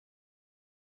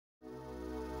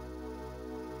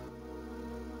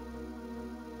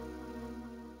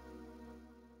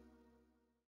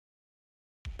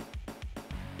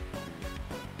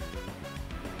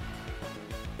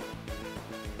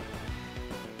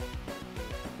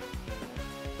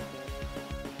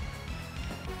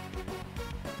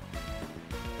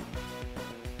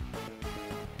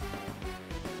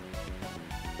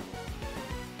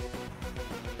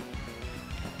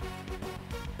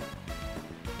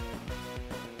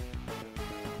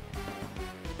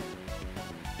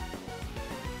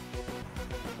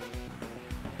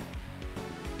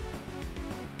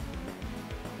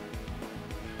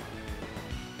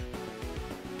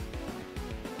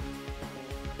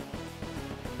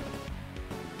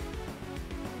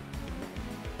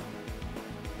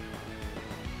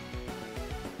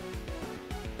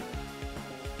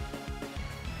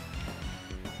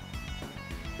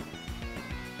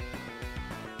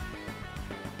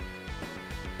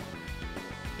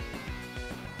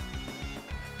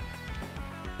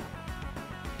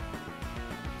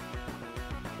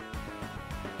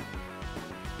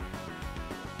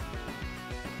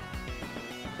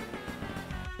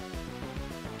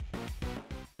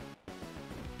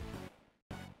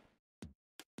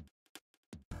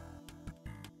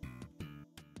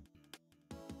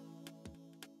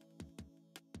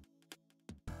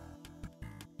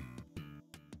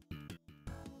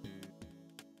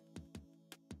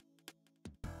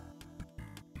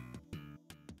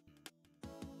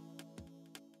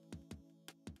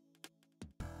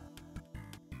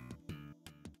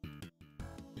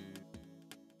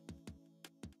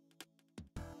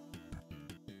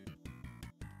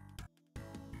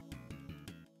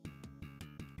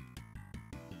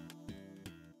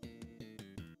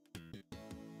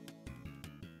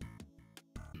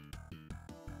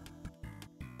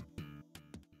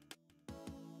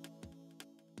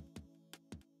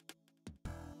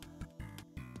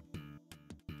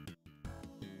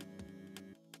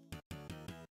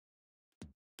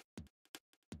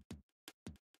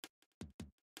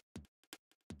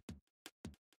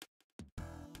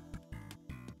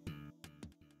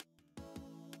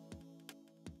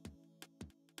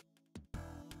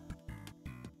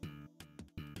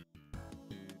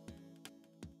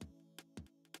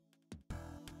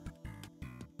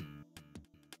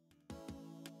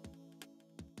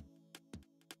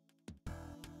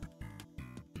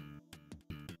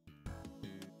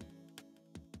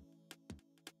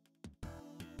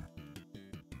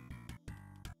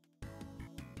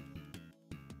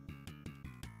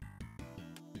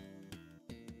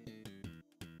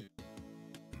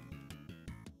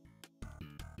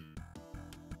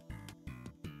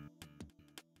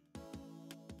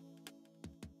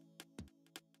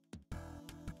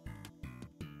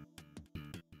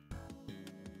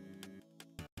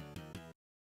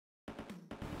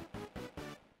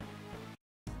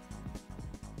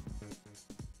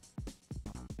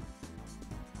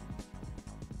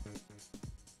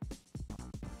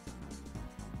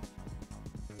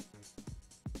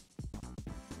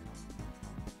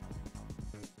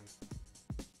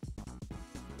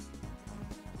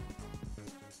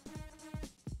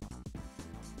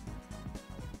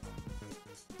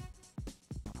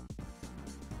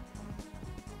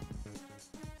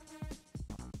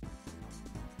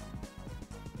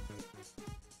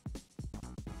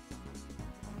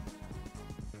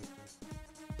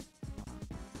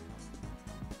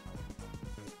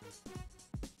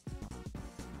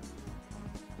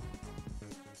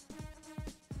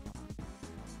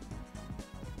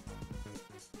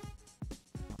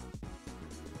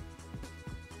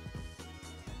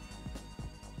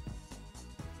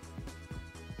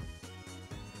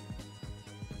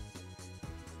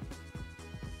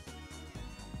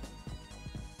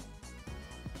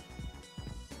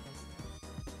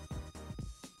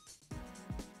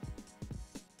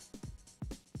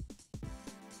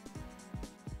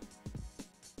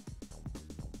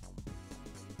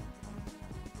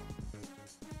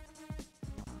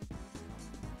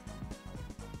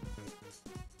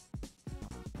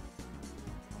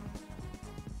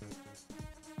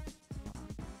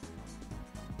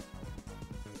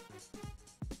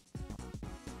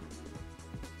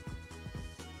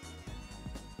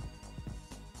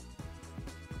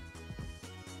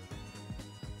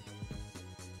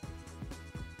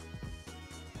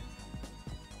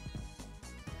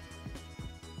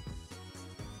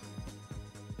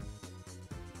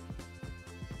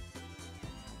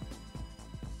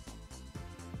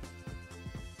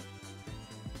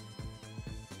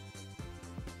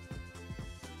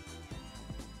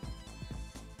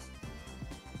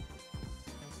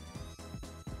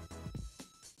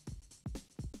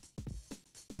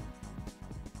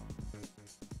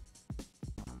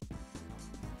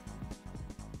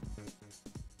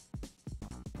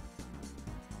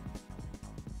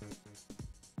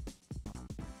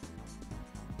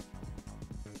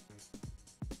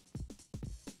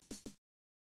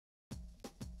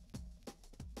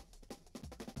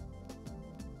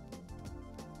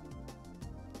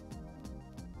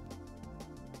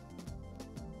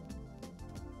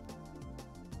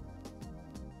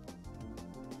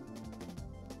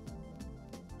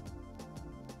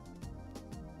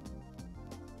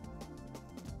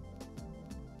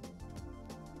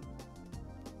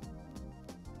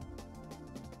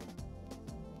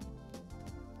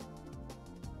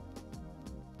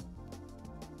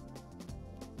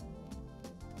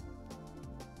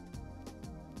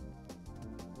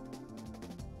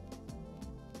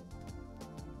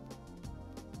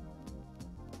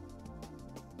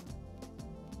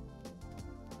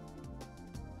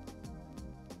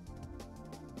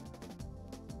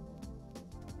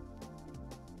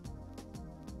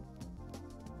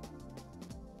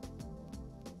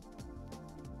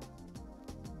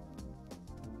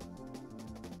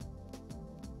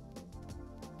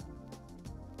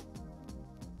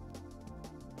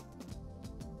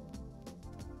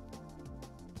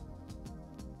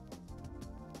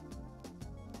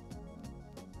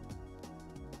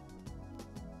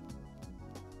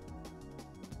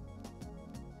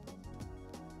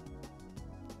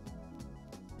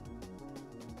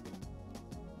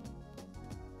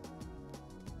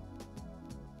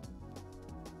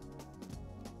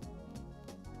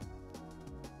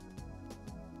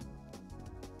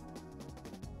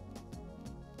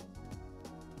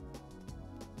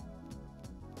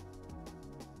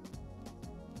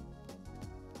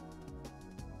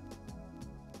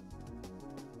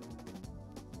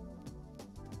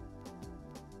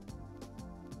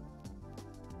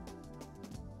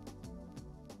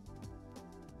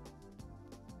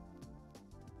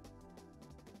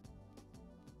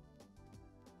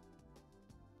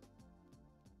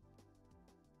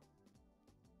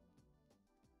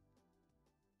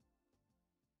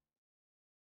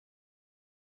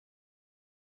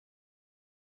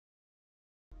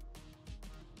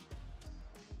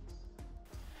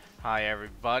Hi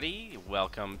everybody,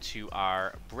 welcome to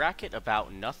our bracket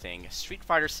about nothing, Street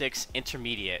Fighter 6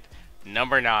 Intermediate,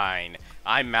 number 9.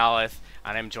 I'm Malleth,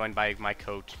 and I'm joined by my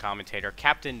coach commentator,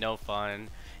 Captain No Fun,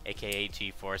 aka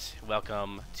G-Force.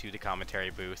 Welcome to the commentary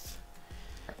booth.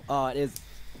 It is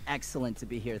excellent to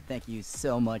be here. Thank you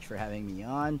so much for having me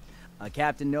on.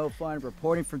 Captain No Fun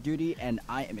reporting for duty, and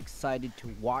I am excited to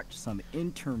watch some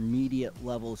intermediate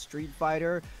level Street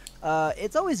Fighter.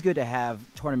 It's always good to have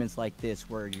tournaments like this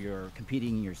where you're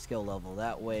competing in your skill level.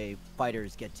 That way,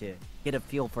 fighters get to get a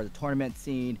feel for the tournament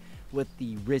scene with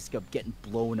the risk of getting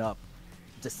blown up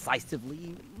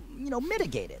decisively,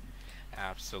 mitigated.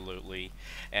 Absolutely.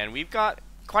 And we've got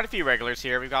quite a few regulars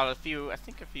here. We've got a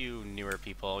few newer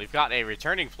people. We've got a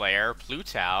returning player,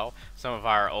 Pluto. Some of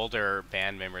our older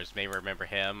band members may remember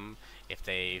him if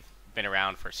they've been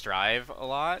around for Strive a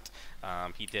lot.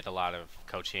 He did a lot of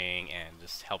coaching and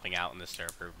just helping out in the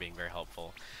server, being very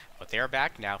helpful. But they are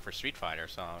back now for Street Fighter,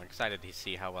 so I'm excited to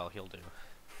see how well he'll do.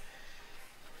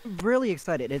 Really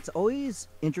excited. It's always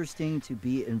interesting to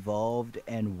be involved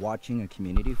and watching a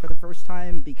community for the first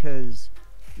time because,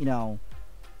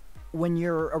 when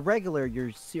you're a regular,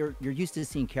 you're used to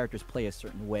seeing characters play a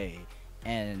certain way,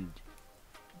 and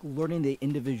learning the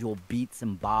individual beats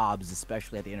and bobs,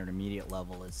 especially at the intermediate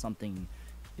level, is something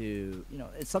to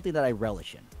it's something that I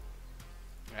relish in.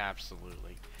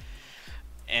 Absolutely.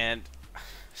 And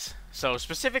so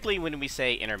specifically when we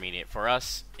say intermediate, for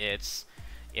us, it's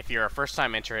if you're a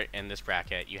first-time entrant in this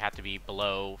bracket, you have to be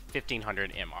below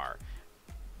 1500 MR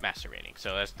master rating.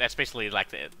 So that's basically like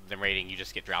the rating you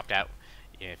just get dropped out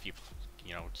if you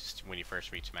just when you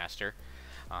first reach master.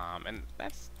 And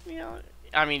that's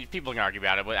I mean, people can argue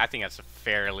about it, but I think that's a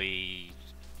fairly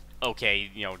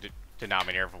okay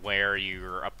denominator of where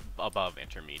you're up above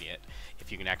intermediate.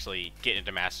 If you can actually get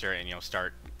into master and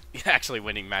start actually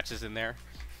winning matches in there.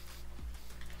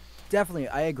 Definitely,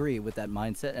 I agree with that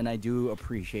mindset, and I do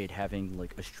appreciate having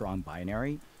like a strong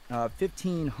binary.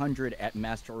 1500 at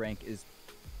master rank is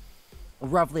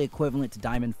roughly equivalent to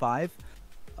Diamond 5.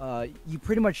 You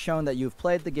pretty much shown that you've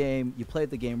played the game, you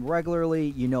played the game regularly,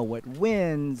 you know what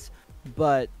wins,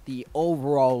 but the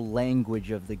overall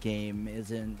language of the game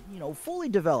isn't, fully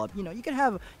developed. You can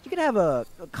have a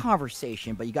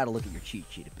conversation, but you got to look at your cheat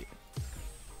sheet a bit.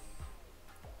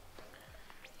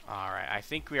 Alright, I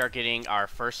think we are getting our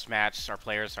first match. Our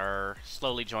players are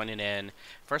slowly joining in.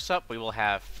 First up, we will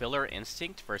have Filler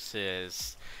Instinct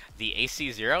versus the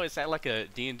AC0. Is that like a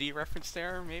D&D reference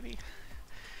there, maybe?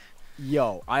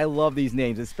 Yo, I love these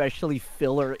names, especially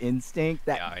Filler Instinct.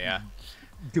 Yeah.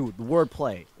 Dude,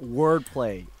 wordplay,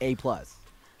 A+.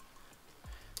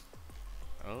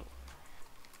 Oh.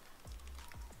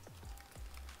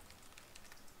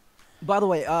 By the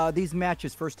way, these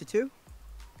matches first to two?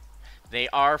 They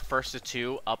are first to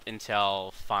two up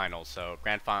until finals. So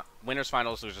winners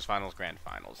finals, losers finals, grand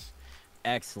finals.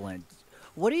 Excellent.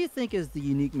 What do you think is the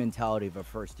unique mentality of a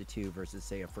first to two versus,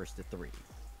 say, a first to three?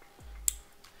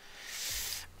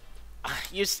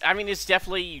 I mean, it's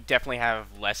definitely you definitely have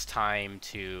less time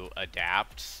to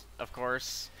adapt, of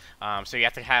course. So you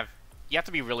have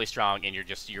to be really strong in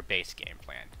your base game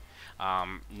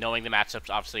plan. Knowing the matchups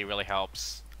obviously really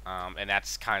helps, and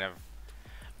that's kind of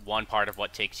one part of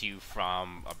what takes you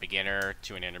from a beginner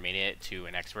to an intermediate to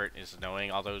an expert is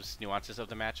knowing all those nuances of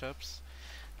the matchups.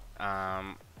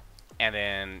 And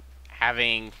then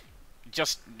having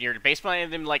just your base plan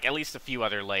and then like at least a few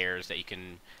other layers that you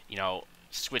can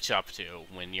switch up to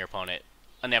when your opponent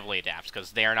inevitably adapts,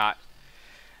 because they are not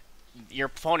your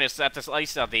opponents at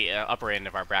least at the upper end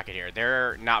of our bracket here.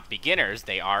 They're not beginners;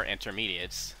 they are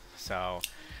intermediates. So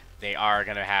they are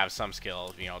going to have some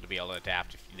skills, to be able to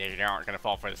adapt. They aren't going to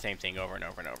fall for the same thing over and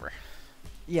over and over.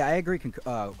 Yeah, I agree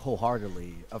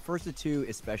wholeheartedly. First to two,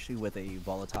 especially with a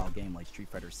volatile game like Street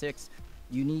Fighter 6,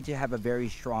 you need to have a very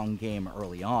strong game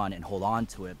early on and hold on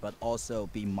to it, but also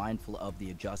be mindful of the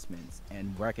adjustments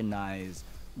and recognize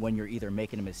when you're either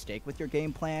making a mistake with your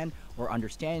game plan or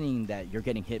understanding that you're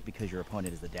getting hit because your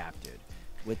opponent is adapted.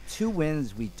 With 2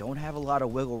 wins, we don't have a lot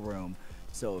of wiggle room,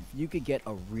 so if you could get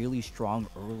a really strong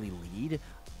early lead,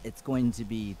 it's going to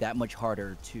be that much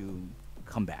harder to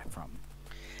come back from.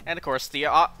 And of course, the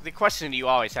question you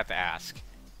always have to ask,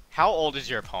 how old is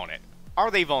your opponent?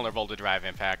 Are they vulnerable to drive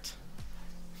impact?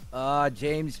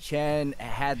 James Chen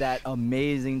had that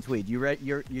amazing tweet. You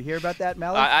hear about that,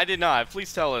 Malleth? I did not.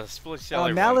 Please tell us. Please tell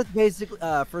everyone. Malleth basically,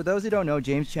 for those who don't know,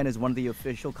 James Chen is one of the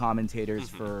official commentators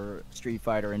for Street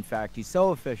Fighter. In fact, he's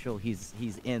so official, he's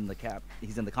in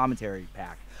the commentary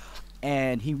pack,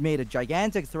 and he made a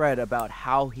gigantic thread about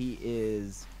how he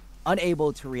is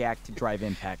unable to react to drive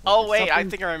impact. Oh wait, I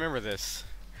think I remember this.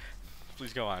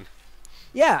 Please go on.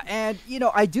 Yeah, and you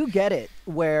know, I do get it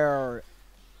where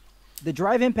the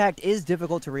drive impact is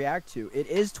difficult to react to. It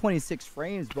is 26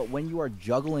 frames, but when you are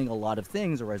juggling a lot of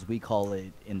things, or as we call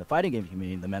it in the fighting game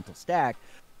community, the mental stack,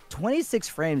 26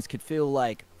 frames could feel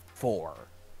like 4.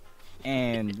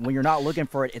 And when you're not looking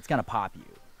for it, it's going to pop you.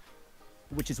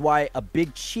 Which is why a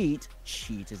big cheat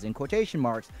is in quotation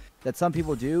marks, that some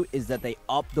people do is that they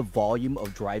up the volume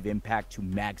of drive impact to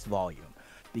max volume.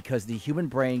 Because the human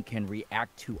brain can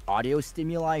react to audio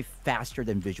stimuli faster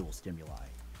than visual stimuli.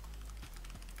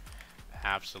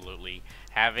 Absolutely.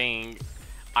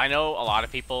 I know a lot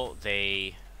of people,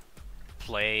 they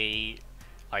play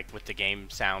like with the game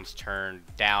sounds turned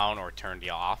down or turned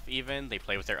off even. They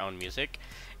play with their own music,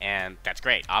 and that's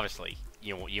great. Obviously,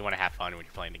 you want to have fun when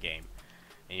you're playing the game,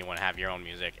 and you want to have your own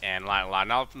music. And not a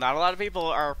lot of people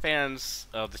are fans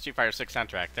of the Street Fighter 6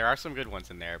 soundtrack. There are some good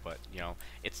ones in there, but you know,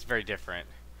 it's very different.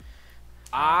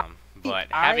 But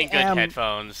having good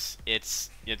headphones,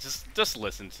 just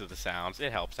listen to the sounds.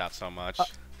 It helps out so much.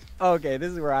 Okay,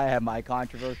 this is where I have my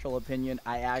controversial opinion.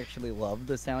 I actually love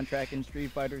the soundtrack in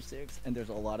Street Fighter 6, and there's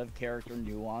a lot of character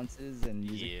nuances and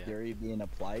music theory being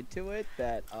applied to it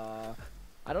that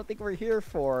I don't think we're here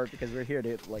for, because we're here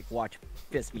to like watch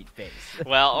fist meet face.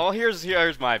 Well,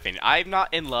 here's my opinion. I'm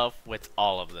not in love with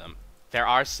all of them. There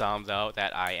are some though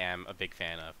that I am a big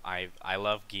fan of. I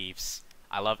love Geefs.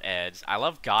 I love Eds. I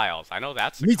love Giles. I know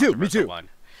that's a controversial one.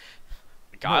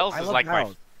 Giles is like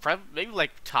Giles. Maybe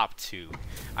like top 2.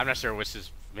 I'm not sure which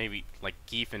is, maybe like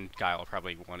Geef and Guile are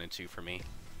probably 1 and 2 for me.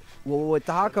 Well, with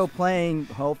Taco playing,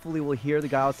 hopefully we'll hear the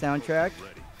Guile soundtrack.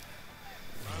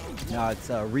 No, it's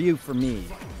Ryu for me.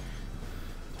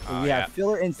 We have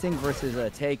Filler Instinct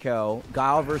versus Taiko,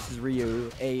 Guile versus Ryu.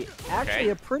 Actually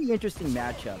a pretty interesting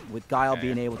matchup, with Guile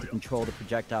being able to control the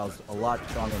projectiles a lot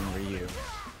stronger than Ryu.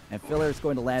 And Filler is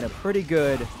going to land a pretty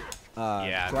good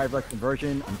drive rec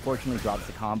conversion. Unfortunately, drops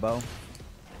the combo.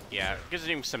 Yeah, gives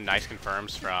him some nice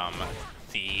confirms from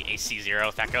the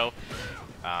AC0 Theko.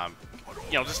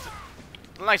 You know, just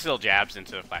nice little jabs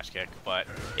into the flash kick, but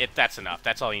that's enough.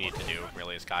 That's all you need to do,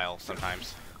 really, is Guile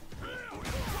sometimes.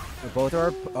 So both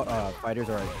our fighters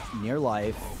are near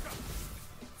life.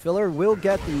 Filler will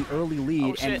get the early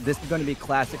lead, and this is going to be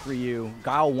classic Ryu.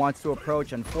 Guile wants to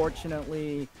approach.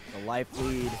 Unfortunately, the life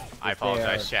lead is I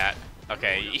apologize, chat.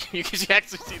 Okay, you can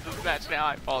actually see this match now.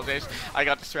 I apologize. I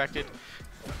got distracted.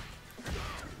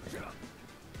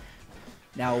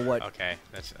 Now what? Okay,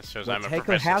 that shows what I'm a Taiko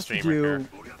professional has streamer. To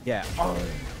do, yeah.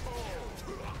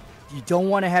 You don't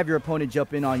want to have your opponent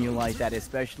jump in on you like that,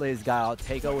 especially as Guile.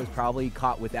 Taiko was probably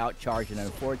caught without charge, and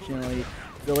unfortunately,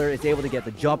 Filler is able to get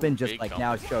the jump in just like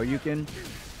now Shoryuken.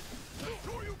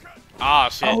 Oh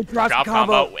shit! Oh, drop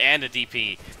combo and a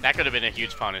DP. That could have been a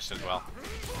huge punish as well.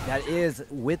 That is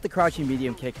with the crouching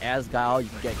medium kick. As Guile, you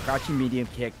can get crouching medium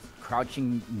kick,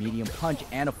 crouching medium punch,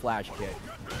 and a flash kick.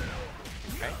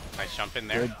 Okay, nice jump in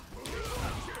there. Good.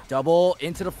 Double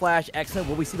into the flash. Excellent.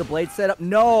 Will we see the blade setup?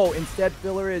 No. Instead,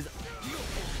 Filler is...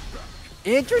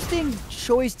 Interesting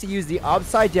choice to use the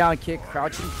upside down kick,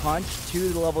 crouching punch to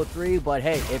the level 3. But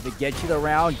hey, if it gets you the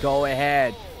round, go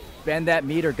ahead. Bend that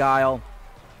meter, Guile.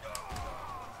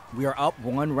 We are up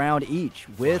 1 round each,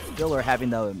 with Filler having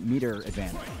the meter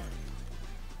advantage.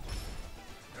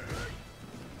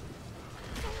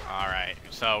 Alright,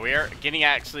 so we are getting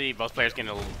actually, both players getting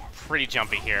a little pretty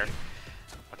jumpy here.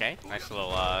 Okay, nice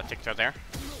little tick-toe there.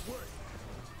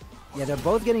 Yeah, they're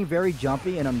both getting very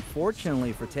jumpy, and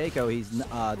unfortunately for Taiko,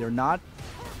 they're not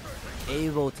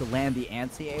able to land the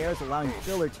anti-airs, allowing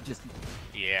Filler to just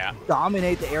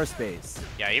dominate the airspace.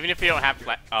 Yeah, even if you don't have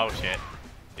oh shit.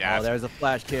 Yeah. Oh, there's a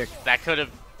flash kick. That could have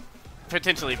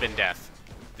potentially been death.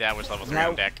 That was level 3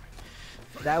 on deck.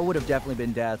 That would have definitely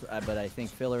been death, but I think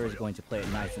Filler is going to play it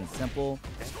nice and simple.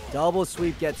 Double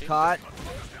sweep gets caught.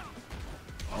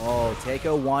 Oh,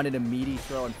 Taiko wanted a meaty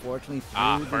throw. Unfortunately,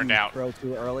 burned out. Throw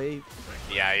too early.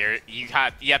 Yeah, you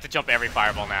have to jump every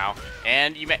fireball now,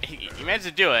 and you managed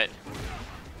to do it.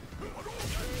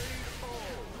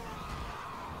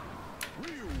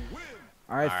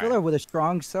 All right, Filler with a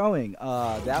strong showing.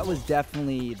 That was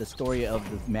definitely the story of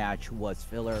the match. Was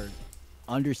Filler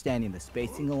understanding the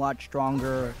spacing a lot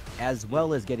stronger, as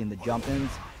well as getting the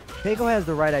jump-ins. Taiko has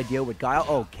the right idea with Guile.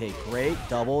 Okay, great.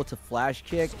 Double to flash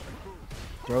kick.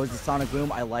 Throws the Sonic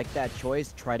Boom. I like that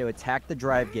choice. Try to attack the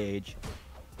drive gauge.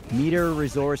 Meter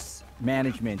resource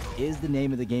management is the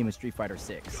name of the game in Street Fighter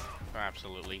 6.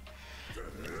 Absolutely.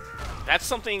 That's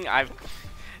something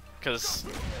because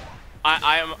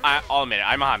I'll admit it,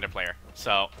 I'm a Honda player,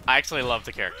 so I actually love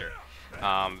the character.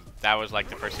 That was like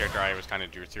the first character I was kind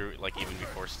of drew through, like even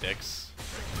before Styx.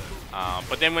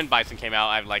 But then when Bison came out,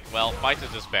 I'm like, well,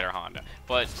 Bison's just better Honda.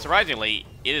 But surprisingly,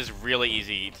 it is really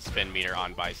easy to spin meter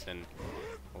on Bison.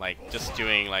 Like, just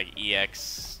doing, like,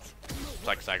 EX,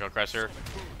 like, Psycho Crusher,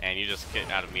 and you just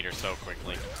get out of meter so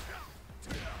quickly.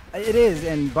 It is,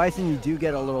 and Bison, you do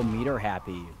get a little meter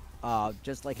happy.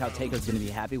 Just like how Taiko's going to be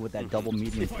happy with that double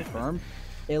medium confirm.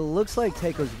 It looks like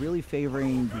Taiko's really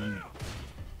favoring the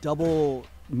double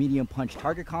medium punch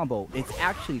target combo. It's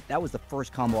actually, that was the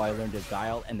first combo I learned as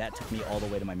Guile, and that took me all the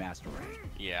way to my master rank.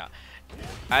 Yeah.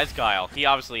 As Guile, he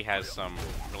obviously has some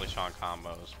really strong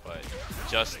combos, but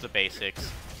just the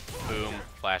basics. Boom,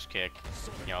 flash kick,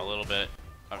 you know, a little bit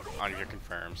on your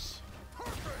confirms.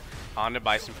 Honda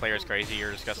Bison player is crazy.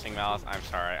 You're discussing Malleth. I'm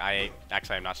sorry.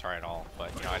 I'm not sorry at all,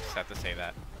 but you know, I just have to say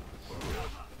that.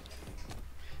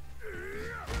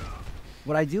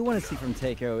 What I do want to see from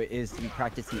Taiko is to be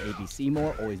practicing ABC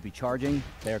more, always be charging.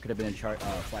 There could have been a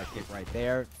flash kick right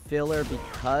there. Filler,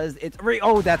 because it's...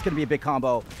 Oh, that's going to be a big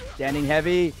combo. Standing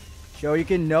heavy. Show you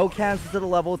can no cancel to the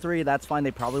level 3. That's fine.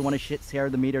 They probably want to share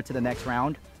the meter to the next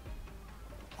round.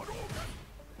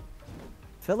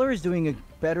 Filler is doing a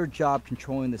better job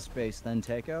controlling the space than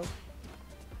Taiko,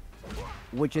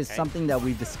 which is something that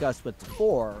we've discussed with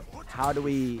before.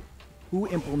 Who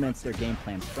implements their game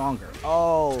plan stronger?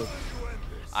 Oh,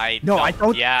 I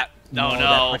don't. Yeah, no. That's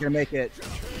not gonna make it.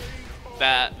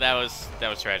 That was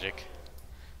tragic.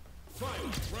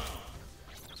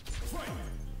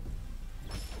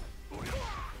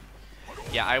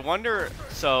 Yeah, I wonder.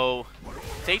 So,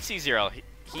 Take C0,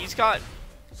 he's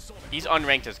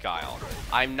unranked as Guile.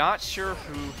 I'm not sure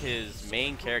who his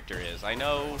main character is. I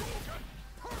know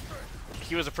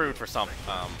he was approved for some.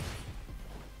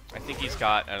 I think he's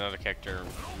got another character,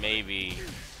 maybe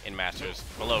in Masters,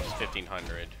 below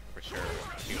 1500 for sure.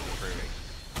 He was approved.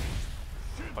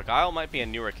 But Guile might be a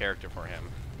newer character for him.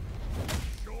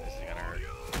 This is gonna hurt.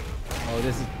 Oh,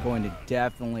 this is going to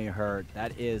definitely hurt.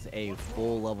 That is a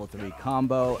full level 3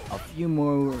 combo. A few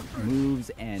more moves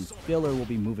and Filler will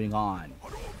be moving on.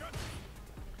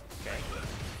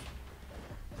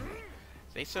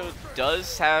 Zaso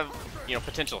does have, you know,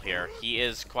 potential here. He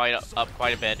is up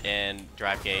quite a bit in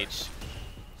drive gauge.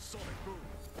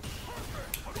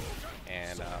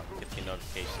 And get the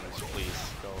notifications,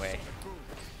 please go away.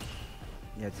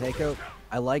 Yeah, Taiko,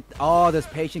 I like. Oh, this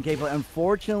patient capable.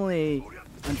 Unfortunately,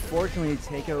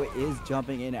 Taiko is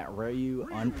jumping in at Ryu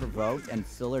unprovoked, and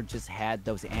Filler just had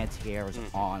those anti-airs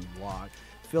on lock.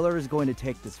 Filler is going to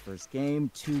take this first game,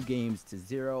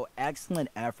 2-0. Excellent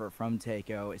effort from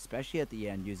Taiko, especially at the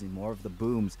end, using more of the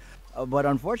booms. But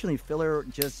unfortunately, Filler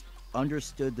just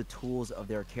understood the tools of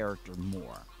their character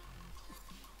more.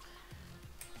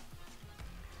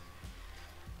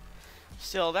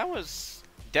 Still, that was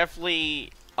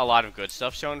definitely a lot of good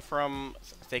stuff shown from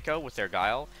Taiko with their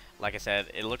Guile. Like I said,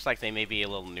 it looks like they may be a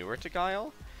little newer to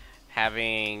Guile.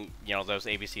 Having, you know, those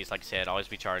ABCs, like I said, always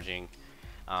be charging.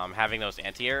 Having those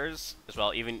anti-airs as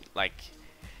well, even like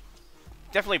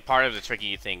definitely part of the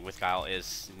tricky thing with Guile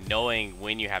is knowing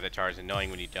when you have the charge and knowing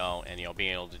when you don't, and you know,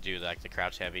 being able to do like the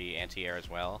crouch heavy anti-air as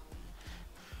well.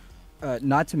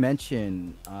 Not to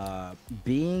mention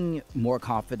being more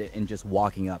confident in just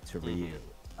walking up to Ryu.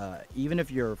 Even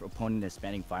if your opponent is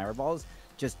spamming fireballs,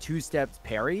 just 2 steps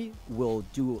parry will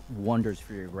do wonders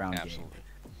for your ground game.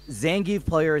 Zangief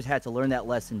players had to learn that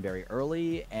lesson very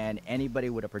early, and anybody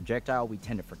with a projectile, we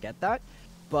tend to forget that.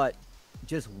 But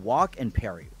just walk and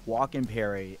parry,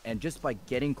 and just by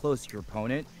getting close to your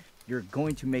opponent, you're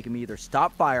going to make him either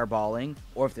stop fireballing,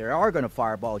 or if they are going to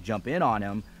fireball, jump in on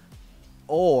him,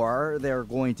 or they're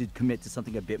going to commit to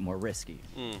something a bit more risky.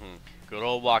 Good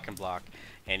old walk and block,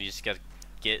 and you just got to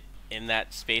get in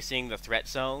that spacing, the threat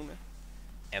zone,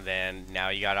 and then now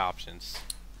you got options.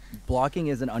 Blocking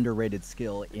is an underrated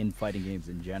skill in fighting games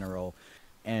in general,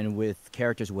 and with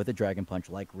characters with a Dragon Punch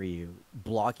like Ryu,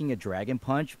 blocking a Dragon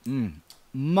Punch,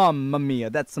 mamma mia,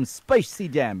 that's some spicy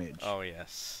damage. Oh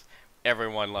yes,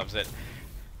 everyone loves it.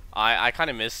 I kind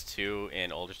of miss too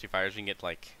in older Street Fighters. You can get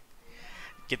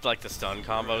like the stun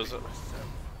combos.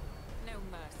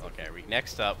 Okay,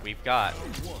 next up we've got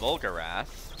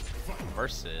Volgarath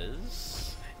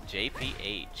versus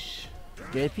JPH.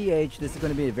 JPH, this is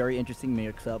going to be a very interesting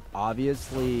mix-up.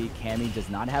 Obviously, Cammy does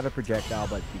not have a projectile,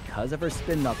 but because of her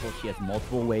spin knuckle, she has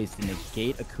multiple ways to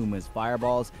negate Akuma's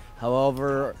fireballs.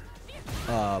 However,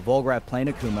 Volgarath playing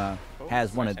Akuma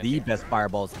has one of the best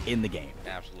fireballs in the game.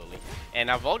 Absolutely. And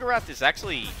now Volgarath is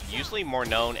actually usually more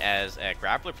known as a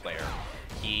grappler player.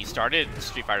 He started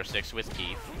Street Fighter 6 with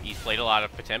Keith. He's played a lot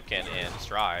of Potemkin and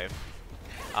Strive.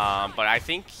 But I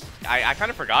think, I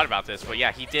kind of forgot about this, but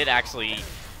yeah, he did actually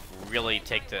really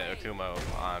take the Akuma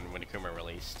on when Akuma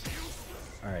released.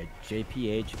 Alright,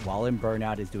 JPH, while in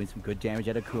Burnout, is doing some good damage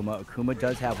at Akuma. Akuma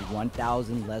does have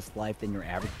 1,000 less life than your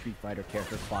average Street Fighter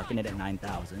character, clocking it at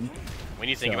 9,000. When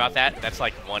you think about that, that's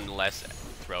like one less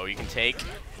throw you can take,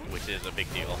 which is a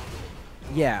big deal.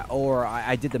 Yeah, or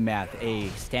I did the math. A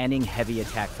standing heavy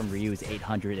attack from Ryu is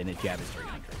 800 and a jab is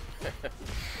 300.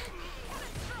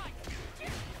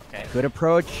 Okay. Good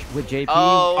approach with JP.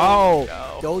 Oh,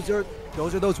 no. Those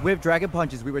are those whiff dragon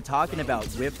punches we were talking about.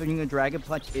 Whiffing a dragon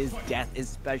punch is death,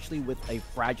 especially with a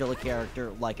fragile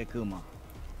character like Akuma.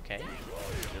 Okay.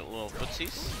 Little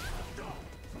footsies.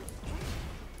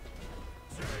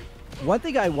 One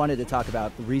thing I wanted to talk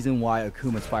about, the reason why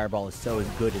Akuma's fireball is so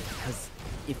good is because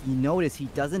if you notice, he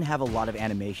doesn't have a lot of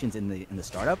animations in the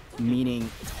startup, meaning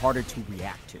it's harder to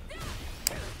react to.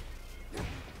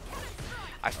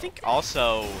 I think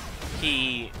also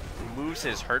he moves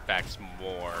his hurtbacks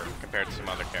more compared to some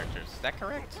other characters. Is that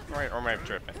correct? Or am I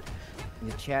tripping? In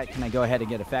the chat, can I go ahead and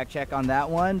get a fact check on that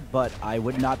one? But I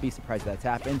would not be surprised if that's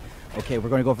happened. Okay, we're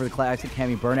going to go for the classic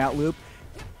Cammy burnout loop.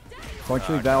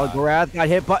 Fortunately, Valgorath got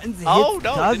hit buttons. Oh,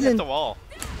 no, it didn't hit the wall.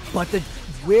 But the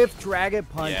whiff dragon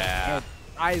punch. Yeah.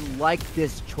 I like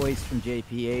this choice from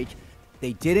JPH.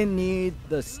 They didn't need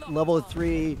the level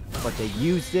 3, but they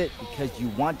used it because you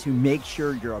want to make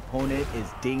sure your opponent is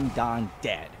ding-dong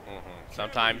dead.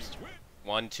 Sometimes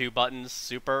 1-2 buttons,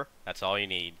 super, that's all you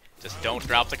need. Just don't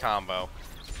drop the combo.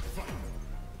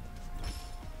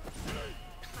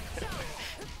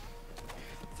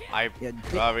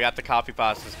 We got the copy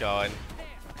pastas going.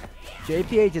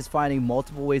 JPH is finding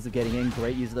multiple ways of getting in.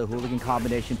 Great use of the hooligan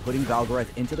combination, putting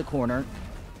Valgorath into the corner.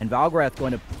 And Valgorath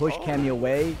going to push Cammy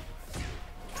away.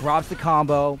 Drops the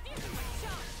combo.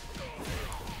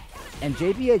 And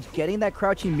JPH getting that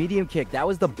crouching medium kick. That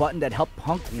was the button that helped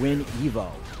Punk win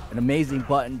Evo. An amazing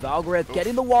button. Valgorath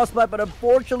getting the wall splat, but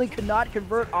unfortunately could not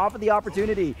convert off of the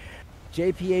opportunity.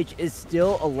 JPH is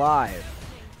still alive.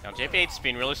 Now JPH's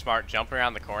being really smart, jumping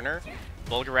around the corner.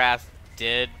 Volgorath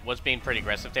was being pretty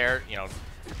aggressive there, you know,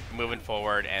 moving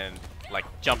forward and like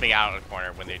jumping out of the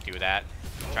corner when they do that,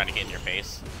 trying to get in your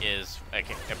face, is a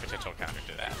potential counter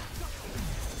to that.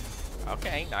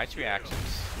 Okay, nice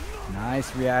reactions.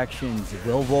 Nice reactions.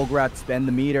 Will Volgorath spend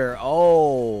the meter?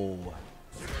 Oh,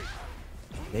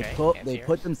 they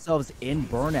put themselves in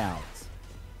burnout.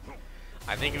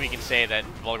 I think we can say that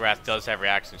Volgorath does have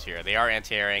reactions here. They are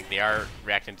anti-airing. They are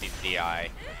reacting to DI.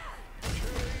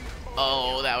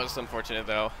 Oh, that was unfortunate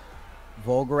though.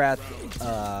 Volgorath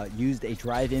used a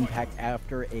drive impact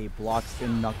after a block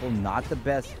spin knuckle. Not the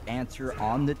best answer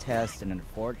on the test, and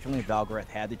unfortunately Volgorath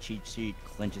had the cheat sheet,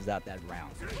 clinches out that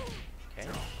round. Okay.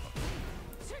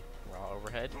 Raw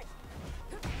overhead.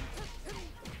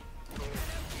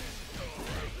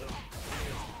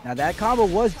 Now that combo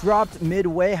was dropped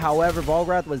midway, however,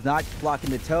 Volgorath was not blocking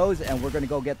the toes, and we're going to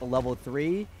go get the level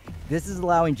 3. This is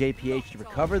allowing JPH to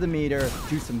recover the meter,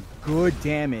 do some good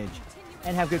damage,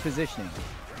 and have good positioning.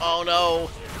 Oh no!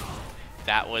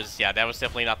 That was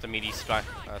definitely not the meaty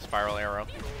spiral arrow.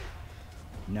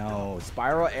 No,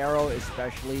 spiral arrow,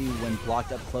 especially when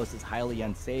blocked up close, is highly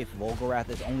unsafe. Volgorath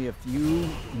is only a few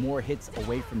more hits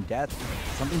away from death.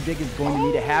 Something big is going to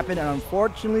need to happen, and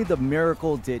unfortunately, the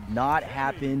miracle did not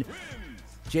happen.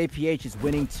 JPH is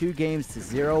winning 2 games to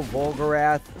 0.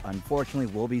 Volgorath,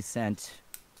 unfortunately, will be sent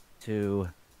to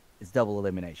its double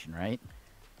elimination, right?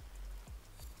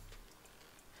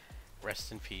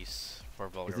 Rest in peace for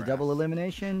Volgorath. It's a double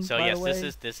elimination. So by yes, the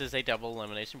way? this is a double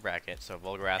elimination bracket. So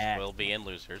Volgorath will be in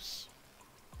losers.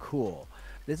 Cool.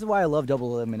 This is why I love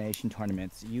double elimination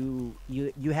tournaments. You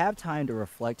have time to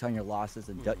reflect on your losses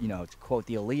and you know, to quote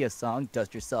the Aaliyah song,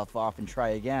 dust yourself off and try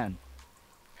again.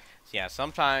 So yeah,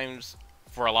 sometimes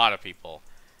for a lot of people,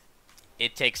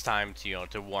 it takes time to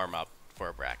to warm up for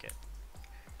a bracket,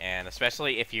 and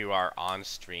especially if you are on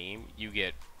stream, you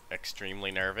get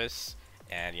extremely nervous.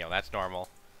 And that's normal.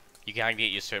 You kind of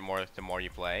get used to it more the more you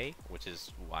play, which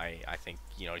is why I think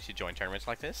you should join tournaments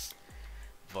like this.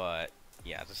 But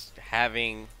yeah, just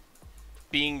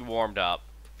being warmed up,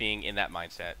 being in that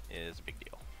mindset is a big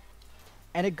deal.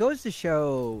 And it goes to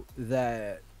show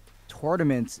that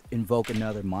tournaments invoke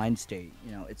another mind state.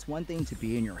 It's one thing to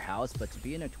be in your house, but to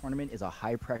be in a tournament is a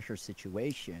high pressure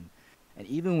situation. And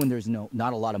even when there's not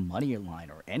a lot of money in line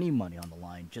or any money on the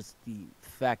line, just the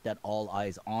fact that all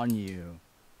eyes on you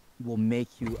will make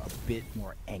you a bit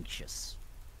more anxious.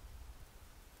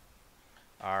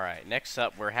 Alright, next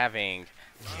up we're having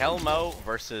Kelmo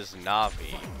versus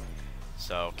Navi.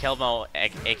 So Kelmo,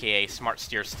 aka Smart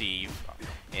Steer Steve,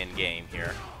 in game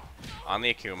here. On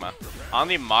the Akuma. On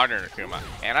the modern Akuma.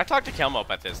 And I talked to Kelmo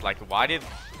about this, like why did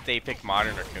they pick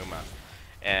modern Akuma?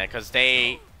 Because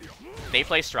they they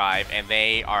play Strive, and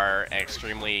they have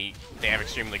extremely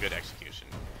good execution.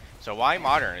 So why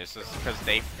Modern? Is this because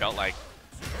they felt like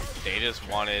they just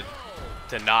wanted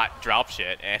to not drop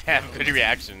shit and have good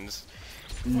reactions?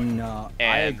 No, I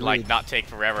and agree. like not take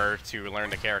forever to learn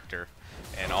the character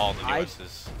and all the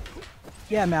nuances.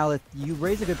 Yeah, Malleth, you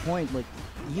raise a good point. Like,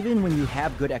 even when you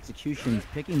have good executions,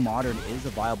 picking Modern is a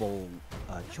viable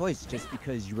choice just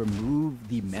because you remove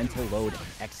the mental load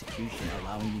of execution,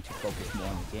 allowing you to focus more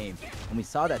on the game. And we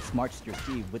saw that Smartster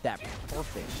Steve with that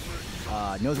perfect,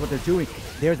 knows what they're doing.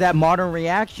 There's that Modern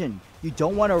reaction. You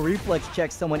don't want to reflex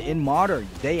check someone in Modern.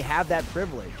 They have that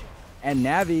privilege. And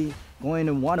Navi going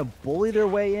to want to bully their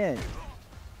way in.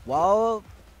 Well,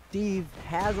 Steve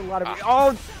has a lot of...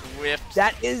 oh! Whipped.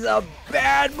 That is a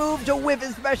bad move to whip,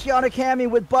 especially on a Cammy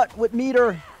with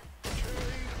meter.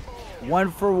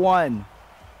 1 for 1.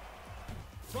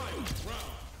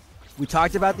 We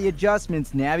talked about the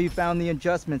adjustments. Navi found the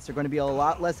adjustments. They're going to be a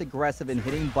lot less aggressive in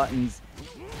hitting buttons.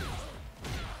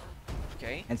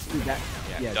 Okay. And Steve, that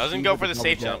doesn't Steve go with for the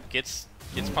safe double jump. Gets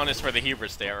punished for the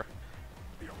hubris there.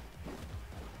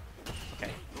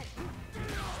 Okay.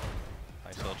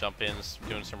 Nice little jump ins,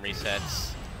 doing some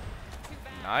resets.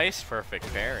 Nice,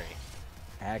 perfect parry.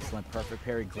 Excellent, perfect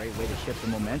parry. Great way to shift the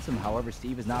momentum. However,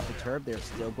 Steve is not perturbed. They're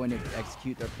still going to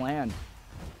execute their plan.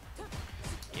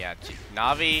 Yeah,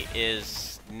 Navi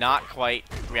is not quite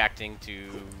reacting to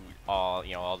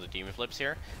all the demon flips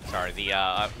here. Sorry,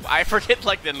 I forget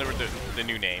like the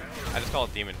new name. I just call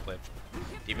it demon flip.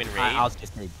 Demon raid.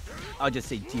 I'll just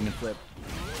say demon flip.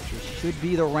 It should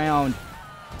be the round.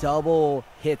 Double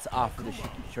hits off of the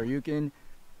Shoryuken.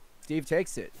 Steve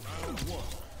takes it.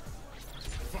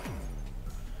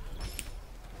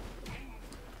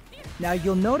 Now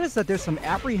you'll notice that there's some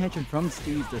apprehension from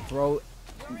Steve to throw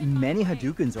many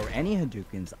Hadoukens or any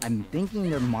Hadoukens. I'm thinking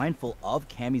they're mindful of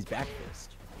Cammy's back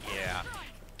fist. Yeah,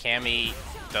 Cammy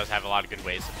does have a lot of good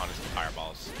ways to punish the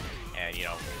fireballs. And,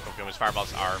 Kokuma's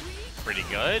fireballs are pretty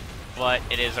good, but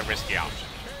it is a risky option.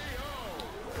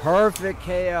 Perfect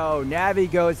KO.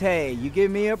 Navi goes, hey, you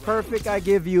give me a perfect, I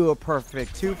give you a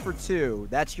perfect. 2 for 2.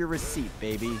 That's your receipt,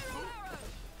 baby.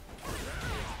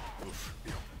 Oof.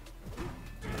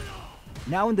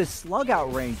 Now in the slug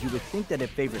out range, you would think that it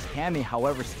favors Cammy.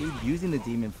 However, Steve using the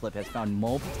demon flip has found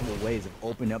multiple ways of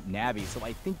opening up Navi. So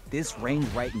I think this range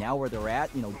right now where they're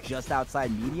at, just outside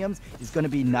mediums, is going to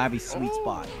be Navi's sweet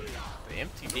spot. The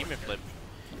empty demon flip.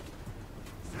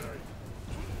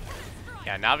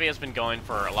 Yeah, Navi has been going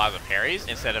for a lot of the parries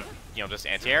instead of just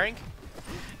anti-airing,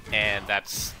 and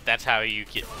that's how you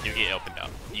get opened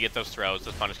up. You get those throws,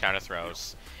 those punish counter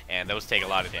throws, and those take a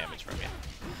lot of damage from you.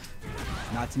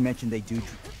 Not to mention they do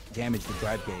damage the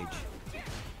drive gauge.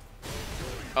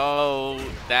 Oh,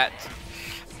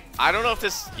 I don't know if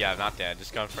this. Yeah, not dead.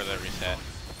 Just going for the reset.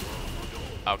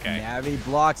 Okay. Navi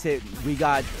blocks it. We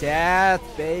got death,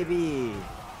 baby.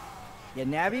 Yeah,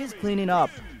 Navi is cleaning up,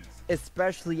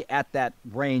 especially at that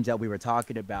range that we were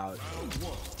talking about.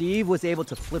 Steve was able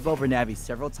to flip over Navi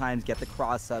several times, get the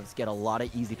cross-ups, get a lot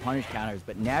of easy punish counters,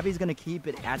 but Navi's going to keep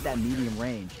it at that medium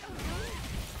range.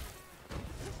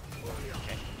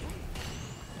 Okay.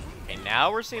 Okay,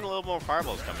 now we're seeing a little more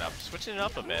fireballs coming up, switching it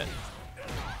up a bit.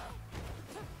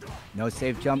 No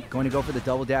safe jump, going to go for the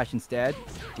double dash instead.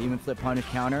 Demon flip punish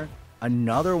counter.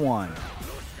 Another one.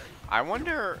 I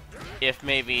wonder if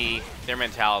maybe their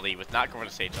mentality with not going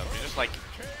to safe jump, they're just like,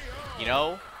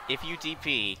 if you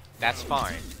DP, that's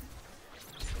fine.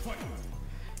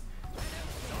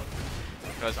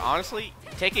 Because honestly,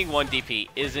 taking one DP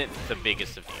isn't the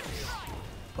biggest of deals.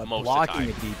 But most blocking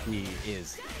of the time. a DP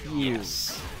is huge.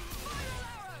 Yes.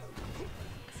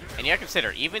 And you have to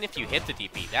consider, even if you hit the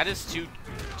DP, that is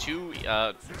two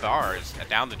bars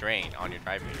down the drain on your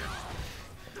drive meter.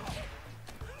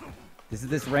 This is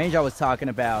this range I was talking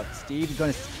about. Steve's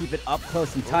going to keep it up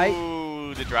close and tight.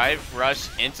 Ooh, the drive rush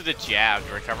into the jab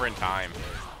to recover in time.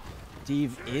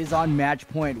 Steve is on match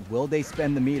point. Will they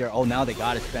spend the meter? Oh, now they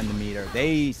got to spend the meter.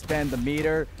 They spend the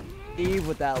meter. Steve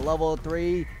with that level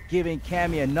 3, giving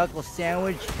Cammy a knuckle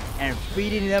sandwich and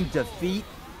feeding them defeat,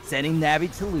 sending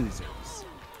Navi to losers.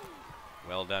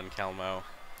 Well done, Kelmo,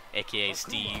 aka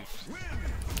Steve.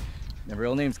 The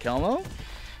real name's Kelmo?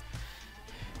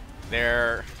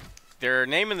 Their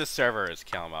name in the server is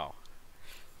Kelmo.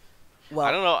 Well,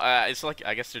 I don't know. It's like,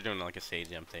 I guess they're doing like a sage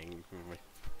jump thing,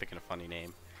 picking a funny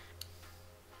name.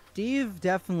 Steve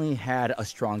definitely had a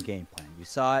strong game plan. You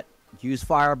saw it. Use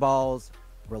fireballs,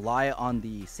 rely on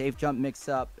the safe jump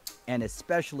mix-up, and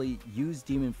especially use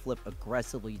Demon Flip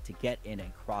aggressively to get in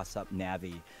and cross up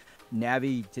Navi.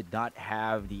 Navi did not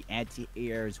have the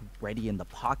anti-airs ready in the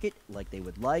pocket like they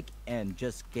would like, and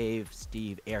just gave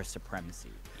Steve air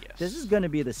supremacy. Yes. This is going to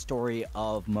be the story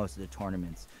of most of the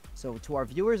tournaments. So to our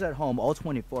viewers at home, all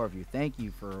 24 of you, thank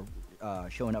you for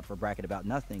showing up for Bracket About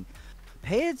Nothing.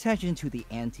 Pay attention to the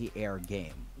anti-air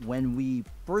game. When we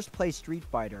first play Street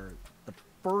Fighter, the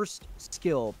first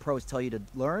skill pros tell you to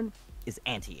learn is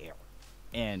anti-air.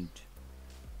 And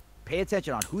pay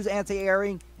attention on who's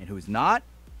anti-airing and who's not,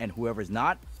 and whoever's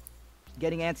not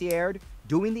getting anti-aired,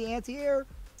 doing the anti-air,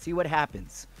 see what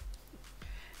happens.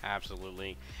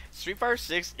 Absolutely. Street Fighter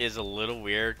 6 is a little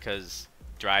weird because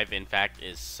drive, in fact,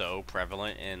 is so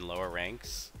prevalent in lower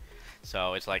ranks.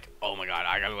 So it's like, oh my god,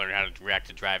 I gotta learn how to react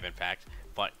to drive impact.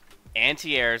 But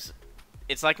anti-airs,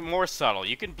 it's like more subtle.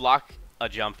 You can block a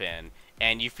jump in,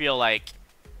 and you feel like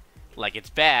it's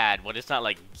bad, but it's not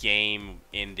like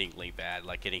game-endingly bad,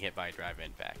 like getting hit by a drive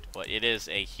impact. But it is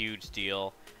a huge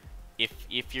deal. If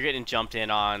you're getting jumped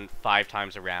in on 5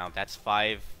 times around, that's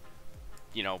 5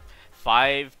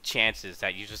 chances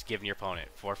that you just given your opponent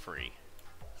for free.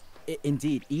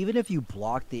 Indeed, even if you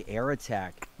block the air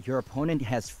attack, your opponent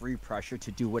has free pressure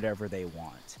to do whatever they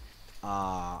want.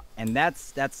 And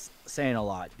that's saying a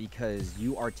lot, because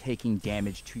you are taking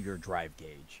damage to your drive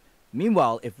gauge.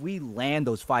 Meanwhile, if we land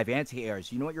those 5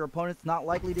 anti-airs, you know what your opponent's not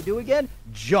likely to do again?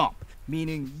 Jump.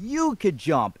 Meaning you could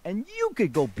jump, and you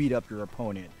could go beat up your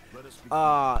opponent.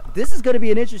 This is going to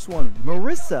be an interesting one.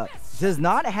 Marissa does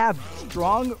not have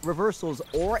strong reversals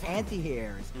or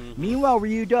anti-airs. Meanwhile,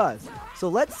 Ryu does. So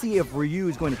let's see if Ryu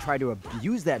is going to try to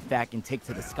abuse that fact and take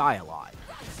to the sky a lot.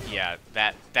 Yeah,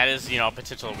 that is, a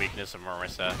potential weakness of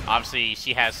Marissa. Obviously,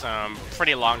 she has some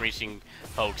pretty long-reaching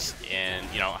pokes in,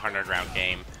 a 100-round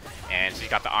game. And she's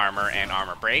got the armor, and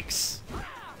armor breaks.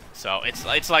 So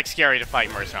it's like scary to fight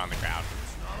Marissa on the ground.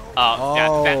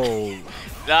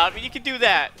 You can do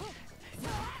that.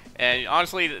 And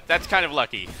honestly, that's kind of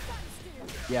lucky.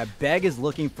 Yeah, Beg is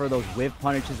looking for those whiff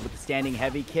punishes with the standing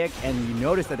heavy kick, and you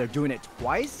notice that they're doing it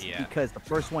twice because the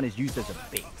first one is used as a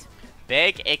bait.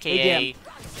 Beg, aka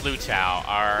Flutao,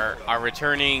 our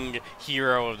returning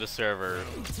hero of the server.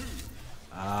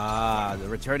 Ah, the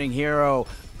returning hero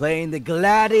playing the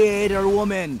gladiator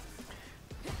woman.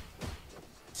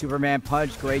 Superman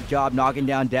punch, great job knocking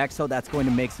down Dexo. That's going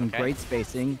to make some great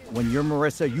spacing. When you're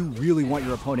Marissa, you really want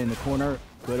your opponent in the corner.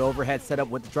 Good overhead setup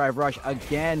with the drive rush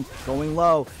again, going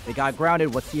low. They got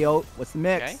grounded. What's the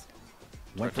mix? Okay.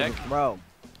 Went for the throw.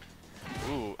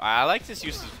 Ooh, I like this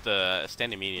use of the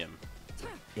standing medium.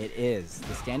 It is.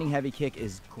 The standing heavy kick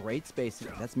is great spacing.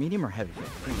 That's medium or heavy?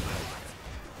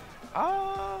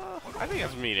 I think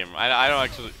that's medium. I don't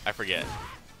actually. I forget.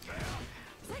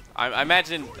 I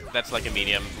imagine that's like a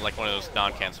medium, like one of those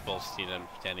non-cancelable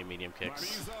standing medium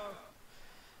kicks.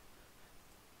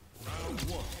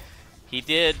 He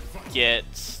did get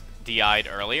DI'd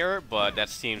earlier, but that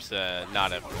seems to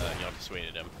not have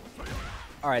dissuaded him.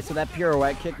 All right, so that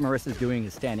pirouette kick Marissa's doing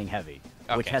is standing heavy,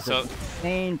 which has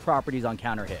insane properties on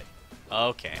counter hit.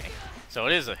 Okay, so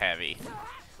it is a heavy.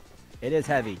 It is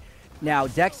heavy. Now,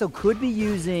 Dexo could be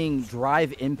using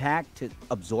Drive Impact to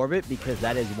absorb it, because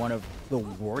that is one of the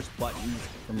worst buttons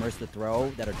for Marissa to throw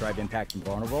that are Drive Impact and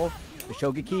vulnerable. The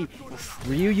Shogeki.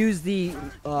 Ryu used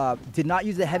did not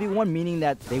use the heavy one, meaning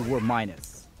that they were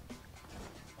minus.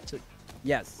 So,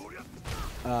 yes.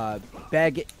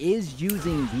 Beg is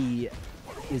doing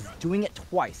it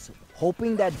twice,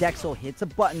 hoping that Dexo hits a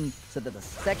button so that the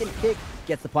second kick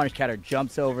gets the punish counter,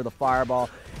 jumps over the fireball.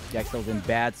 Dexo's in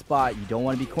bad spot. You don't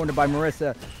want to be cornered by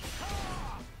Marissa.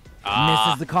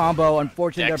 Misses the combo.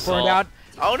 Unfortunately, they're burned out.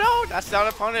 Oh no, that's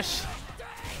not a punish.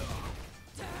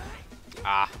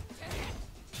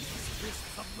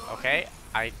 Okay,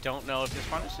 I don't know if this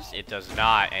punishes. It does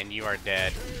not, and you are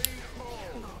dead.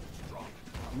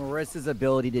 Marissa's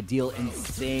ability to deal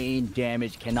insane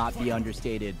damage cannot be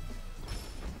understated.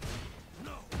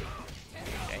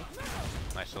 Okay,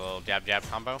 nice little jab jab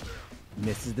combo.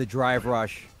 Misses the drive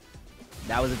rush.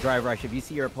 That was a drive rush. If you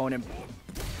see your opponent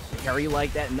parry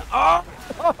like that, and I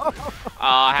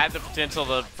had the potential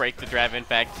to break the drive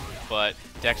impact, but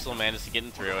Dexel managed to get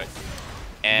in through it.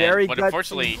 But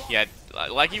unfortunately, yeah,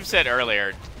 like you said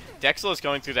earlier, Dexel is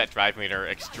going through that drive meter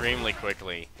extremely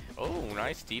quickly. Oh,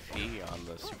 nice DP on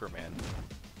the Superman.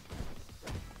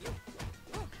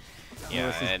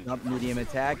 Yeah, and up medium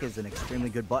attack is an extremely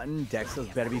good button. Dexel's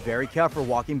better be very careful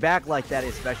walking back like that,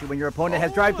 especially when your opponent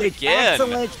has drive gauge.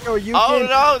 Excellent. Oh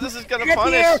no, this is gonna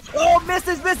punish. Oh,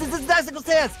 misses. This is Dexel's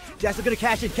chance. Dexel gonna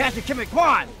cash in, come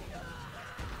on.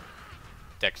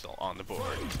 Dexel on the board.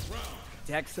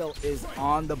 Dexel is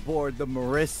on the board. The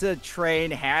Marissa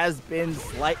train has been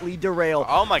slightly derailed.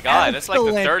 Oh my god, that's like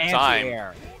the third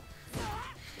anti-air. time.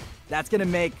 That's going to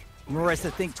make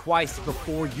Marissa think twice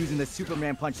before using the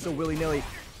Superman punch so willy-nilly.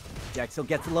 Dexel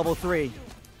gets to level 3.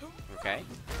 Okay.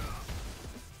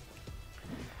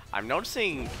 I'm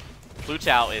noticing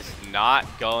Plutao is not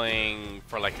going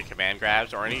for like the command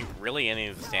grabs or any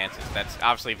of the stances. That's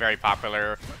obviously very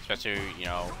popular, especially, you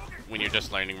know, when you're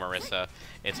just learning Marissa.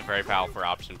 It's a very powerful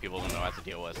option people don't know how to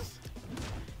deal with.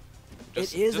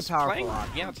 It is a powerful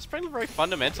option. Yeah, just playing very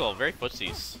fundamental, very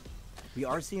footsies. We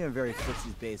are seeing a very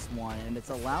footsies-based one, and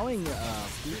it's allowing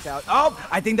Plutao. Oh,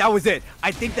 I think that was it.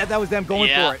 I think that was them going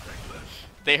for it.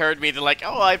 They heard me. They're like,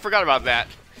 oh, I forgot about that.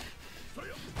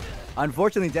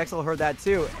 Unfortunately, Dexel heard that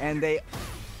too, and they,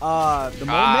 the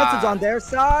momentum's on their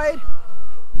side.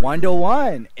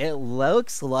 1-1. It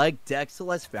looks like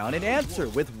Dexel has found an answer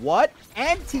with what?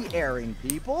 Anti-airing,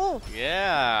 people.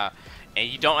 Yeah, and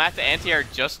you don't have to anti-air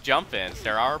just jump-ins.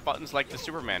 There are buttons like the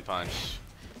Superman punch.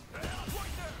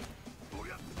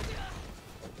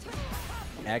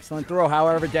 Excellent throw.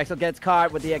 However, Dexel gets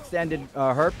caught with the extended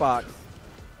hurt box.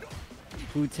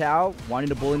 Plutao wanting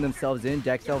to bully themselves in.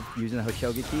 Dexel using the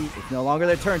Hoshogeki. It's no longer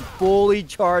their turn. Fully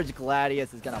charged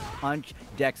Gladius is going to punch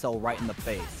Dexel right in the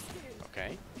face.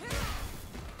 Okay.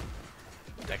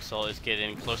 Dexel is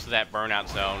getting close to that burnout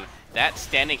zone. That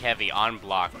standing heavy on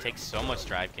block takes so much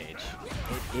drive gauge.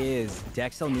 It is.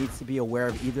 Dexel needs to be aware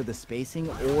of either the spacing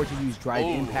or to use drive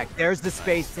impact. There's the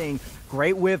spacing.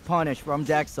 Great whiff punish from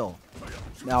Dexel.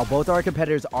 Now, both our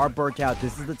competitors are burnt out.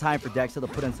 This is the time for Dexel to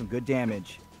put in some good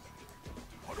damage.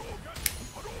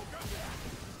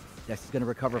 Dexel's going to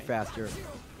recover faster.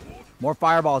 More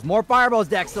fireballs. More fireballs,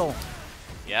 Dexel.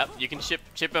 Yep, you can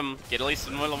chip him. Get at least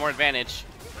a little more advantage.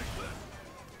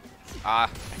 That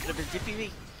could have been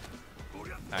DPV.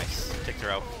 Nice. Tick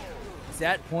throw.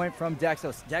 Set point from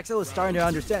Dexel. Dexel is starting to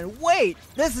understand. Wait,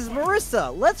 this is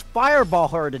Marissa. Let's fireball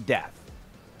her to death.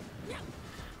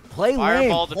 Play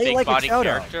Fireball lame. the Play big like body a Shoto.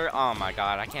 character. Oh my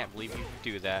god, I can't believe you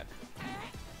do that.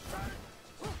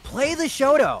 Play the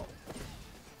Shoto.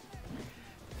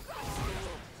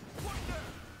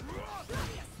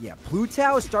 Yeah,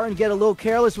 Plutao is starting to get a little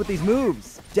careless with these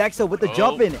moves. Dexel with the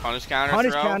jump in. Punish counter.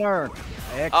 Punish throw. counter.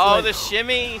 Excellent. Oh, the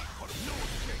shimmy.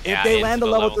 If they land the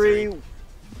level 3.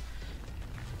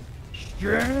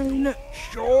 Shin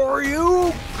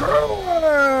Shoryuken!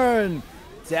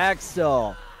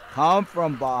 Dexel, come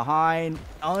from behind,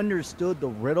 understood the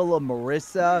riddle of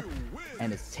Marissa,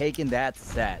 and has taken that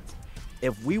set.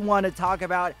 If we want to talk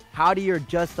about how do you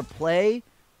adjust the play,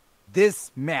 this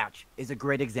match is a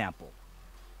great example.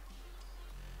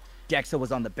 Dexel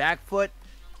was on the back foot.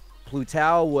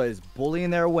 Plutao was bullying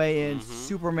their way in.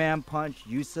 Superman punch,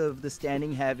 use of the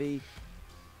standing heavy.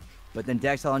 But then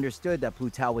Dexel understood that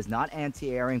Plutao was not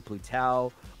anti-airing.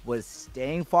 Plutao was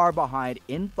staying far behind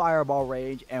in fireball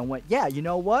range and went, yeah, you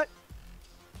know what?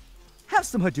 Have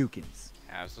some Hadoukens.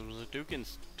 Have some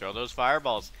Hadoukens. Throw those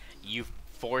fireballs. You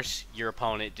force your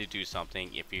opponent to do something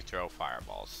if you throw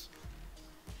fireballs.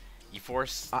 You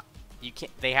force... you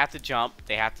can't. They have to jump.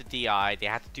 They have to DI. They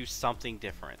have to do something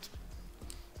different.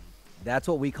 That's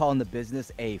what we call in the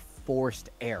business a forced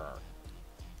error.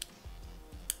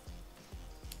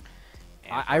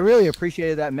 I really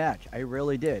appreciated that match. I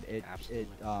really did.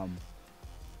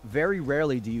 Very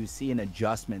rarely do you see an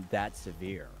adjustment that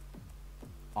severe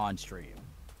on stream.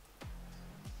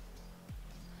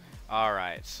 All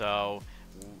right, so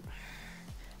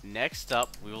next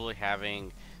up we will be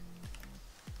having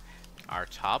our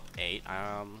top 8.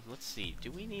 Let's see.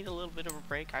 Do we need a little bit of a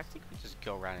break? I think we just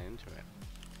go right into it.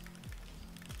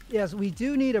 Yes, we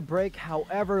do need a break.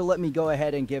 However, let me go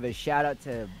ahead and give a shout out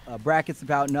to Brackets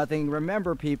About Nothing.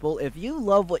 Remember, people, if you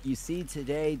love what you see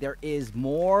today, there is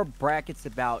more Brackets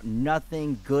About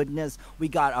Nothing goodness. We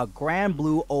got a Grand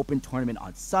Blue Open tournament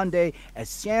on Sunday, a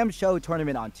Sam Show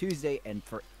tournament on Tuesday, and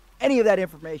for any of that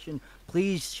information,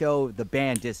 please show the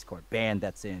band Discord. Band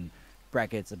that's in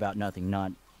Brackets About Nothing,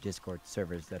 not Discord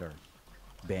servers that are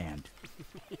banned.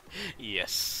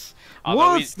 Yes.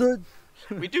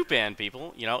 We do ban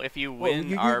people. You know, if you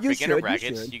win our beginner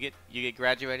brackets, you get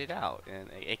graduated out and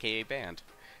aka banned.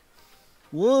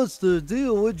 What's the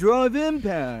deal with Drive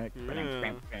Impact?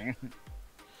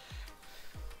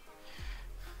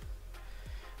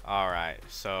 All right,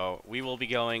 so we will be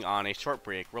going on a short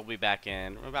break. We'll be back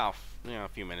in about a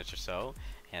few minutes or so,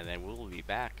 and then we'll be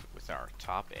back with our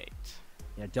top 8.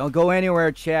 Yeah, don't go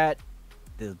anywhere, chat.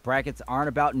 The brackets aren't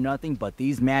about nothing, but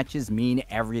these matches mean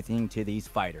everything to these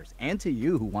fighters and to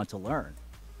you who want to learn.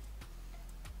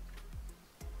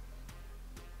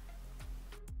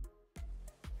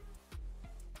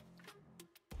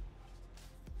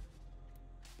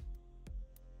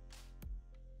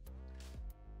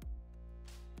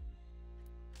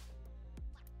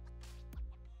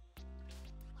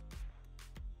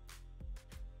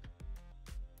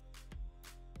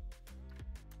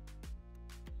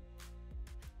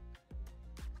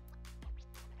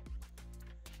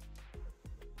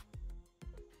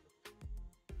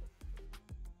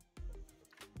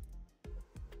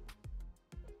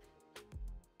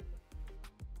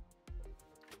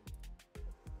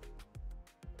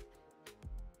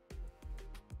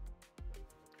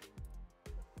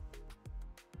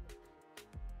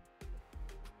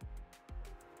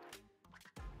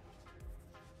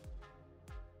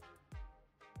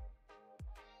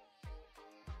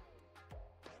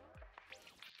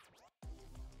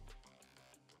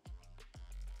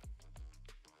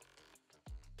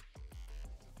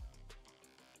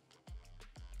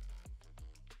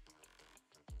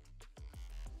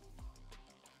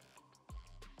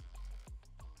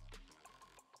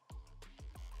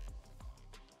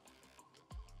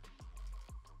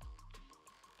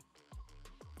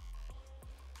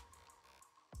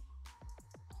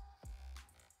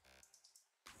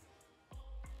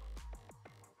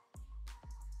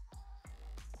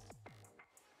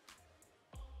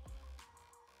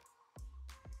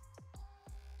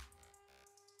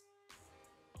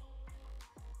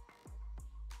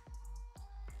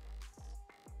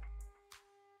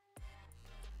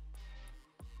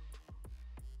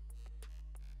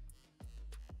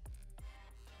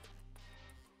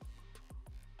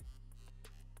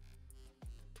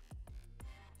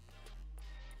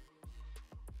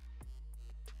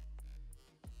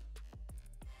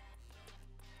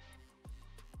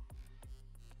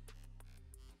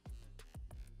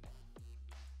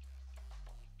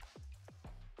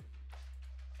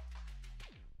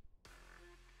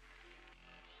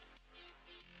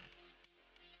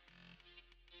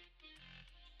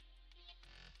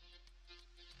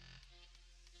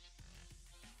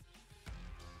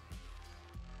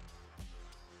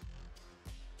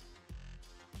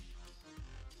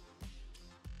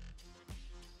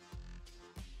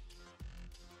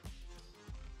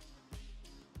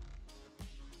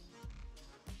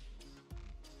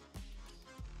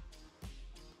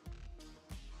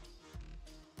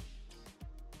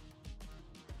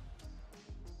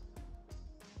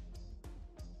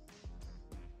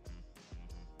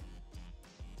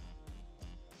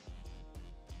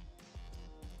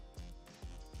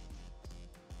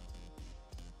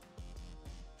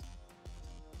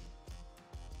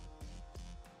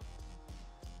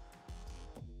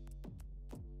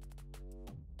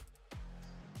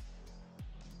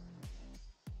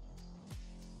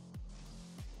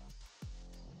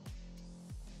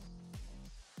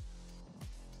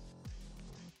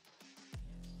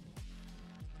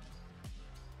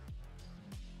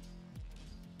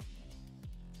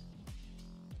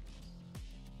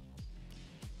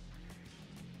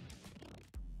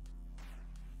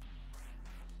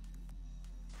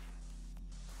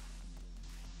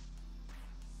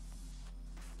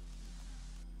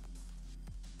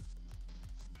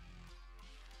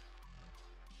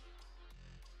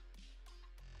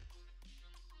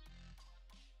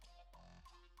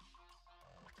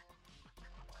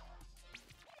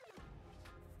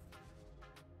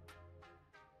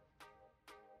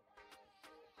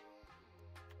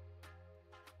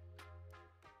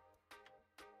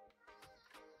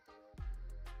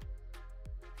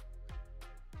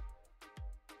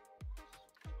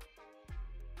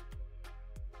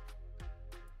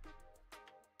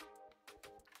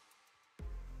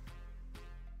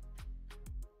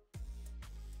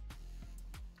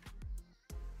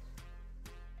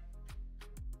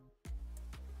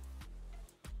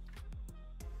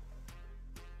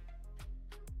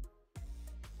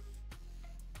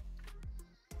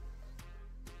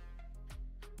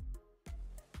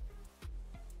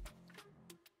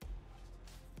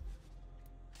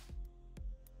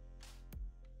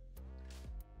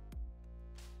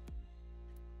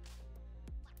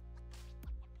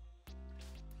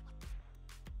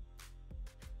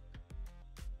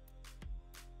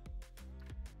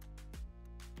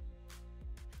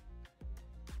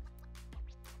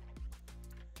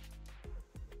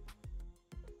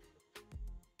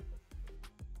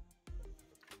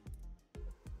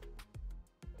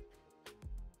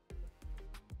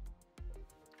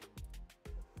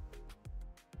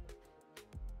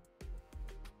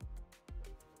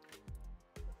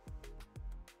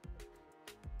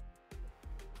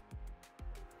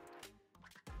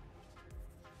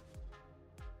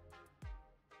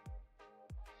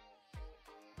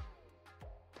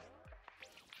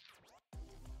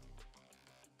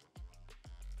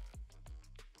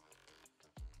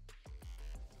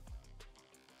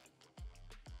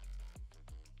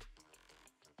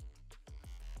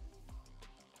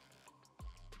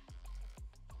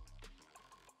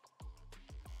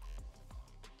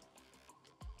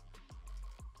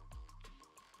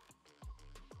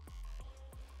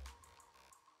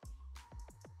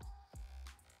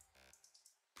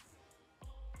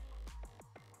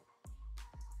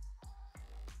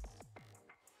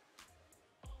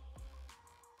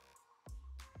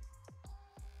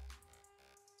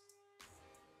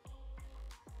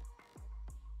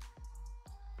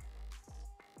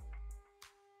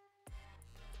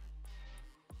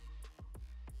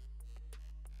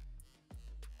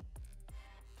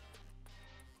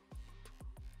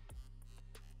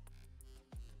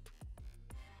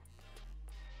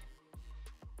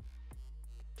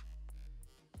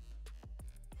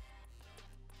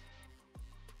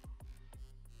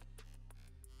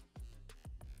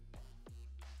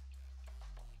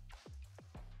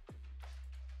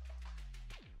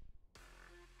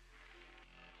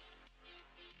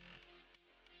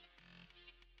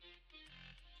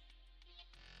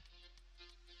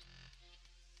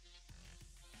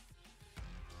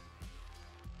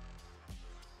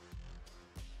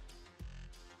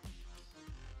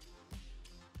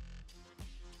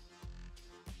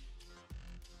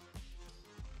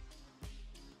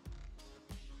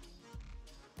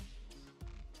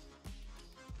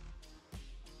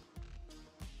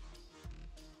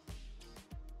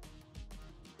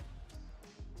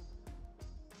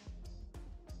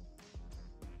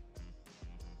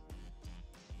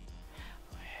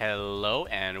 Hello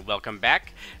and welcome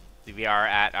back. We are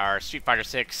at our Street Fighter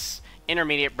 6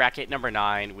 intermediate bracket number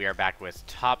 9. We are back with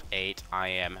top 8. I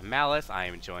am Malleth. I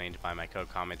am joined by my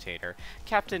co-commentator,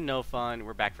 Captain No Fun.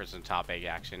 We're back for some top 8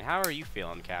 action. How are you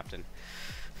feeling, Captain?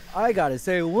 I gotta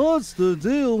say, what's the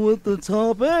deal with the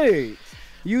top 8?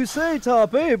 You say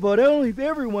top 8, but only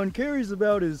everyone cares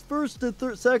about is first and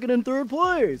second and third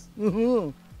place.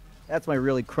 That's my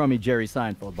really crummy Jerry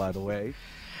Seinfeld, by the way.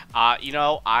 You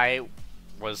know, I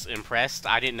was impressed.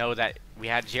 I didn't know that we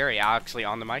had Jerry actually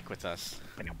on the mic with us.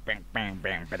 You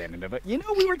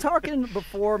know, we were talking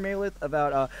before, Malleth,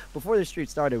 about before the street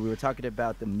started. We were talking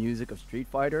about the music of Street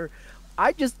Fighter.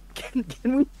 Can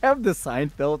we have the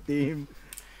Seinfeld theme?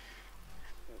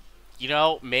 You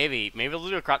know, maybe they'll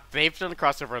do they've done a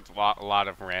crossover with a lot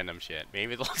of random shit.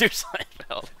 Maybe they'll do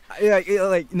Seinfeld. Yeah,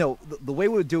 like no, the way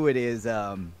we'll do it is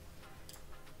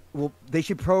well, they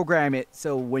should program it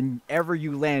so whenever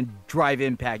you land drive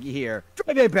impact, you hear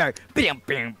drive impact, bam,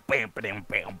 bam, bam, bam,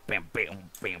 bam, bam, bam,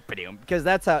 bam, bam, because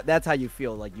that's how you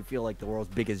feel. Like you feel like the world's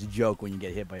biggest joke when you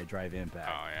get hit by a drive impact.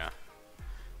 Oh yeah.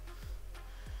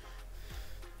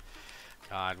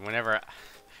 God, whenever,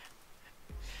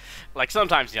 like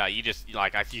sometimes, yeah, you just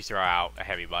like you throw out a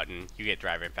heavy button, you get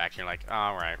drive impact, and you're like,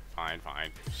 all right, fine,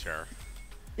 sure.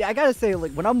 Yeah, I gotta say,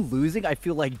 like when I'm losing, I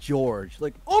feel like George.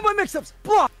 Like, oh my mix-ups,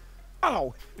 blah.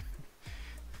 Ow!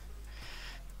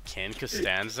 Ken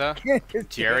Costanza?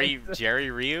 Jerry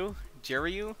Ryu?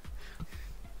 Jerry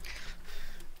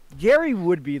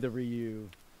would be the Ryu.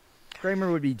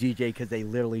 Kramer would be DJ because they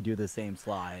literally do the same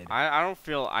slide. I don't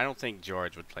think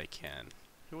George would play Ken.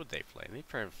 Who would they play? They'd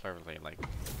probably like.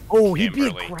 Oh, he'd be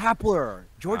a grappler.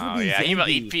 George would be yeah, Zangief.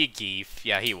 he'd be Geef.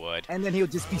 Yeah, he would. And then he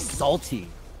would just be salty.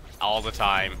 All the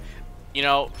time. You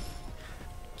know,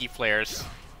 Geef players,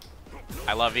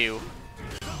 I love you,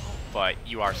 but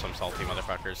you are some salty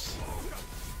motherfuckers.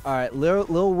 Alright, Lil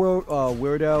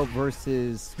Weirdo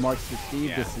versus Smart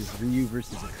Steve. Yeah. This is Ryu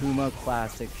versus Akuma.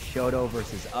 Classic Shoto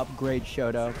versus Upgrade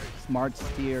Shoto. Smart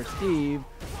Steve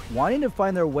wanting to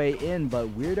find their way in, but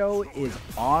Weirdo is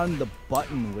on the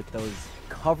button with those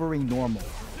covering normals.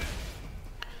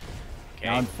 Okay.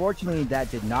 Now, unfortunately,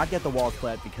 that did not get the wall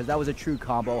split because that was a true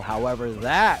combo. However,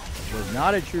 that was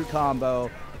not a true combo,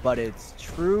 but it's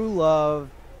true love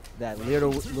that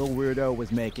Lil Weirdo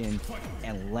was making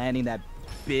and landing that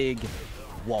big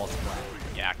wall split.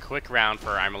 Yeah, quick round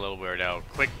for I'm a Little Weirdo.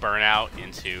 Quick burnout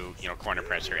into, you know, corner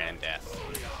pressure and death.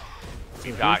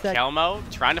 We've got Kelmo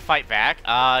trying to fight back.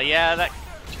 Yeah, that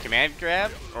command grab,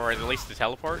 or at least the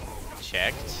teleport,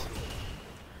 checked.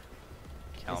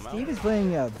 Steve is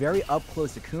playing a very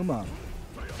up-close Akuma,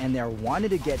 and they're wanting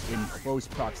to get in close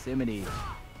proximity.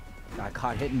 Got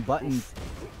caught hitting buttons.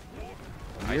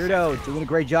 Weirdo doing a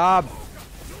great job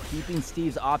keeping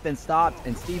Steve's offense stopped,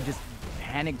 and Steve just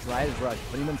panic drives rush,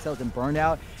 putting themselves in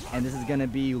burnout, and this is going to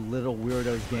be Little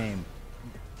Weirdo's game.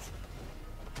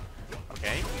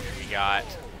 Okay, we got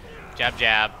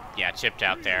jab, yeah, chipped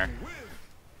out there.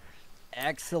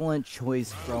 Excellent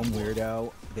choice from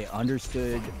Weirdo. They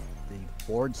understood the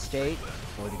board state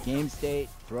or the game state.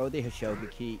 Throw the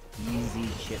Hoshoga key, easy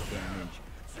chip damage.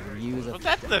 Was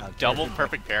that the double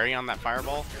perfect parry on that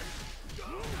fireball?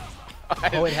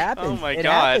 Oh, it happens. Oh my it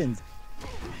god. Happens.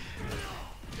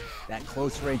 That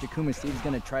close range Akuma Steve's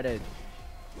going to try to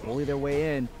bully their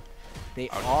way in. They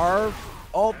are...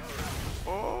 Oh.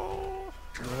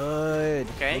 Good.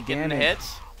 Okay, getting the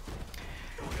hits.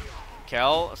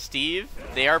 Kel, Steve,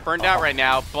 they are burned out right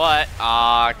now, but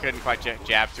couldn't quite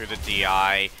jab through the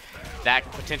DI. That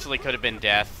potentially could have been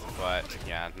death, but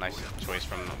yeah, nice choice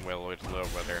from Will with Lil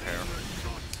Wither here.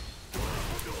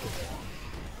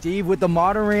 Steve with the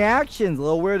modern reactions.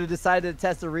 Lil Weirdo decided to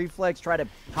test the reflex, try to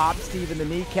pop Steve in the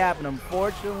kneecap, and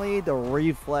unfortunately, the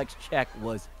reflex check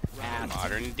was passed.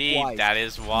 Modern indeed. Twice. That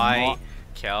is why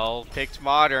Kel picked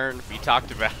modern. We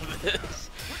talked about this.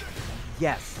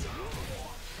 Yes.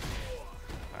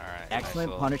 Excellent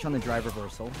nice punish on the drive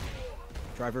reversal.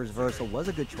 Drive reversal was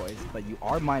a good choice, but you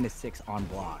are -6 on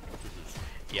block.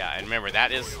 Yeah, and remember,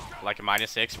 that is like a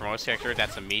 -6 for most characters.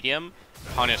 That's a medium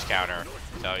punish counter.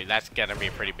 So that's going to be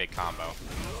a pretty big combo.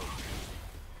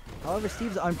 However,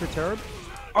 Steve's unperturbed.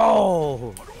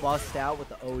 Oh! Bust out with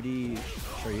the OD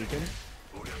Shoryuken.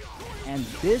 And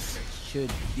this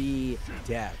should be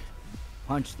death.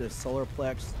 Punch the solar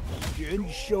plex.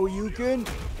 Shoryuken.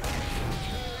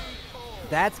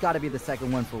 That's got to be the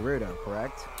second one for Weirdo,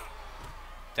 correct?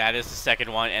 That is the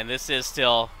second one, and this is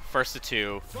still first to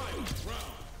 2.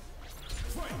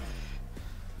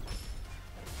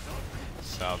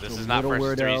 So this is not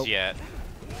first to 3s yet.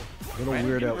 Little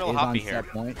Weirdo is on set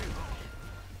point.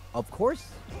 Of course.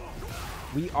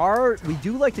 We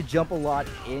do like to jump a lot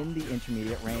in the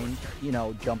intermediate range. You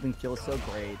know, jumping feels so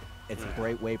great. It's a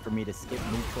great way for me to skip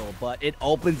neutral, but it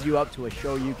opens you up to a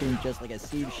Shoryuken just like as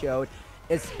Steve showed,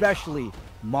 especially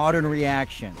modern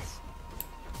reactions.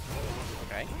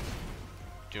 Okay.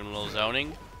 Doing a little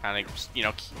zoning. Kind of, you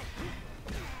know,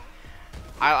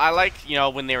 I like, you know,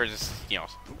 when they were just, you know,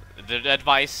 the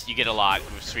advice you get a lot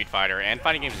with Street Fighter and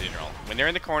fighting games in general. When they're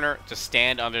in the corner, just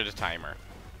stand under the timer.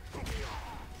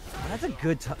 That's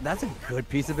a good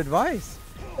piece of advice.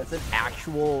 That's an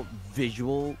actual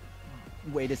visual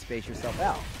way to space yourself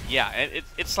out. Yeah, and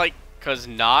it's like, because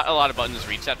not a lot of buttons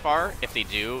reach that far. If they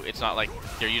do, it's not like,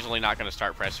 they're usually not going to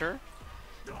start pressure,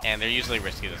 and they're usually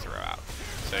risky to throw out.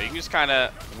 So you can just kind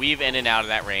of weave in and out of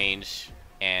that range,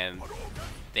 and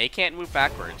they can't move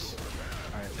backwards.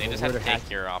 Right, they just have to take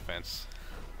your offense.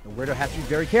 The Weirdo has to be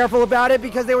very careful about it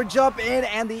because they would jump in,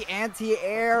 and the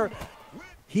anti-air.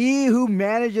 He who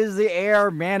manages the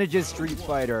air manages Street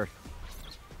Fighter.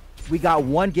 We got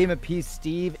one game apiece.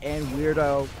 Steve and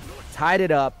Weirdo tied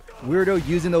it up. Weirdo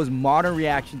using those modern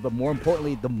reactions, but more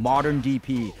importantly, the modern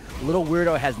DP. Little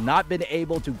Weirdo has not been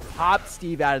able to pop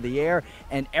Steve out of the air,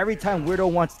 and every time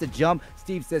Weirdo wants to jump,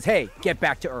 Steve says, hey, get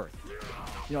back to Earth.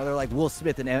 You know, they're like Will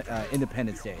Smith in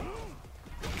Independence Day.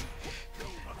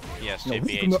 Yes,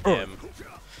 JPH him.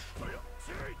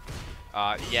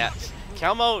 Yeah,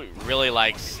 Kelmo really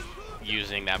likes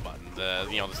using that button. The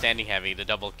the standing heavy, the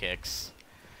double kicks.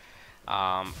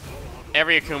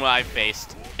 Every Akuma I've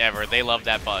faced ever, they love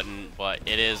that button, but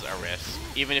it is a risk.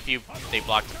 Even if they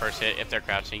block the first hit, if they're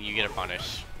crouching, you get a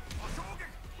punish.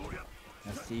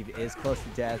 Now Steve is close to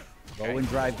death. Low in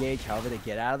drive gauge, however, they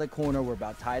get out of the corner. We're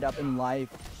about tied up in life.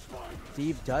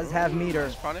 Steve does have meter.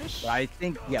 Punish? But I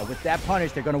think, yeah, with that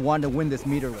punish, they're going to want to win this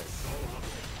meterless.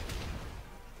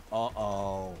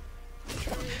 Uh-oh.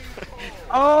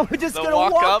 Oh, just going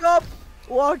to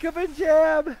walk up and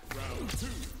jab.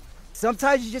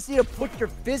 Sometimes you just need to put your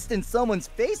fist in someone's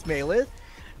face, Malleth.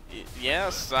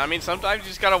 Yes, I mean, sometimes you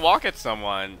just got to walk at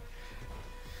someone.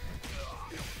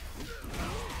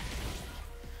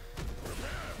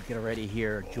 Get ready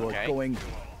here, George. Okay. Going.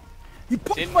 He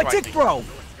pumped my tick throw.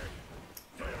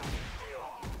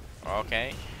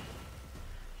 Okay.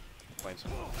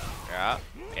 Yeah.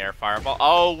 Air fireball.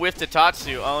 Oh, with the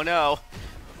Tatsu. Oh no.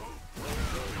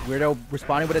 Weirdo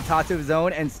responding with a Tatsu of his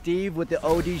own, and Steve with the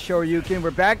OD Shoryuken.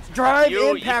 We're back to drive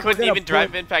impact. You couldn't even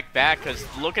drive impact back because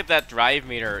look at that drive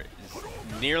meter.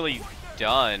 It's nearly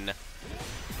done.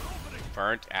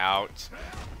 Burnt out.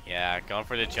 Yeah, going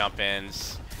for the jump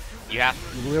ins. You have.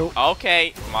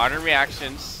 Okay, modern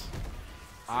reactions.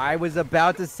 I was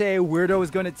about to say Weirdo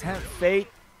is going to tempt fate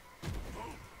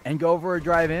and go for a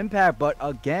drive impact, but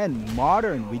again,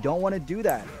 modern. We don't want to do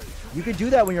that. You can do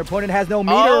that when your opponent has no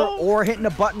meter or hitting a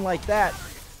button like that.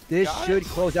 This should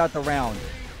close out the round.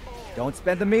 Don't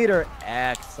spend the meter.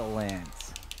 Excellent.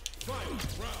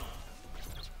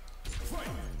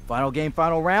 Final game,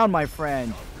 final round, my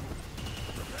friend.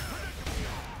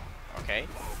 Okay.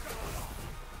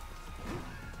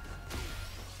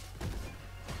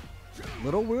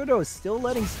 Little Weirdo is still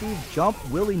letting Steve jump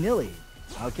willy-nilly.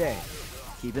 Okay.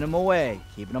 Keeping him away.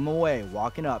 Keeping him away.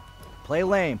 Walking up. Play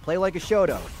lane. Play like a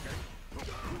Shoto.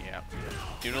 Yeah.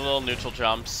 Doing a little neutral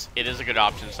jumps. It is a good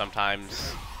option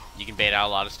sometimes. You can bait out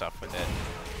a lot of stuff with it.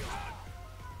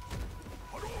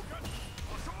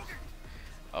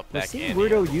 Up back in.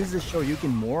 Weirdo uses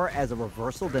Shoryuken more as a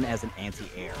reversal than as an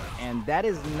anti-air. And that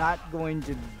is not going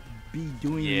to be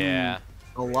doing you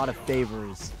a lot of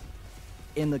favors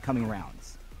in the coming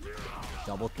rounds.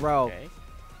 Double throw. Okay.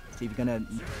 Steve gonna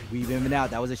weave in and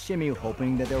out. That was a shimmy,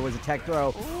 hoping that there was a tech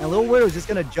throw. And Little Weirdo's just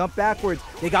gonna jump backwards.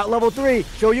 They got level 3.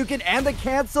 Shoryuken and the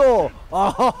cancel.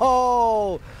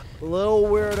 Oh, Little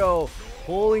Weirdo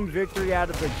pulling victory out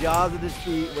of the jaws of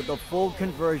defeat with the full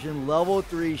conversion. Level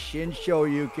 3 Shin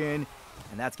Shoryuken.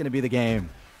 And that's gonna be the game.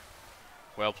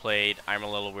 Well played. I'm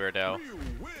a Little Weirdo.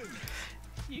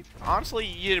 Honestly,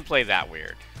 you didn't play that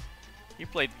weird. You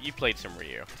played some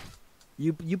Ryu.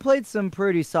 You played some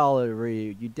pretty solid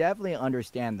Ryu. You definitely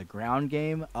understand the ground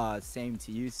game. Same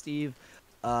to you, Steve.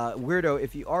 Weirdo,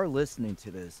 if you are listening to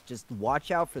this, just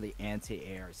watch out for the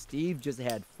anti-air. Steve just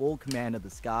had full command of the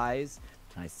skies.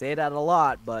 And I say that a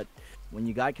lot, but when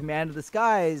you got command of the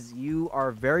skies, you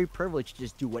are very privileged to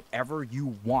just do whatever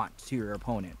you want to your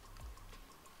opponent.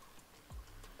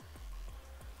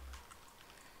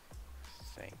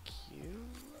 Thank you.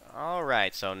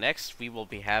 Alright, so next we will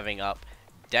be having up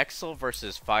Dexel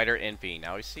versus Fighter NP.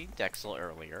 Now we see Dexel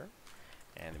earlier,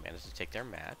 and they managed to take their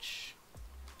match.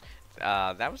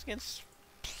 That was against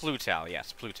Plutal.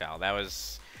 Yes, Plutal.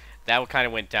 That kind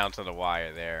of went down to the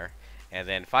wire there. And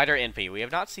then Fighter NP. We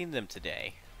have not seen them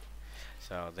today.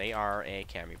 So they are a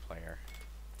Cammy player.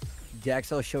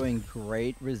 Dexel showing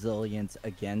great resilience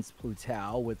against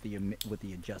Plutao with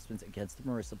the adjustments against the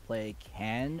Marissa play.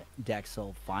 Can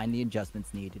Dexel find the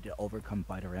adjustments needed to overcome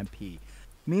Fighter MP?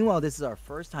 Meanwhile, this is our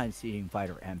first time seeing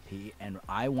Fighter MP, and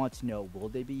I want to know, will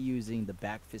they be using the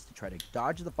back fist to try to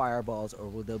dodge the fireballs, or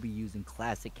will they be using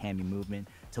classic Cammy movement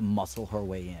to muscle her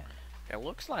way in? It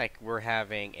looks like we're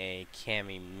having a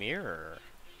Cammy mirror.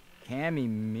 Cammy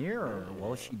mirror?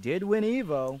 Well, she did win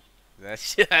Evo. That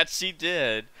she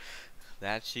did.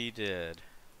 That she did.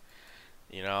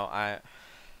 You know, I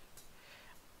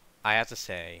have to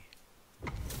say,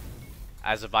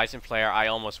 as a Bison player, I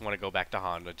almost want to go back to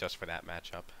Honda just for that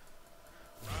matchup.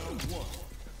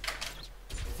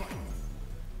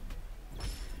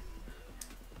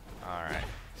 Alright,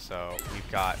 so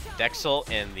we've got Dexel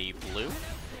in the blue.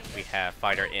 We have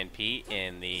Fighter NP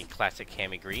in the classic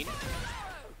Cammy green.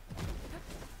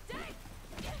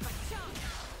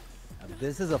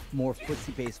 This is a more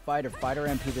footsie-based fighter. Fighter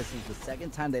MP, this is the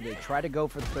second time that they try to go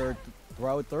for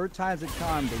third time's a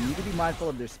charm. They need to be mindful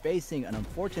of their spacing, and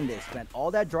unfortunately, they spent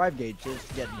all that drive gauge just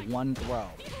to get one throw.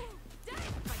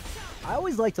 I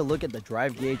always like to look at the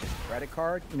drive gauge as a credit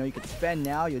card. You know, you could spend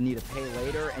now, you'll need to pay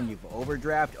later, and you've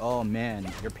overdraft. Oh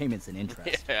man, your payment's in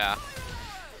interest. Yeah.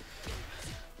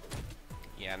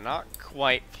 Yeah, not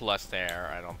quite plus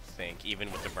there, I don't think,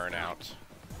 even with the burnout.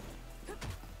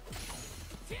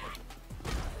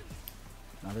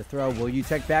 Another throw. Will you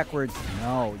tech backwards?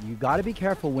 No. You got to be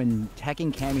careful when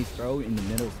teching Cammy's throw in the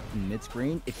middle, in mid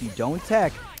screen. If you don't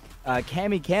tech,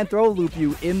 Cammy can throw loop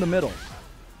you in the middle.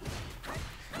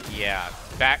 Yeah,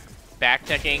 back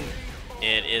teching,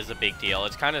 it is a big deal.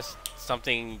 It's kind of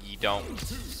something you don't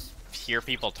hear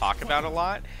people talk about a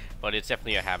lot, but it's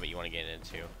definitely a habit you want to get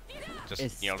into.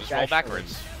 Just just roll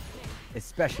backwards.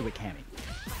 Especially with Cammy.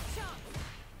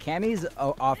 Cammy's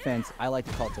offense, I like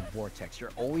to call it a vortex.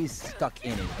 You're always stuck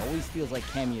in it. It always feels like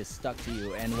Cammy is stuck to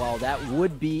you. And while that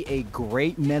would be a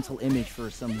great mental image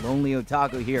for some lonely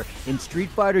otaku here, in Street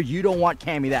Fighter, you don't want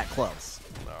Cammy that close.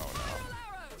 No.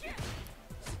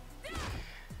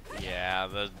 Yeah,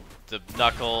 the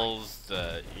knuckles,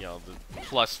 the the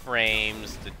plus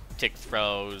frames, the tick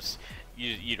throws.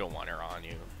 You don't want her on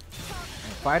you.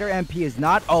 Fighter MP is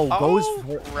not. Goes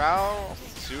for Rao,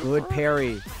 super? Good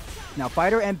parry. Now,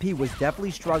 Fighter MP was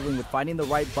definitely struggling with finding the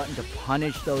right button to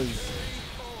punish those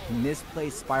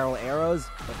misplaced spiral arrows,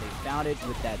 but they found it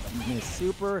with that miss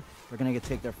super. They're going to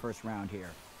take their first round here.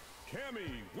 Cammy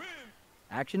win.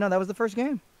 Actually, no, that was the first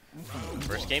game.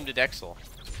 First game to Dexel.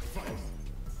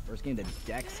 First game to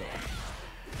Dexel.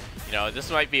 You know, this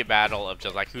might be a battle of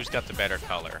just like who's got the better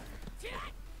color.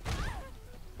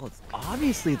 Well, it's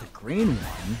obviously the green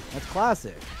one. That's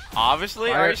classic.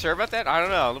 Obviously? Are you sure about that? I don't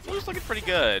know. The blue's looking pretty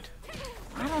good.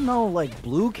 I don't know, like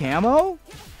blue camo?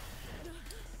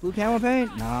 Blue camo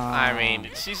paint? Nah. I mean,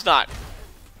 she's not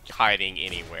hiding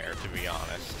anywhere, to be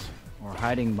honest. Or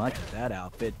hiding much with that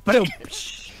outfit. Boom!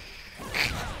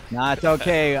 Nah, it's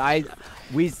okay.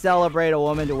 We celebrate a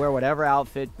woman to wear whatever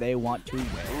outfit they want to wear.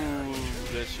 Ooh,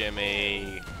 the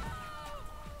shimmy.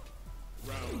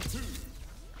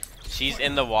 She's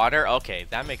in the water? Okay,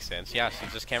 that makes sense. Yeah,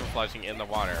 she's just camouflaging in the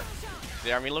water.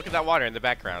 Yeah, I mean, look at that water in the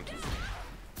background.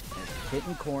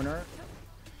 Hidden corner.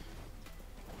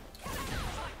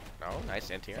 Oh, nice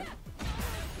anti-air.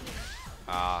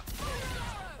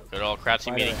 Good old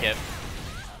crouching mini kip.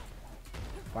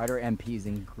 Fighter MP's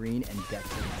in green and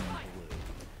Dexel in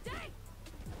blue.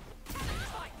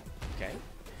 Okay.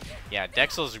 Yeah,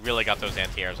 Dexel's really got those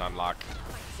anti-airs on lock.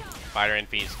 Fighter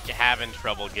NP's having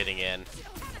trouble getting in.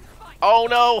 Oh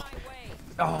no!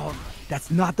 Oh,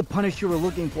 that's not the punish you were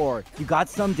looking for. You got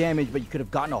some damage, but you could have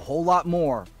gotten a whole lot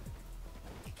more.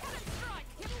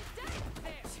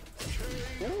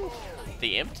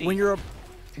 The empty.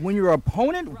 When your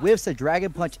opponent whiffs a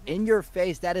dragon punch in your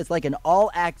face, that is like an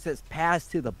all-access pass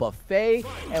to the buffet.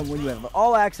 And when you have an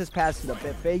all-access pass to the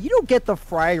buffet, you don't get the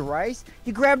fried rice.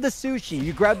 You grab the sushi.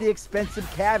 You grab the expensive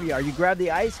caviar. You grab the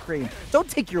ice cream. Don't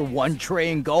take your one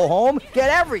tray and go home.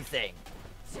 Get everything.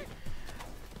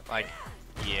 Like,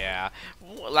 yeah.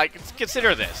 Like,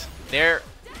 consider this.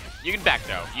 You can back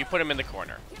throw. You put him in the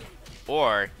corner.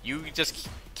 Or you just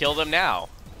kill them now.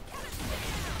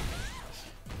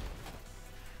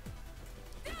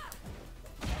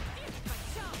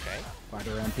 Okay.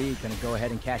 Fighter MP gonna go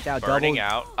ahead and cash out. Burning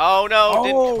double. out. Oh no,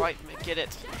 didn't quite get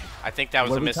it. I think that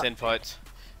was a misinput.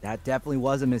 That definitely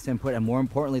was a misinput, and more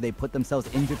importantly, they put themselves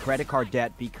into credit card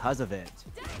debt because of it.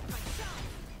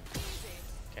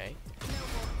 Okay.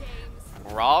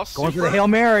 Raw Going for the Hail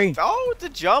Mary. Oh, the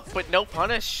jump, but no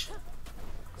punish.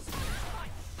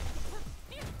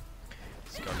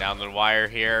 Going down the wire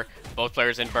here. Both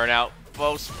players in burnout.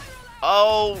 Both.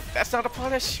 Oh, that's not a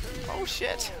punish. Oh,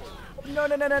 shit. No,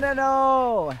 no, no, no, no,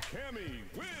 no.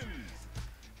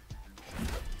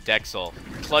 Dexel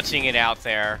clutching it out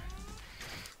there.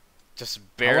 Just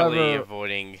barely However,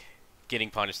 avoiding getting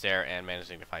punished there and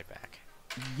managing to fight back.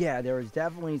 yeah, there was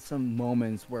definitely some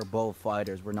moments where both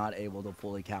fighters were not able to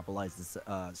fully capitalize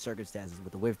the circumstances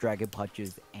with the whiff dragon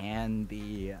punches and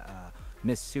the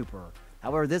miss super.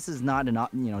 However, this is not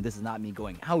this is not me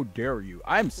going, how dare you?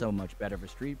 I'm so much better of a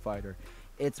Street Fighter.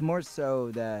 It's more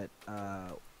so that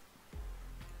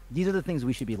these are the things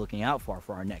we should be looking out for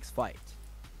our next fight.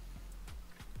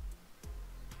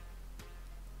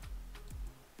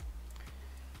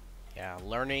 Yeah,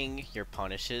 learning your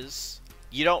punishes.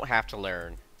 You don't have to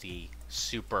learn the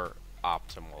super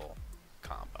optimal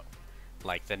combo,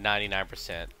 like the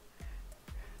 99%.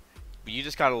 But you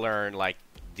just gotta learn like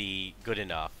the good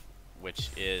enough, which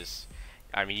is,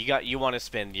 I mean, you want to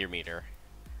spend your meter.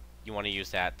 You want to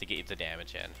use that to get the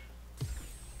damage in.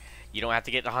 You don't have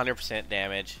to get 100%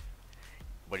 damage,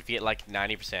 but if you get like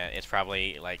 90%, it's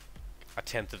probably like a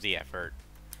tenth of the effort,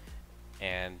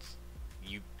 and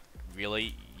you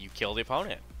kill the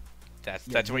opponent. That's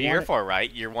what you're here for,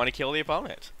 right? You want to kill the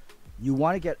opponent. You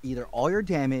want to get either all your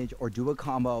damage or do a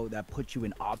combo that puts you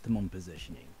in optimum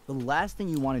positioning. The last thing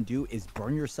you want to do is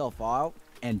burn yourself out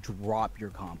and drop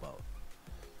your combo,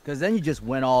 because then you just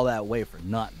went all that way for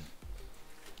nothing.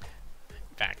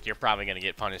 In fact, you're probably going to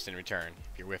get punished in return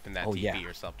if you're whipping that TP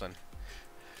or something.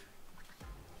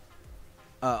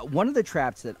 One of the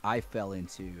traps that I fell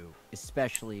into,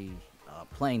 especially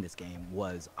playing this game,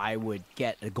 was I would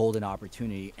get a golden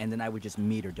opportunity and then I would just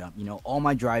meter dump, all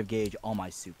my drive gauge, all my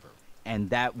super, and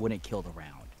that wouldn't kill the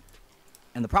round.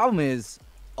 And the problem is,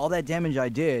 all that damage I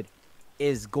did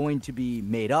is going to be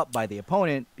made up by the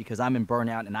opponent because I'm in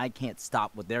burnout and I can't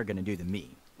stop what they're going to do to me.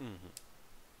 Mm-hmm.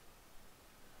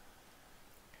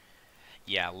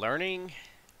 Yeah, learning,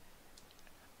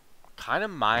 kind of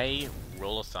my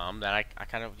rule of thumb that I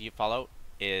kind of follow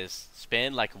is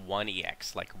spend like one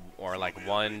EX, or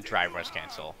one drive rush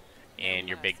cancel in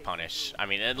your big punish. I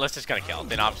mean, unless it's gonna kill,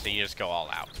 then obviously you just go all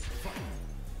out.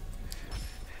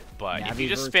 But if you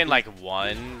just spend like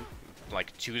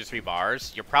 2 to 3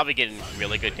 bars, you're probably getting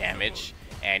really good damage,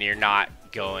 and you're not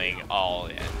going all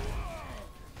in.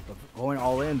 Going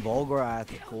all in, Volgarath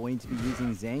going to be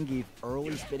using Zangief,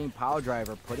 early spinning power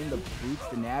driver, putting the boots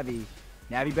to Navi.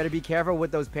 Navi better be careful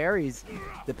with those parries.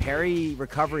 The parry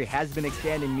recovery has been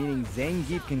expanded, meaning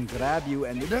Zangief can grab you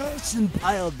and Russian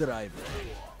pile driver.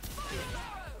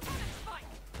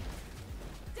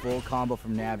 Full combo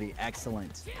from Navi,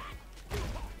 excellent.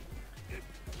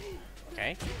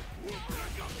 Okay.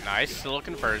 Nice little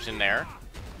conversion there.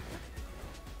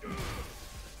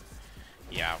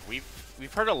 Yeah,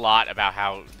 we've heard a lot about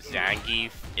how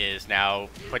Zangief is now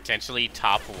potentially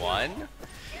top 1.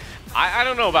 I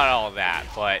don't know about all of that,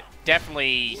 but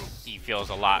definitely he feels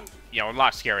a lot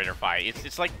scarier to fight.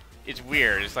 It's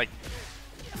weird. It's like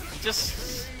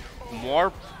just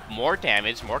more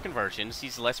damage, more conversions.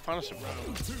 He's less punishable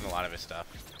in a lot of his stuff.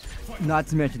 Not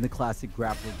to mention the classic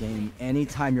grappler game.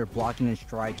 Anytime you're blocking a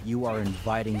strike, you are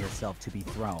inviting yourself to be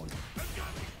thrown.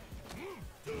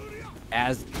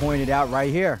 As pointed out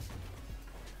right here.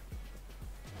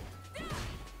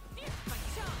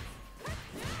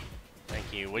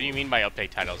 Thank you. What do you mean by update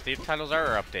titles? These titles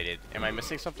are updated. Am I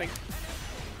missing something?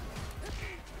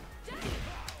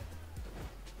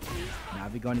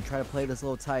 Navi going to try to play this a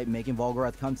little tight, making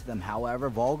Volgarath come to them. However,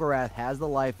 Volgarath has the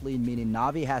life lead, meaning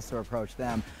Navi has to approach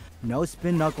them. No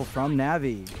spin knuckle from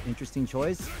Navi. Interesting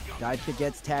choice. Dive kick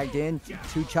gets tagged in.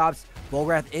 2 chops.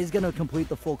 Volgarath is going to complete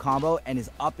the full combo and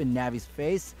is up in Navi's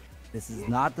face. This is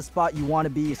not the spot you want to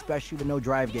be, especially with no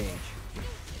drive gauge.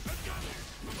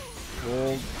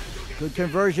 Full. Good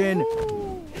conversion.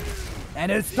 Ooh.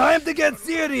 And it's time to get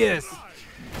serious.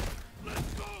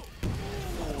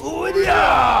 Ooh,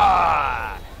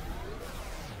 yeah!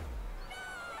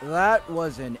 That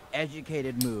was an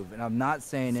educated move, and I'm not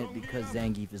saying it because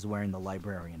Zangief is wearing the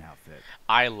librarian outfit.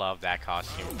 I love that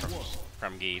costume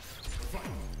from Geef.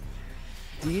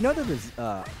 Do you know that there's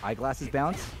eyeglasses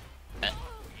bounce?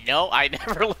 No, I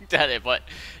never looked at it, but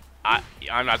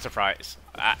I'm not surprised.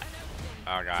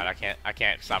 Oh god, I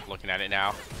can't stop looking at it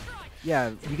now.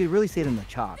 Yeah, you could really see it in the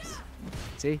chops.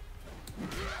 See?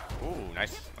 Ooh,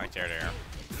 nice air there.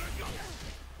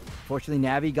 Fortunately,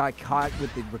 Navi got caught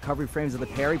with the recovery frames of the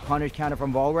parry punish counter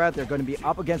from Volgarath. They're going to be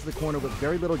up against the corner with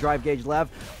very little drive gauge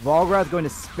left. Volgarath going to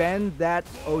spend that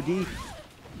OD.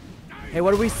 Hey,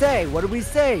 what do we say? What do we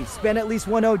say? Spend at least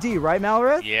 1 OD, right,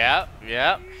 Malleth? Yep.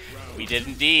 We did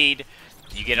indeed.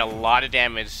 You get a lot of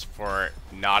damage for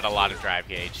not a lot of drive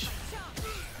gauge.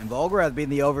 And Volgrath, being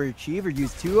the overachiever,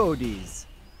 used 2 ODs.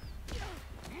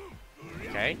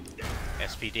 Okay.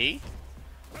 SPD.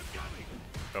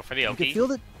 Go for the You Oki. could feel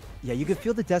the, yeah, you could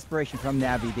feel the desperation from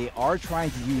Navi. They are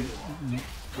trying to use,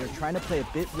 they're trying to play a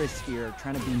bit riskier,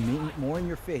 trying to be more in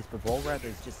your face, but Volgrath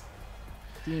is just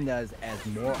seeing those as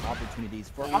more opportunities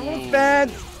for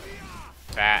offense.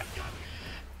 Fat.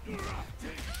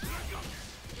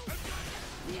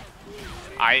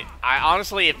 I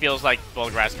honestly, it feels like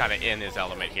Volgrath's kind of in his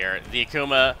element here. The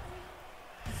Akuma,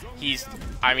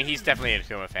 I mean, he's definitely an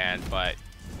Akuma fan, but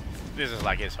this is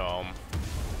like his home.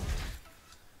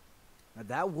 Now,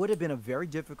 that would have been a very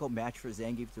difficult match for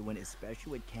Zangief to win,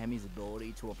 especially with Cammy's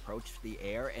ability to approach the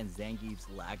air and Zangief's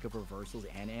lack of reversals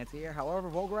and anti-air. However,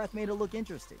 Volgrath made it look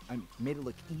interesting. I mean, made it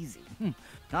look easy.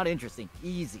 Not interesting,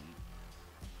 easy.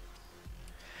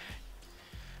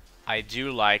 I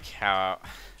do like how...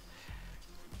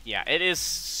 Yeah, it is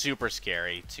super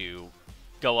scary to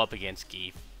go up against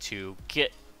Gief, to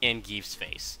get in Gief's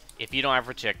face. If you don't have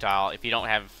projectile, if you don't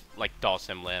have, like,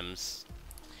 Dhalsim limbs,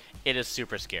 it is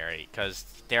super scary, because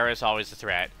there is always the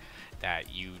threat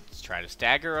that you try to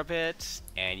stagger a bit,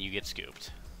 and you get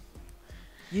scooped.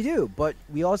 You do, but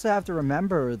we also have to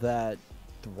remember that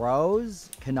throws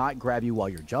cannot grab you while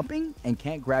you're jumping, and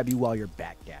can't grab you while you're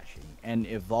backdashing. And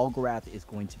if Volgrath is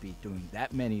going to be doing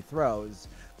that many throws,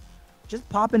 just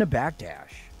pop in a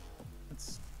backdash.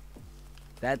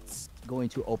 That's going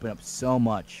to open up so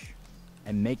much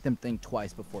and make them think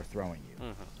twice before throwing you.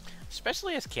 Mm-hmm.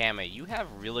 Especially as Kami, you have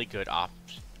really good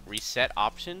reset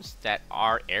options that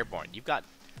are airborne. You've got,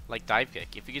 like, dive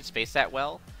kick. If you can space that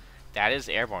well, that is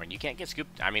airborne. You can't get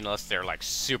scooped. I mean, unless they're, like,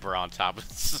 super on top.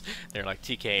 They're, like,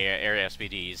 TK air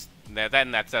SPDs.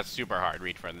 Then that's super hard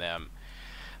read from them.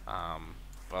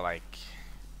 But, like,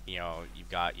 you know, you've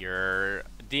got your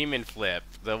demon flip,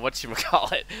 the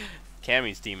whatchamacallit,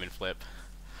 Cammy's demon flip.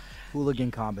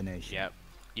 Hooligan combination. Yep.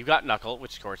 You got Knuckle,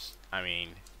 which of course, I mean,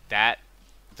 that,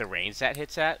 the range that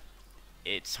hits at,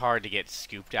 it's hard to get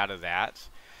scooped out of that,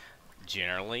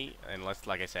 generally, unless,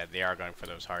 like I said, they are going for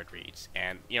those hard reads.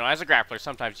 And, you know, as a grappler,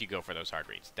 sometimes you go for those hard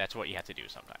reads. That's what you have to do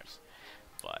sometimes.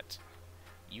 But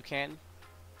you can,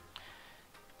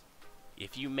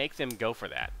 if you make them go for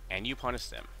that, and you punish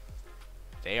them,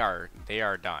 they are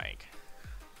dying.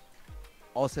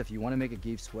 Also, if you want to make a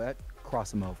Gief sweat,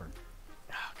 cross him over.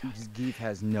 Oh, God. Because Gief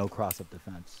has no cross-up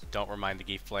defense. Don't remind the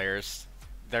Gief players.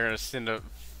 They're going to send a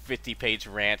 50-page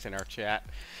rant in our chat.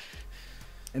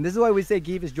 And this is why we say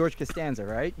Gief is George Costanza,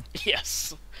 right?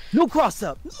 Yes. No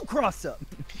cross-up! No cross-up!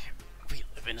 We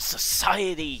live in a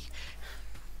society.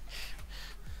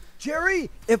 Jerry,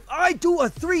 if I do a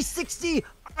 360,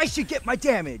 I should get my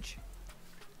damage.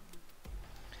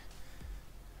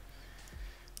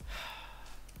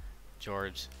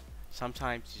 George,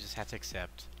 sometimes you just have to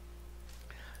accept.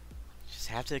 You just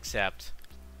have to accept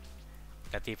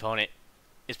that the opponent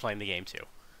is playing the game too.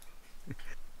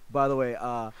 By the way,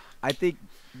 I think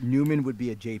Newman would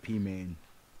be a JP main.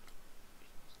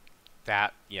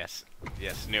 That, yes,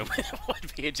 Newman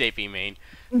would be a JP main.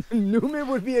 Newman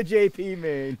would be a JP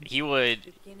main. He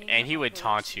would, and he would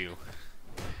taunt you.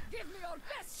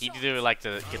 He'd do like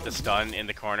to get the stun in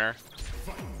the corner,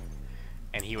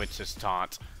 and he would just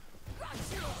taunt.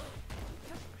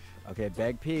 Okay,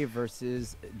 Beg P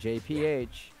versus JPH.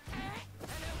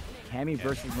 Cammy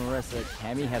versus Marissa.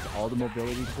 Cammy has all the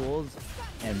mobility tools,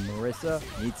 and Marissa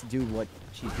needs to do what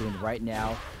she's doing right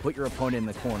now. Put your opponent in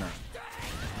the corner.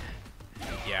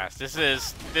 Yes, this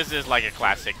is like a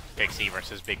classic Pixie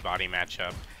versus Big Body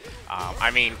matchup. I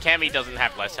mean, Cammy doesn't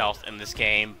have less health in this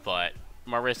game, but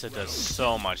Marissa does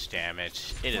so much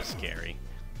damage. It is scary.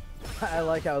 I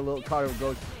like how little Carter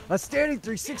goes, a standing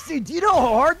 360, do you know how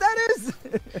hard that is?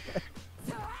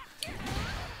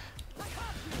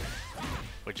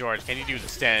 But George, can you do the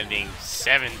standing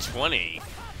 720?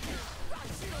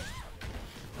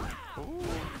 Ooh,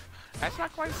 that's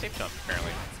not quite a safe jump,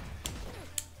 apparently.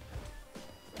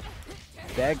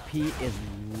 Beg P is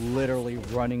literally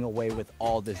running away with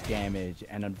all this damage,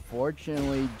 and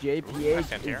unfortunately,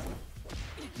 JPH is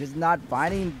just not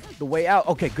finding the way out.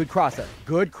 Okay, good cross-up.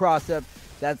 Good cross-up.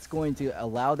 That's going to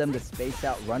allow them to space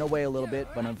out, run away a little bit,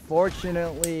 but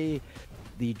unfortunately,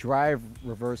 the drive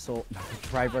reversal,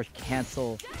 drive rush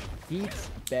cancel beats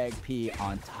Beg P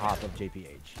on top of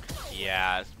JPH.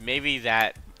 Yeah, maybe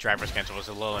that drive rush cancel was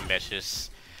a little ambitious.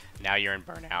 Now you're in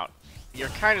burnout. You're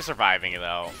kind of surviving,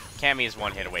 though. Cammy is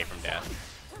one hit away from death.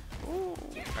 Ooh,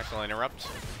 nice little interrupt.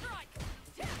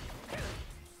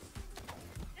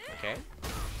 Okay,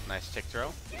 nice tick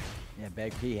throw. Yeah,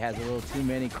 Beg P has a little too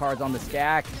many cards on the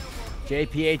stack.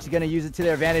 JPH is going to use it to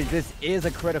their advantage. This is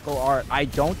a critical art. I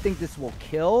don't think this will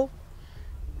kill,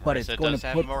 but it's going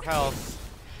to put more health.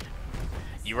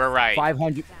 You were right.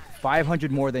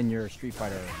 500 more than your Street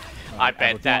Fighter. I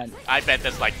bet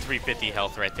that's like 350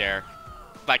 health right there.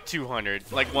 Like 200,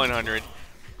 like 100.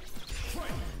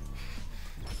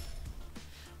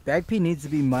 Bagpy needs to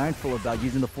be mindful about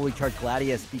using the fully charged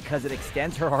Gladius because it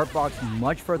extends her heart box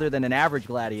much further than an average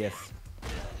Gladius.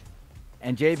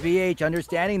 And JBH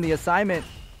understanding the assignment.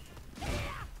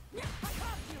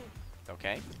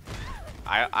 Okay.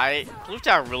 Blue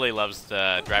Tower really loves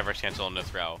the driver cancel in the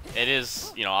throw. It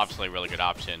is, you know, obviously a really good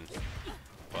option,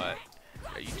 but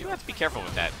you do have to be careful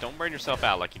with that. Don't burn yourself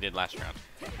out like you did last round.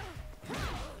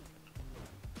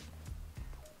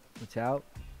 Watch out.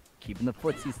 Keeping the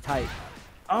footsies tight.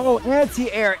 Oh,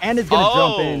 anti-air, and it's going to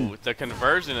jump in. Oh, the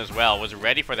conversion as well. Was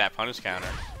ready for that punish counter.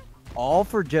 All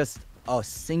for just a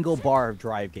single bar of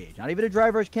drive gauge. Not even a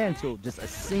drive rush cancel, just a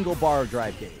single bar of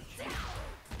drive gauge.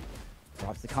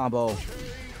 Drops the combo.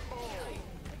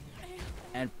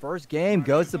 And first game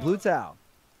goes to Blue Tao.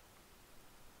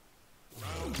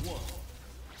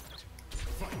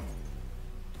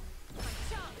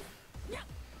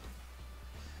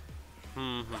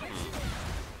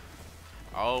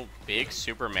 Oh, big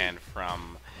Superman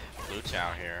from Blue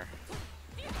Tao here.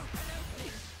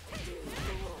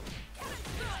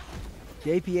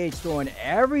 JPH throwing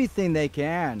everything they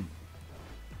can.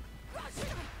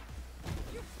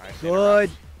 Nice Good.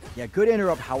 interrupt. Yeah, good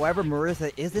interrupt. However,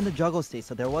 Marissa is in the juggle state,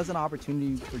 so there was an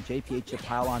opportunity for JPH to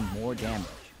pile on more damage.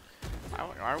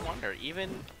 I wonder, even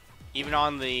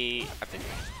on the, I think,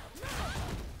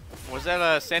 was that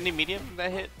a standing medium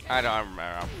that hit? I don't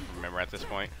remember at this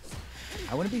point.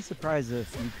 I wouldn't be surprised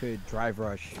if you could drive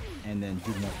rush and then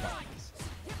do more buttons.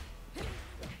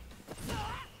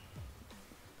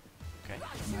 Okay.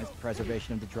 Nice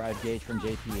preservation of the drive gauge from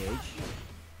JPH.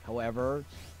 However,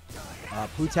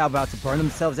 Blue Tao about to burn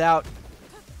themselves out.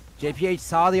 JPH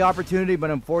saw the opportunity,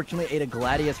 but unfortunately ate a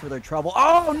Gladius for their trouble.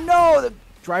 Oh no! The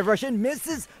drive rush in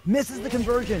misses the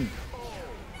conversion.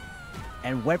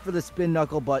 And went for the spin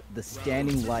knuckle, but the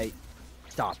standing light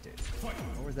stopped it.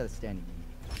 Or was that a standing medium?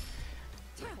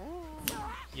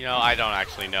 You know, I don't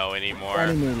actually know anymore.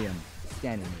 Standing medium.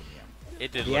 Standing medium.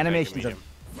 It did The look animations like a medium.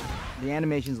 the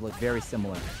animations look very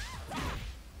similar.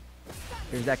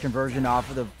 Here's that conversion off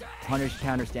of the punish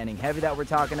counter standing heavy that we're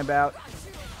talking about.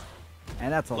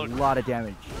 And that's a lot of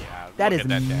damage. Yeah, that look is at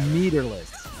that damage.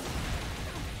 meterless.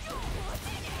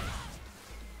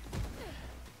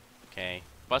 Okay,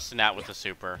 busting out with the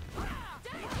super.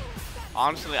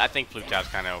 Honestly, I think Blue Tao's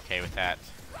kind of okay with that.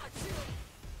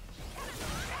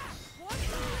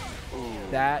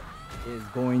 Ooh. That is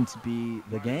going to be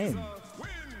the game.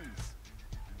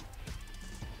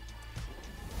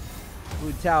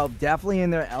 Blue Tao definitely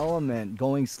in their element,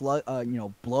 going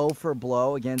blow for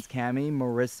blow against Cammy.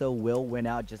 Marissa will win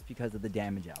out just because of the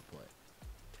damage output.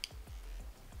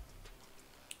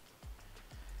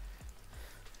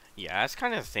 Yeah, that's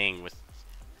kind of the thing with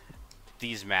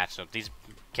these matchups. These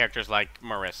characters like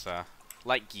Marissa,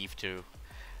 like Gift2,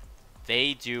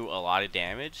 they do a lot of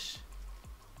damage.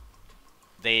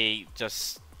 They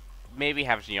just maybe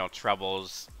have, you know,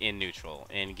 troubles in neutral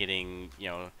and getting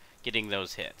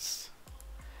those hits.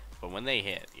 But when they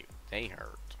hit you, they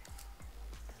hurt.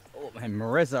 Oh man,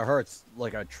 Marissa hurts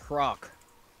like a truck.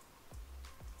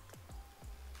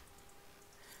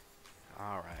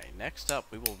 Alright, next up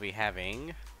we will be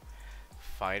having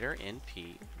Fighter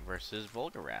NP versus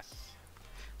Volgarath.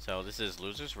 So this is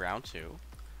losers round 2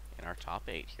 in our top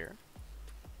 8 here.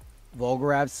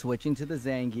 Volgarath switching to the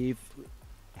Zangief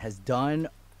has done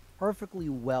perfectly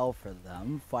well for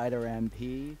them. Fighter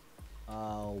MP.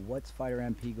 What's Fighter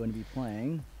MP going to be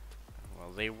playing?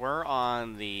 Well, they were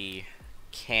on the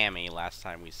Cammy last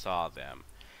time we saw them.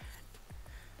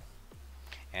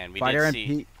 And we Fighter did MP.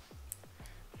 see...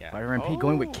 Yeah. Fighter MP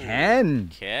going with Ken.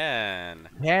 Ken.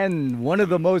 Ken, one of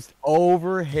the most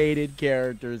overhated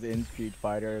characters in Street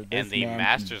Fighter. And the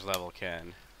Masters level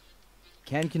Ken.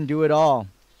 Ken can do it all.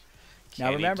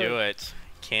 Can he do it?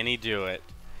 Can he do it?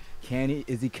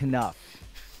 Is he Knuff?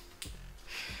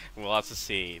 We'll have to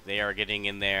see. They are getting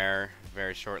in there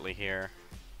very shortly here.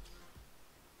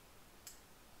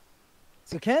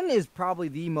 So Ken is probably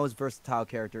the most versatile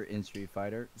character in Street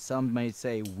Fighter. Some may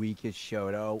say weakest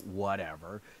Shoto,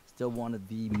 whatever. Still one of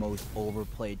the most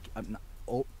overplayed,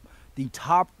 the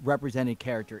top represented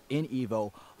character in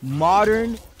EVO.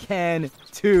 Modern Ken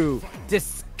 2.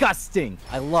 Disgusting.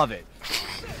 I love it.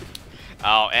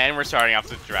 Oh, and we're starting off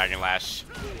with Dragon Lash.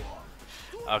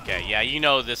 Okay, yeah, you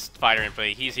know this fighter in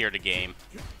play. He's here to game.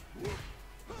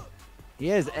 He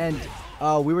is, and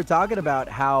we were talking about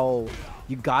how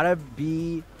you gotta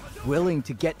be willing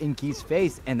to get in Geef's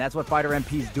face, and that's what Fighter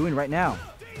MP is doing right now.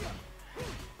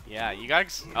 Yeah, you got.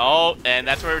 Oh, and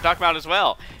that's what we were talking about as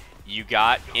well. You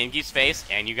got in Geef's face,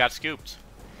 and you got scooped.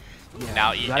 Yeah,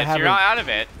 Now, if you're not out of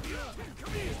it,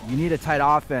 you need a tight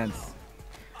offense.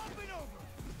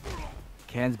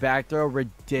 Ken's back throw,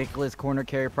 ridiculous corner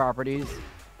carry properties.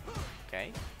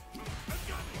 okay.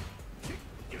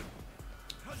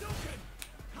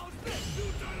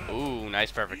 Ooh,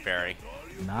 nice perfect parry.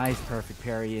 Nice perfect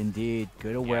parry indeed.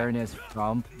 Good awareness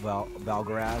from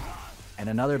Valgorath. And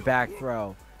another back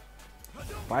throw.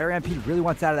 Fighter MP really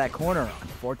wants out of that corner.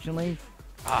 Unfortunately,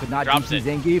 could not DP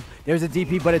Zangief. There's a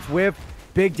DP, but it's whiffed.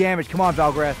 Big damage. Come on,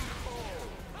 Valgorath.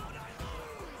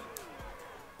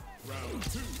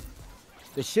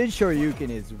 The Shin Shoryuken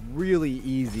is really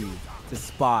easy to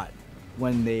spot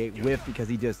when they whiff because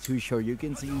he does 2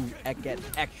 Shoryukens, so you get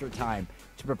extra time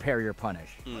to prepare your punish.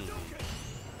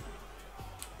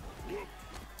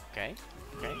 Okay.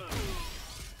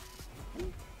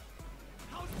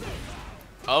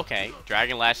 Okay,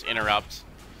 Dragon Lash interrupt.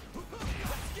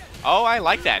 Oh, I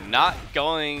like that. Not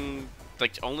going,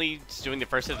 like, only doing the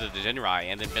first hit of the Jinrai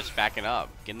and then just backing up,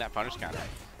 getting that punish counter.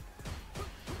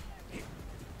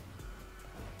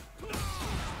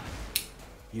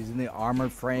 Using the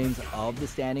armored frames of the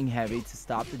standing heavy to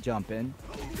stop the jump in.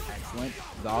 Excellent.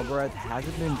 Valgorath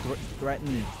hasn't been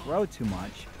threatening to throw too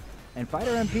much. And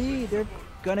Fighter MP, they're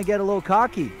gonna get a little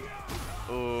cocky.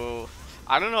 Ooh.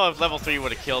 I don't know if level 3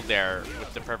 would have killed there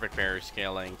with the perfect parry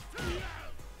scaling.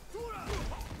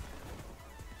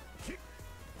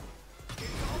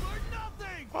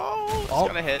 Oh, it's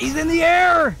gonna hit. He's in the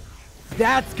air!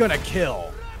 That's gonna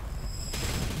kill.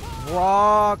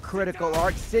 Raw critical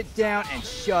arc, sit down and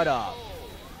shut up.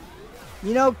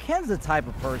 You know, Ken's the type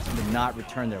of person to not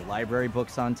return their library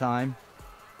books on time.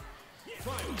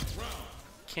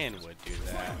 Ken would do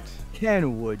that.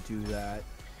 Ken would do that.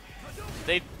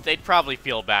 They'd probably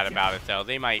feel bad about it though.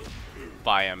 They might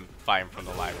buy him from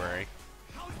the library.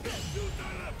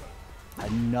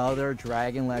 Another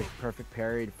Dragon Lash perfect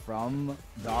parried from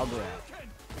Valgorath.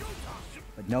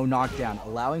 But no knockdown,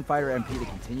 allowing Fighter MP to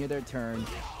continue their turn.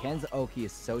 Ken's Oki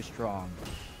is so strong.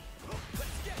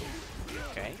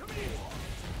 Okay.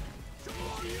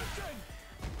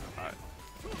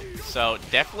 So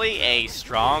definitely a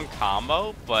strong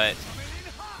combo, but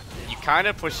you kind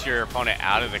of push your opponent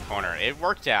out of the corner. It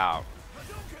worked out.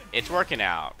 It's working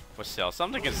out, but still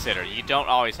something to consider. You don't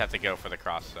always have to go for the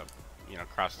cross up,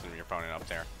 crossing your opponent up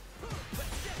there.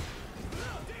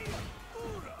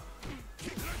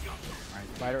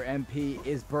 Fighter MP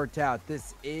is burnt out.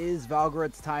 This is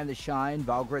Valgorath's time to shine.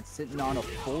 Valgorath's sitting on a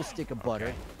full stick of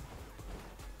butter.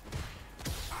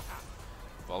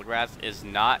 Valgorath is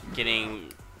not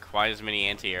getting quite as many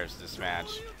anti-airs this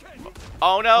match.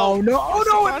 Oh no! Oh no! Oh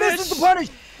no! It misses the punish!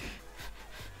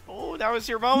 Oh, that was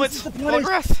your moment,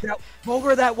 Valgorath!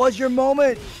 Valgorath, that was your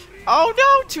moment! Oh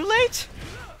no! Too late!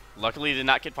 Luckily, did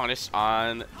not get punished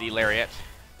on the lariat.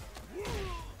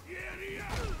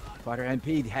 Fighter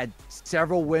MP had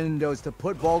several windows to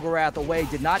put Valgorath away,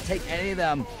 did not take any of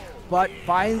them, but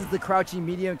finds the crouching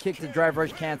medium kick to drive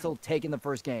rush cancel, taking the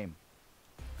first game.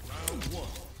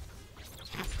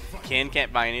 Ken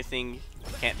can't buy anything,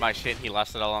 can't buy shit. He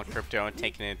lost it all on crypto and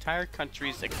taken an entire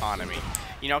country's economy.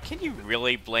 You know, can you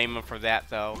really blame him for that,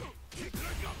 though?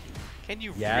 Can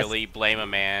you really blame a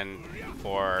man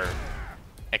for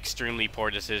extremely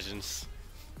poor decisions?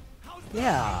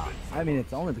 Yeah, I mean,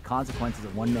 it's only the consequences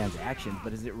of one man's actions,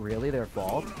 but is it really their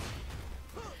fault?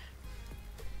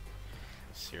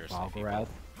 Seriously, Valgorath,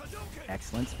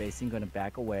 excellent spacing, going to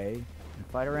back away. And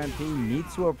Fighter MP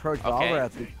needs to approach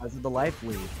Valgorath because of the life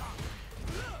lead.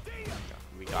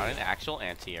 We got an actual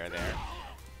anti-air there.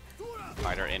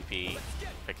 Fighter MP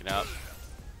picking up.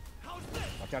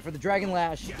 Watch out for the Dragon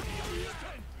Lash.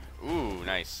 Ooh,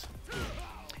 nice.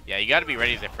 Yeah, you got to be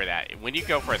ready for that. When you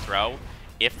go for a throw,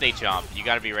 if they jump, you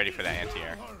got to be ready for that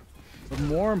anti-air. But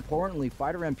more importantly,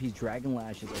 Fighter MP's Dragon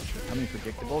Lash is becoming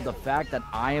predictable. The fact that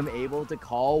I am able to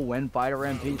call when Fighter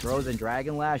MP throws in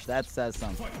Dragon Lash, that says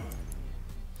something.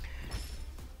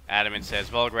 Adamant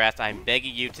says, Valgorath, I'm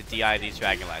begging you to DI these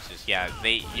Dragon Lashes. Yeah,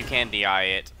 you can DI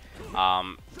it.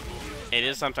 It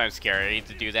is sometimes scary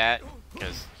to do that,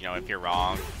 because, if you're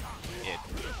wrong,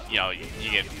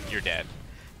 you're dead.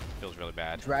 Feels really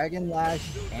bad. Dragon Lash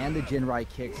and the Jinrai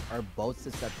kicks are both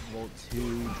susceptible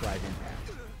to drive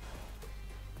impact.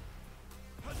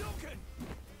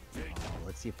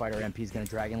 Let's see if Fighter MP is going to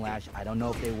Dragon Lash. I don't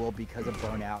know if they will because of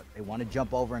burnout. They want to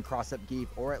jump over and cross up Geef,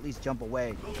 or at least jump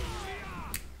away.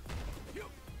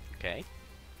 Okay.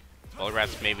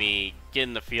 Volgrath's maybe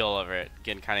getting the feel of it,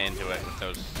 getting kind of into it with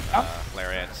those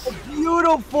lariats.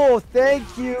 Beautiful, thank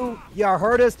you. You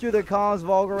heard us through the comms,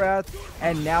 Volgrath,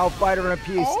 and now Fighter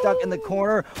MP is stuck in the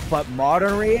corner, but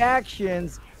modern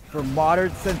reactions for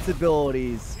modern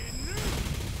sensibilities.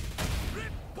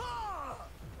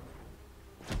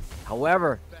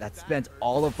 However, that spent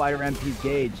all of Fighter MP's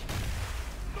gauge,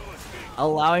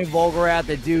 allowing Volgrath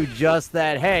to do just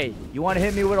that. Hey, you want to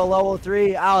hit me with a level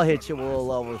 3? I'll hit you with a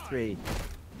level 3.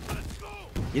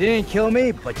 You didn't kill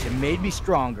me, but you made me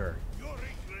stronger.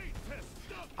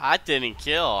 I didn't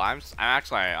kill. I'm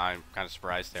kind of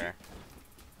surprised there.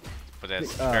 But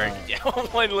that's very yeah.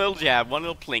 One little jab, one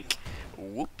little plink.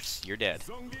 Whoops, you're dead.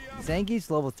 Zangief's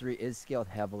level 3 is scaled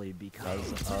heavily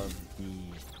because of the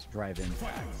drive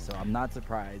impact, so I'm not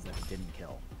surprised that it didn't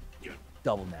kill.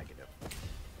 Double negative.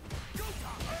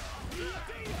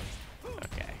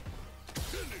 Okay.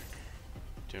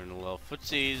 Doing a little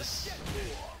footsies.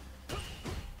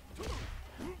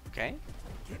 Okay.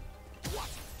 Yep.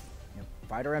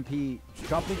 Fighter MP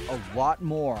jumping a lot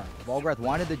more. Volgrath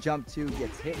wanted the jump too,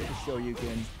 gets hit with the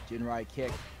Shoryuken, Jinrai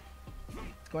kick.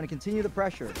 It's going to continue the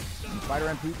pressure. And Fighter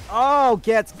MP,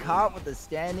 gets caught with the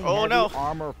standing heavy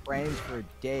armor frames for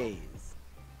days.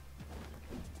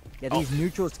 Yeah, these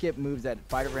neutral skip moves that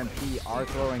Fighter MP are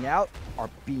throwing out are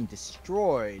being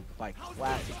destroyed by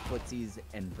classic footsies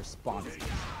and responses.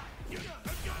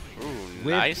 Ooh,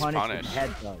 Whiff nice punish. punish.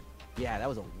 Headbutt. Yeah, that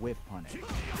was a whiff punish.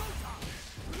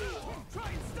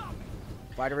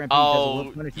 Fighter MP does a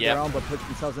whiff punish of their own, but puts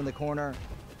themselves in the corner.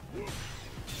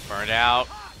 Burned out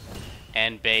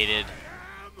and baited.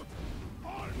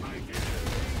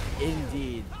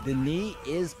 Indeed. The knee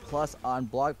is plus on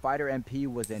block. Fighter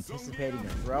MP was anticipating a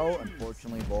throw.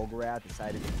 Unfortunately, Volgrath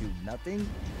decided to do nothing,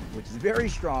 which is very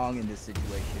strong in this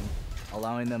situation,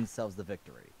 allowing themselves the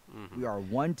victory. We are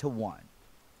 1-1.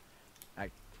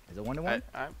 Is it 1-1?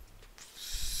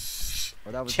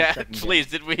 Or that was Chat, the second please,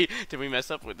 game? did we mess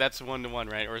up with that's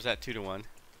 1-1, right? Or is that 2-1?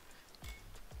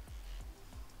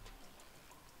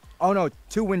 Oh no,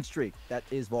 2-win streak. That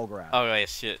is Volgrath. Oh yeah,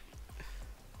 shit.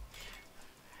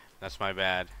 That's my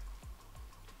bad.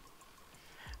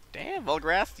 Damn,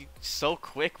 Volgrath, you so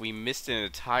quick. We missed an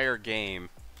entire game.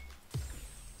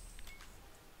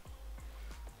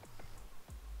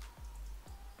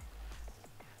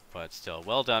 But still,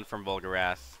 well done from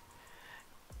Volgrath.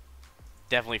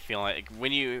 Definitely feeling like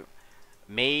when you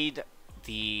made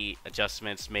the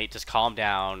adjustments, just calm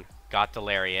down, got the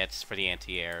lariats for the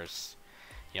anti-airs,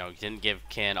 you know, didn't give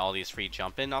Ken all these free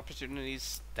jump-in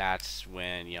opportunities, that's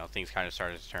when, you know, things kind of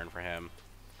started to turn for him.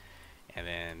 And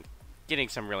then getting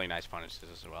some really nice punishes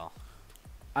as well.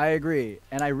 I agree.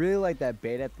 And I really like that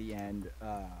bait at the end.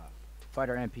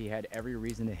 Fighter MP had every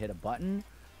reason to hit a button.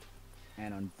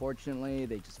 And unfortunately,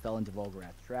 they just fell into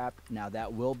Volgrath's trap. Now,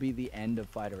 that will be the end of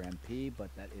Fighter MP,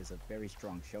 but that is a very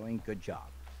strong showing. Good job.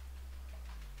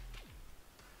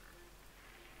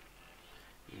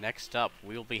 Next up,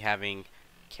 we'll be having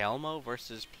Kelmo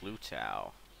versus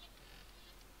Plutao.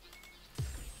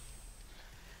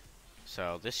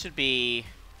 So, this should be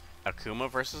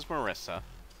Akuma versus Marissa.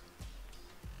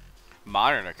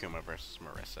 Modern Akuma versus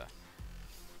Marissa.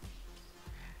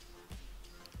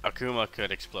 Akuma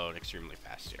could explode extremely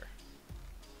fast here.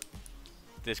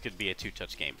 This could be a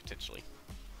two-touch game, potentially.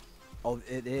 Oh,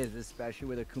 it is, especially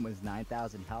with Akuma's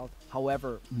 9,000 health.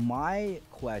 However, my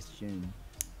question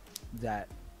that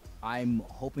I'm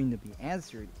hoping to be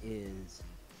answered is,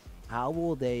 how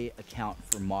will they account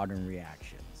for modern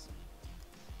reactions?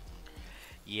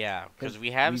 Yeah, because we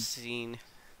have seen...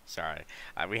 Sorry.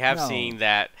 We have seen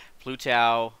that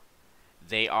Plutao,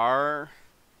 they are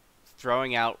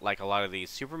throwing out like a lot of these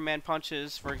Superman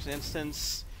punches, for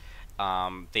instance.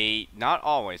 They, not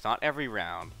always, not every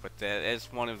round, but that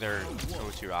is one of their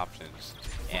go-to options.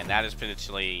 And that is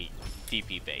potentially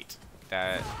DP bait.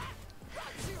 That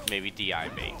maybe DI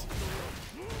bait.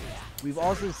 We've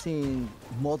also seen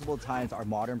multiple times our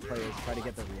modern players try to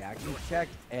get the reactions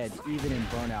checked, and even in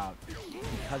Burnout,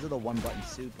 because of the one-button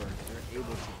super, they're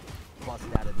able to bust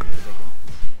out of these predicaments.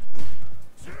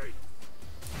 Okay.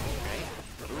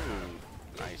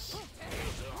 Ooh, nice.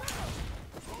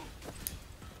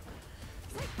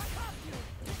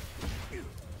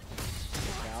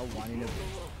 Now wanting to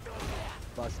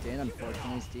bust in.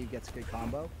 Unfortunately, Steve gets a good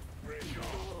combo.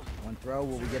 One throw.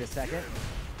 Will we get a second?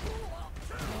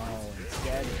 Oh,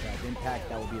 instead, if impact,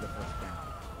 that will be the first round.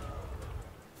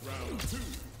 Round 2.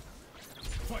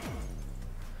 Fight.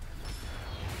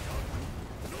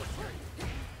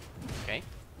 Okay.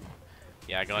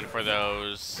 Yeah, going for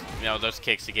those, you know, those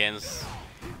kicks again.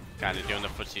 Kind of doing the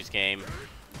footsies game.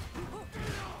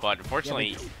 But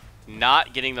unfortunately,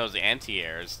 not getting those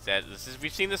anti-airs.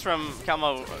 We've seen this from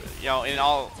Kelmo, you know, in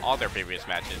all their previous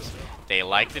matches. They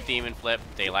like the demon flip.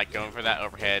 They like going for that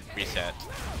overhead reset.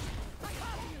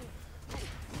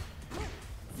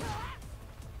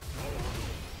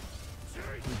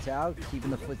 Out,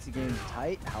 keeping the footsie game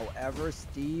tight. However,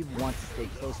 Steve wants to stay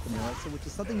close to Marissa, which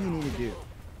is something you need to do.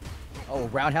 Oh,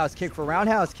 roundhouse kick for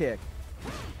roundhouse kick.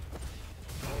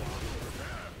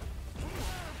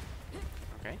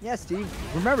 Okay. Yeah, Steve.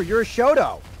 Remember, you're a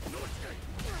Shoto.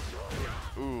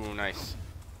 Ooh, nice.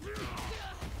 Gonna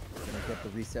get the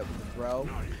reset with the throw.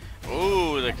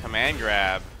 Ooh, the command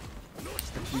grab.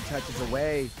 Just a few touches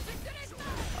away.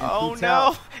 Oh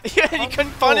no! Yeah, he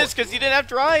couldn't punish because he didn't have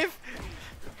drive.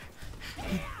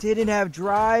 He didn't have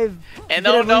drive. And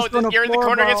oh no, you're in the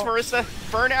corner against Marissa.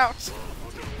 Burnout.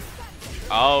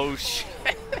 Oh shit.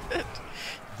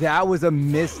 That was a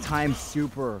mistimed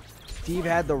super. Steve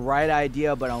had the right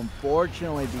idea, but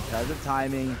unfortunately, because of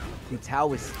timing, Futao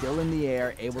was still in the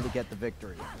air, able to get the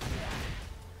victory.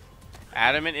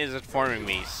 Adamant is informing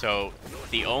me, so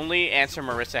the only answer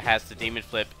Marissa has to Demon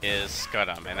Flip is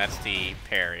Scudum, and that's the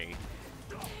parry.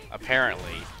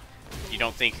 Apparently. You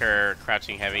don't think her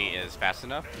crouching heavy is fast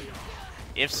enough?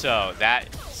 If so,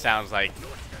 that sounds like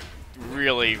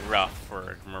really rough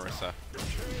for Marissa.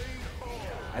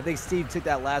 I think Steve took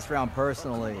that last round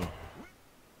personally.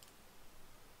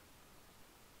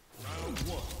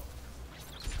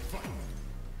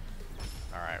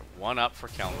 Alright, 1 up for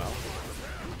Kelmo.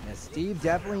 Yeah, Steve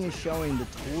definitely is showing the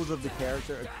tools of the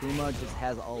character. Akuma just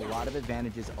has a lot of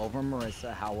advantages over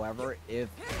Marissa. However, if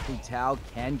Futao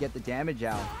can get the damage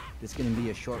out, this is going to be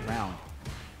a short round.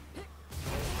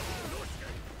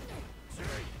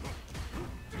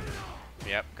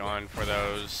 Yep, going for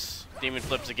those demon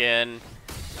flips again.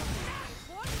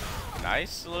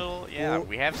 Nice little, yeah,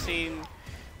 we have seen,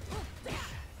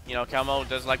 you know, Kelmo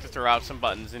does like to throw out some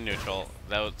buttons in neutral.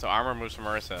 Those armor moves from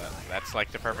Marissa, that's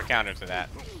like the perfect counter to that.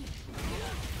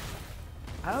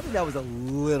 I don't think that was a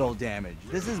little damage.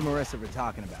 This is Marissa we're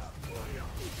talking about.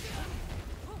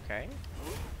 Okay.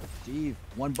 Steve,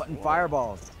 1-button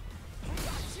fireballs.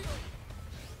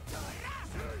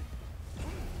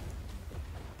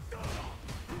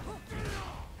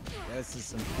 This is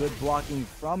some good blocking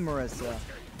from Marissa.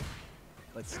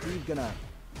 But Steve gonna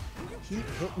keep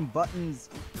hitting buttons,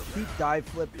 keep dive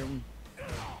flipping.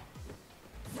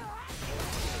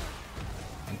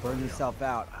 And burn yourself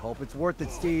out. I hope it's worth it,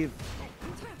 Steve.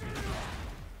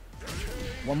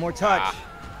 One more touch.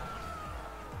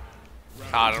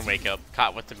 Caught on wake up.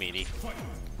 Caught with the meaty.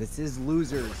 This is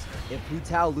losers. If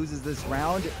Futao loses this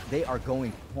round, they are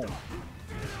going home.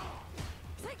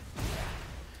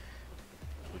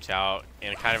 Futao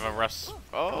in kind of a rough.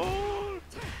 Oh,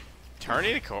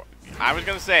 turning the corner. I was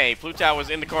gonna say Futao was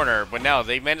in the corner, but no,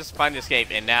 they managed to find the escape,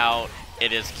 and now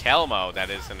it is Kelmo that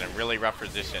is in a really rough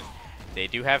position. They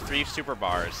do have 3 super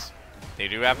bars. They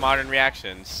do have modern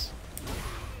reactions.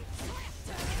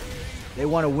 They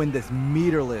want to win this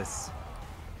meterless.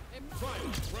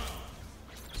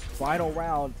 Final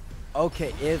round.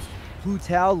 Okay, if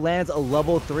Futao lands a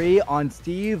level 3 on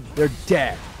Steve, they're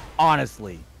dead.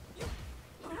 Honestly.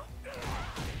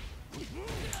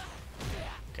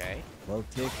 Okay. Low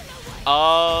tick.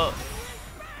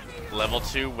 Level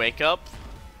 2 wake up.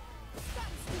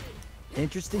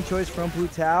 Interesting choice from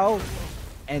Futao.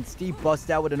 And Steve busts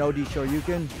out with an OD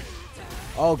Shoryuken.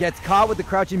 Oh, gets caught with the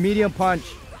crouching medium punch.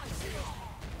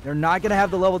 They're not going to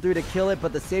have the level 3 to kill it,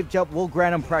 but the safe jump will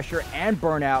grant him pressure and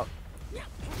burnout.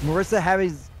 Marissa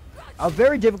having a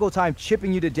very difficult time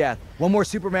chipping you to death. One more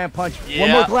Superman punch. Yeah.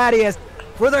 One more Gladius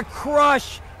for the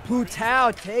crush.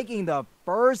 Futao taking the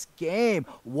first game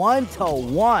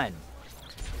 1-1.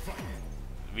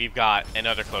 We've got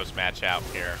another close match out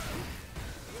here.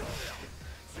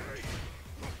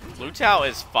 Futao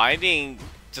is finding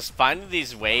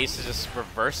these ways to just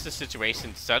reverse the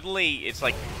situation. Suddenly, it's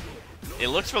like, it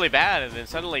looks really bad, and then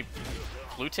suddenly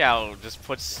Futao just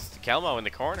puts Kelmo in the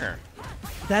corner.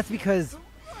 That's because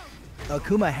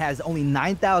Akuma has only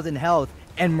 9,000 health,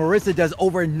 and Marissa does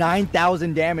over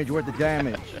 9,000 damage worth of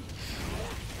damage.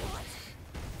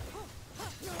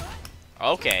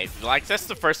 Okay, like that's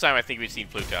the first time I think we've seen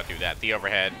Futao do that, the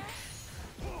overhead.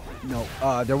 No,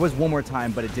 there was one more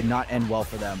time, but it did not end well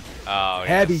for them. Oh,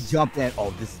 Heavy yes. jump in. Oh,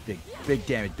 this is big. Big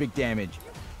damage. Big damage.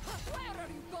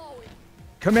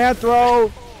 Command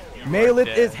throw. Malleth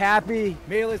is happy.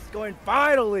 Malleth's going,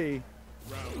 finally.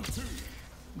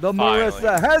 The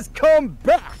Marissa has come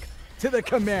back to the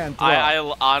command throw.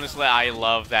 I honestly, I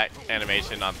love that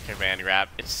animation on the command grab.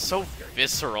 It's so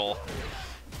visceral.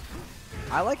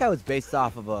 I like how it's based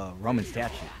off of a Roman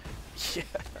statue. Yeah.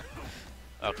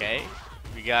 Okay.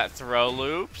 We got throw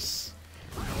loops.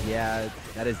 Yeah,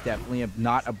 that is definitely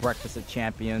not a breakfast of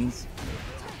champions.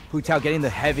 Hu Tao getting the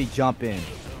heavy jump in.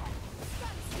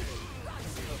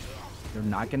 They're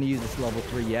not going to use this level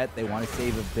 3 yet. They want to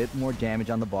save a bit more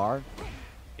damage on the bar.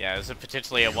 Yeah, this is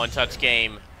potentially a one-touch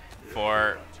game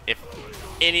for if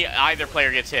either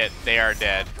player gets hit, they are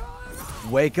dead.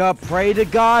 Wake up, pray to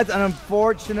gods, and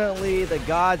unfortunately, the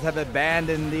gods have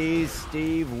abandoned these.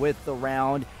 Steve with the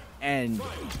round, and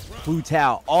Hu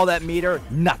Tao, all that meter,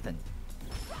 nothing.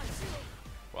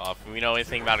 Well, if we know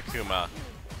anything about Akuma,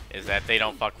 is that they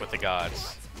don't fuck with the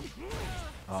gods.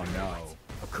 Oh no,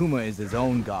 Akuma is his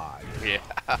own god. Yeah.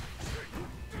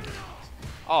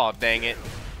 Oh, dang it.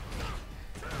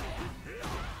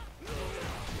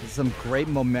 Some great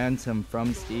momentum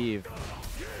from Steve.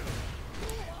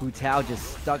 Hu Tao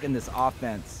just stuck in this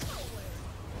offense.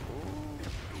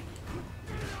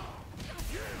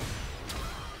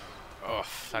 Oh,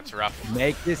 that's rough.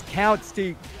 Make this count,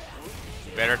 Steve.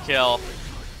 Better kill.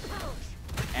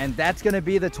 And that's going to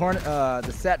be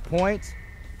the set point.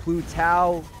 Hu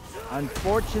Tao,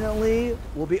 unfortunately,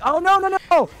 will be. Oh no, no,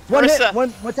 no! One Marissa. hit,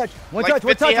 one touch, one Like touch,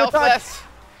 one 50 touch, one health touch. less.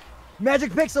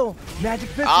 Magic Pixel! Magic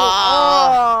Pixel!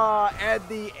 Ah. Oh, and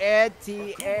the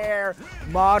anti-air.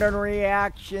 Modern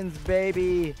reactions,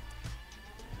 baby.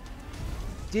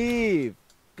 Steve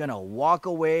gonna walk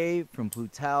away from Hu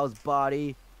Tao's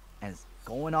body and is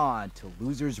going on to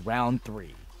losers round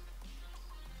 3.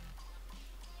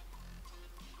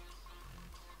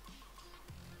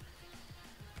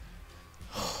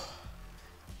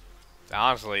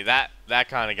 Honestly, that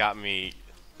kind of got me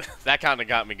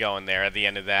going there at the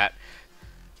end of that.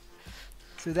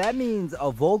 So that means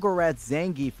a Volgarat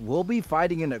Zangief will be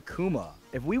fighting an Akuma.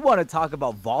 If we want to talk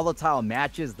about volatile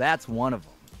matches, that's one of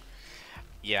them.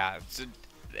 Yeah,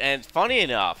 and funny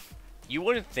enough, you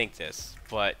wouldn't think this,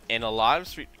 but in a lot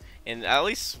of at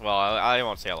least, well, I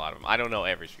won't say a lot of them. I don't know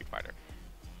every Street Fighter,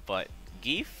 but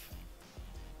Geef,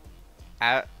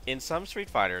 in some Street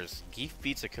Fighters, Geef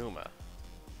beats Akuma.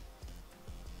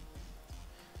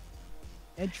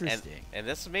 Interesting. And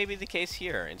this may be the case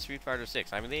here in Street Fighter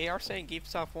 6. I mean, they are saying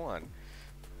Geef's top 1.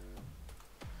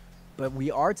 But we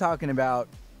are talking about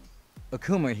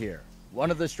Akuma here,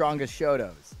 one of the strongest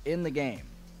Shotos in the game.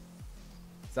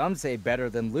 Some say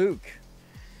better than Luke.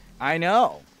 I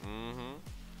know. Mm-hmm.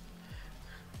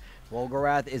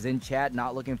 Volgarath is in chat,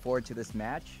 not looking forward to this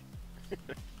match.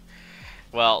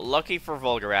 Well, lucky for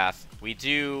Volgarath, we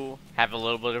do have a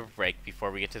little bit of a break before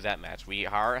we get to that match. We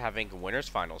are having winners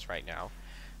finals right now.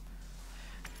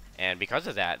 And because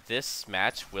of that, this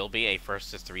match will be a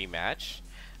 1-to-3 match.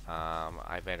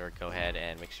 I better go ahead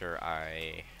and make sure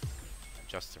I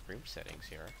adjust the room settings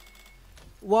here.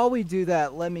 While we do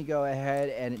that, let me go ahead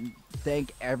and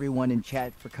thank everyone in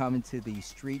chat for coming to the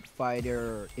Street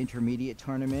Fighter Intermediate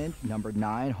Tournament, number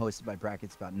 9, hosted by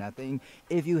Brackets About Nothing.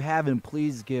 If you haven't,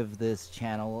 please give this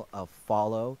channel a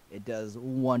follow. It does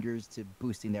wonders to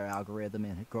boosting their algorithm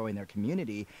and growing their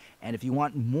community. And if you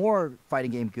want more fighting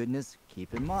game goodness,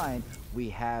 keep in mind, we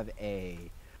have a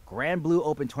Grand Blue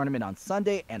Open tournament on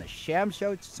Sunday and a Sham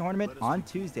Show tournament on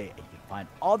Tuesday. And you can find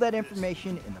all that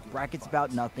information in the Brackets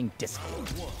About Nothing Discord.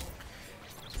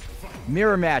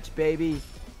 Mirror match, baby.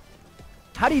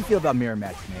 How do you feel about mirror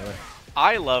match, Malleth?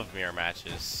 I love mirror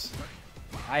matches.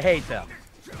 I hate them.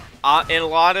 In a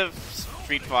lot of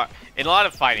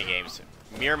fighting games,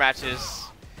 mirror matches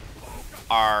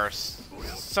are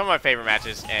some of my favorite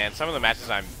matches, and some of the matches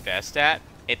I'm best at.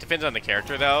 It depends on the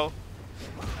character, though.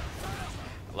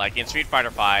 Like in Street Fighter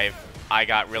V, I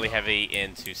got really heavy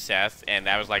into Seth, and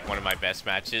that was like one of my best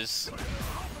matches.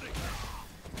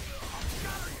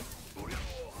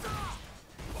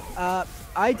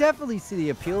 I definitely see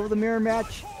the appeal of the mirror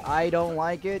match. I don't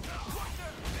like it.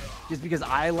 Just because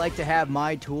I like to have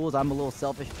my tools. I'm a little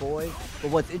selfish boy.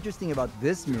 But what's interesting about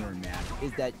this mirror match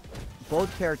is that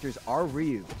both characters are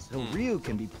Ryu. So Ryu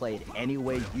can be played any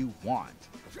way you want.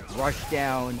 Rush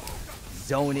down,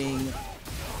 zoning,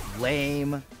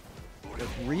 lame.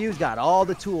 Ryu's got all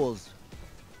the tools.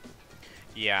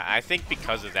 Yeah, I think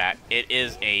because of that, it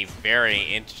is a very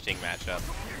interesting matchup.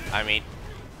 I mean,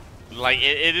 like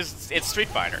it's Street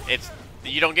Fighter.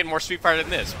 You don't get more Street Fighter than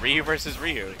this. Ryu versus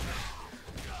Ryu.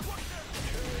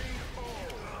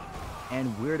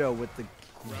 And Weirdo with the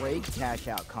great cash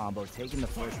out combo, taking the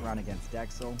first round against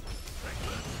Dexel.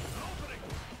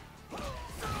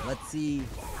 Let's see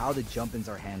how the jump-ins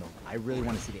are handled. I really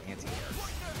want to see the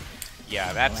anti-airs.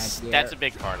 Yeah, that's a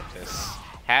big part of this.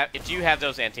 Do you have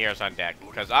those anti-airs on deck?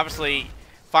 Because obviously,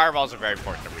 fireballs are very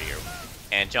important to Ryu,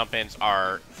 and jump-ins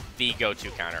are the go-to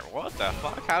counter. What the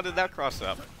fuck? How did that cross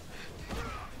up?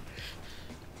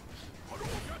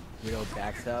 Weirdo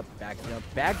backs up, back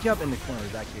jump in the corner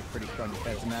is actually a pretty strong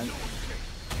defensive man.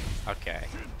 Okay.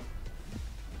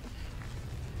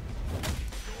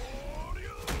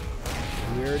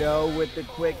 Weirdo with the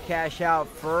quick cash out.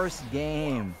 First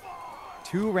game.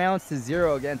 2 rounds to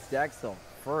 0 against Dexel.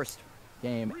 First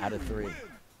game out of 3.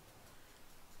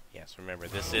 Yes, remember,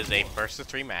 this is a first of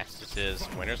 3 match. This is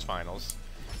winners finals.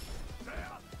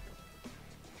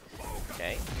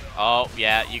 Okay. Oh,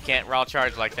 yeah, you can't raw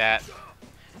charge like that.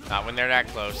 Not when they're that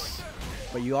close.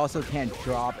 But you also can't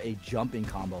drop a jumping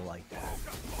combo like that.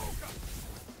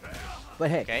 But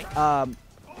hey, Okay.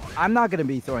 I'm not going to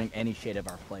be throwing any shade of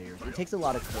our players. It takes a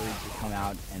lot of courage to come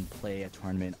out and play a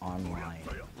tournament online.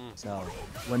 So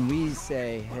when we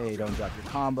say, hey, don't drop your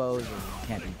combos, or you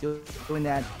can't be doing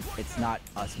that, it's not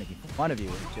us making fun of you.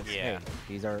 It's just, Yeah. hey,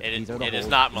 these are the It is holes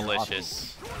not in your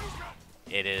malicious.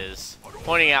 It is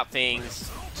pointing out things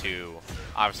to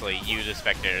obviously you, the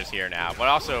spectators here now, but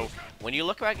also when you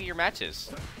look back at your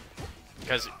matches,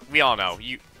 because we all know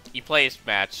you play a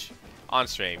match on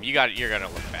stream, you're gonna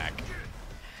look back.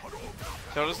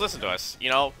 So just listen to us. You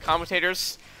know,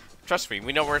 commentators, trust me,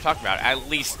 we know what we're talking about at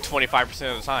least 25%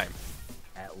 of the time.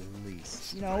 At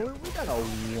least. You know, we got a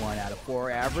 1 out of 4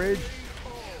 average.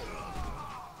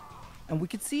 And we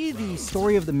could see the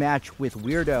story of the match with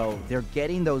Weirdo. They're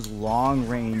getting those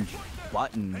long-range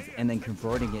buttons and then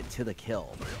converting it to the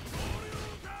kill.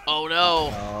 Oh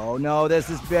no! Oh no, this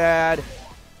is bad.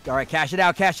 All right, cash it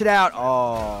out, cash it out.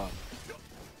 Oh.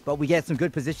 But we get some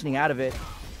good positioning out of it.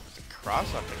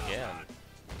 Cross up again.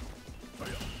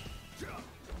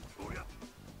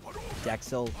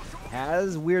 Dexel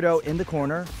has Weirdo in the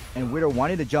corner, and Weirdo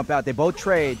wanting to jump out. They both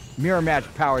trade. Mirror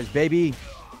match powers, baby.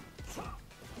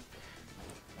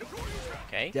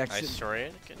 Okay, Dexel- nice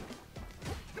Sorian.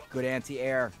 Good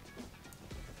anti-air.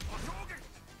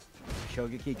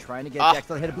 Shogeki trying to get Ah, Dexel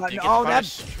to hit a button. you get Oh,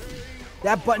 punished.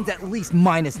 that button's at least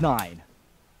 -9.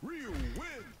 Real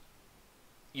win.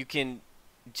 You can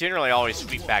generally always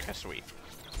sweep back a sweep.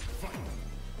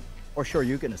 Or sure,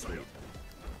 you can sweep.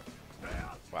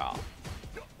 Wow.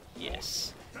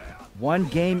 Yes. 1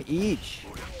 game each.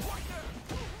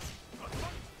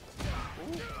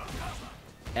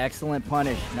 Excellent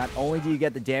punish. Not only do you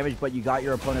get the damage, but you got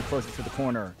your opponent closer to the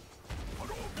corner.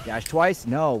 Dash twice?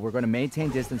 No, we're going to maintain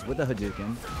distance with the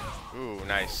Hadouken. Ooh,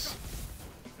 nice.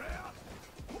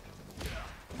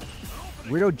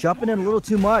 Weirdo jumping in a little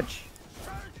too much.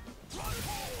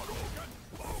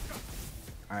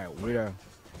 Alright, Weirdo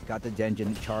got the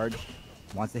Denjin charge.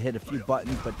 Wants to hit a few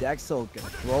buttons, but Dexel gonna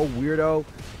throw Weirdo.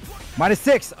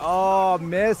 -6. Oh,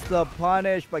 missed the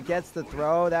punish, but gets the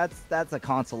throw. That's a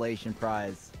consolation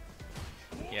prize.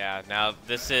 Yeah, now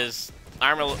this is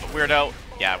Armor Weirdo.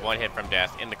 Yeah, 1 hit from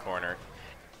death in the corner.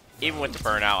 Even with the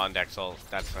burnout on Dexel,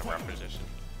 that's a rough position.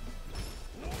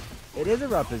 It is a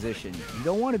rough position. You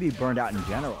don't want to be burned out in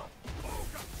general.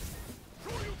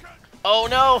 Oh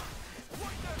no!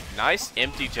 Nice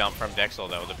empty jump from Dexel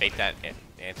though to bait that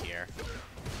anti-air.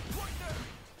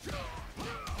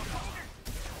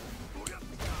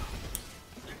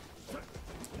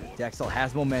 Dexel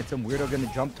has momentum. Weirdo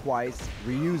gonna jump twice.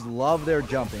 Ryu's love their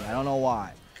jumping. I don't know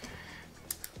why.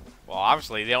 Well,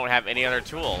 obviously they don't have any other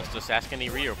tools. Just ask any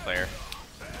Ryu player.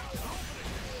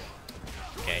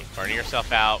 Okay, burning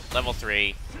yourself out. Level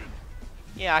 3.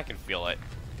 Yeah, I can feel it.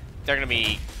 They're gonna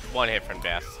be 1 hit from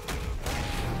death.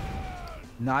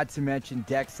 Not to mention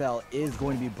Dexel is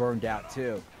going to be burned out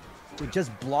too. With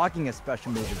just blocking a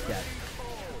special move is dead.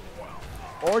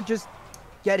 Or just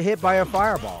get hit by a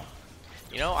fireball.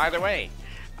 You know, either way.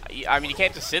 I mean, you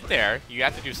can't just sit there. You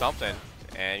have to do something.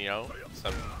 And, you know,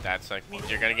 that's like means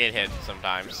you're gonna get hit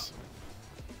sometimes.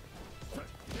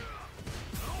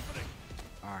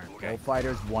 Alright, Okay. both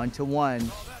fighters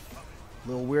 1-1.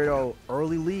 Little Weirdo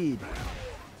early lead.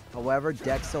 However,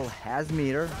 Dexel has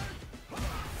meter.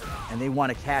 And they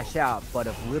want to cash out. But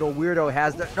if Little Weirdo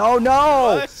has the... No,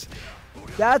 no! What?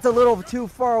 That's a little too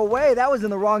far away. That was in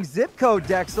the wrong zip code,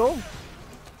 Dexel.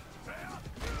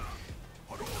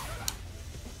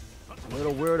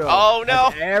 Little Weirdo. Oh,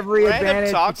 no. has every Random advantage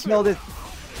to Tatsu. kill this.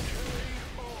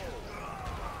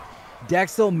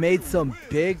 Dexel made some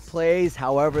big plays.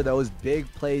 However, those big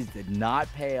plays did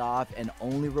not pay off and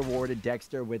only rewarded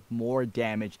Dexter with more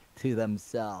damage to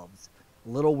themselves.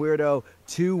 Little Weirdo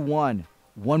 2-1.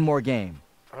 One more game.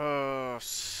 I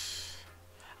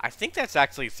think that's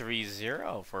actually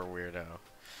 3-0 for Weirdo.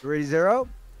 3-0.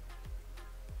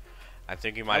 I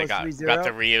think he might have That was got 3-0?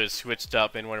 the Ryu switched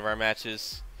up in one of our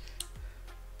matches.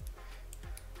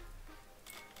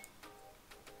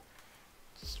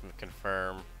 Just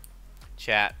confirm.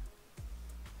 Chat.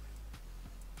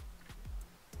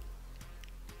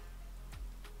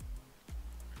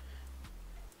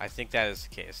 I think that is the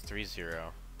case. 3-0.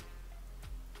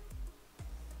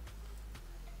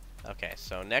 Okay,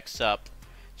 so next up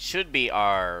should be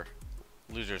our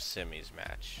loser semis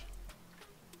match.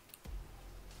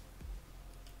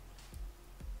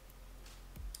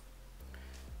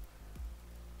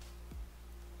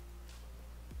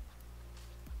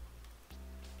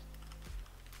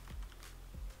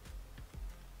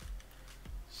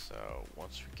 So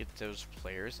once we get those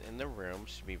players in the room,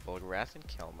 should be Volgrath and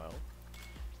Kelmo.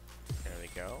 There they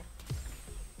go.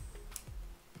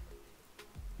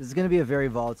 This is going to be a very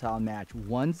volatile match.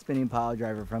 One spinning pile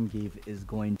driver from Geef is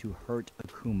going to hurt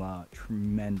Akuma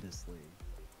tremendously.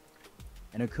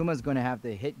 And Akuma is going to have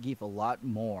to hit Geef a lot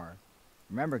more.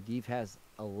 Remember, Geef has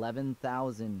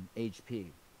 11,000 HP.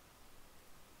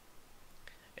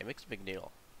 It makes a big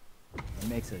deal. It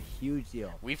makes a huge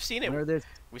deal. We've seen it.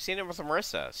 We've seen it with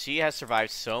Marissa. She has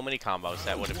survived so many combos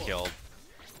that would have killed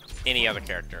any other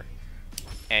character.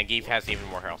 And Geef has even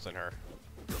more health than her.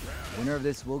 Winner of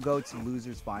this will go to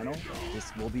loser's final.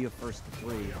 This will be a first to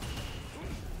 3.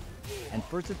 And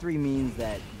first to 3 means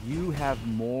that you have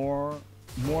more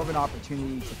of an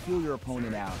opportunity to feel your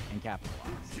opponent out and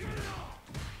capitalize.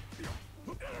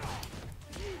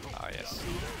 Oh, yes.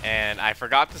 And I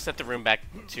forgot to set the room back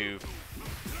to...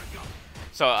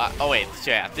 So, oh wait,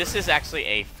 so yeah, this is actually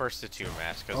a first to 2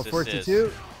 match. Cause this first is, to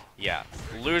 2? Yeah.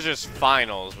 Losers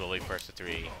finals will be first to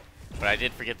 3. But I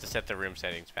did forget to set the room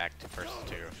settings back to first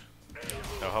to 2.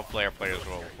 So hopefully our players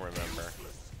will remember.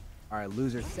 Alright,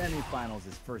 loser semifinals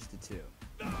is first to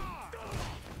 2.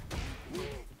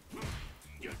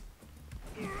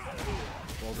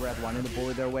 Volgrath wanting to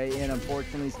bully their way in.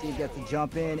 Unfortunately, Steve gets to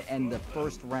jump in, and the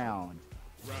first round.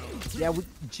 Yeah,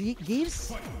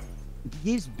 Geef's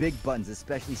big buttons,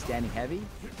 especially standing heavy,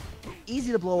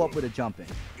 easy to blow up with a jump in.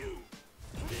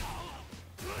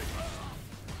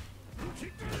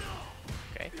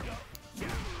 Okay.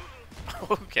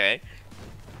 Okay.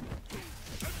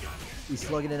 He's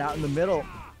slugging it out in the middle.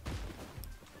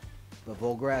 But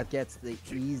Volgrath gets the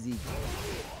easy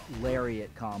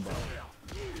lariat combo.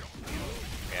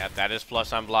 Yeah, that is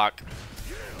plus on block.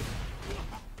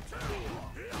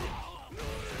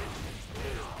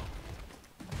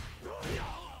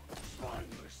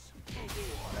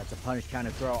 That's a punish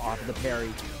counter throw off of the parry.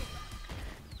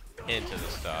 Into the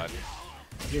stud.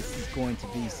 This is going to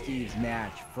be Steve's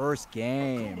match. First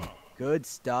game. Good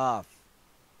stuff.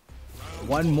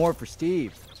 One more for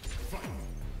Steve.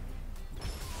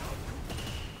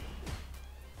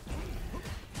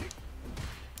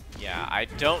 Yeah, I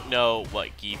don't know what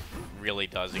Geef really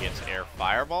does against air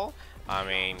fireball. I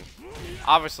mean,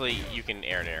 obviously you can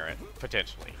air to air it,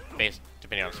 potentially, based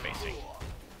depending on spacing.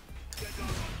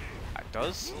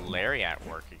 Does Lariat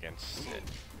work against it?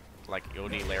 Like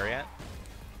OD Lariat?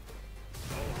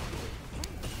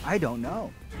 I don't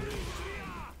know.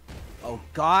 Oh,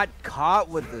 got caught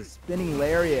with the spinning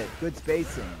lariat. Good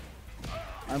spacing.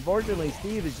 Unfortunately,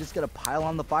 Steve is just going to pile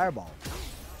on the fireball.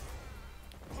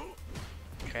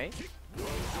 Okay.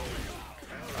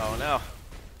 Oh no.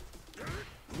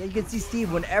 Yeah, you can see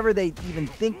Steve, whenever they even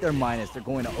think they're minus, they're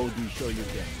going to OD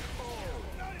Shoryuken.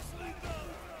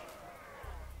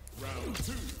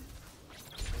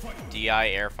 DI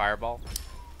air fireball?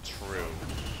 True.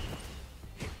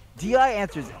 DI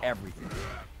answers everything.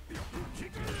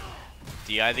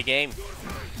 DI the game.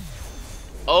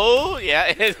 Oh,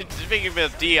 yeah. Speaking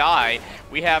of DI,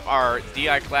 we have our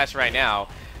DI clash right now.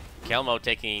 Kelmo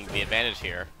taking the advantage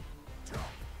here.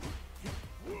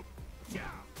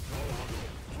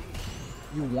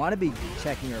 You want to be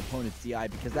checking your opponent's DI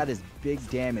because that is big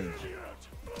damage.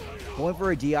 Going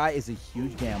for a DI is a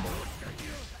huge gamble.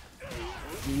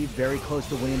 Steve very close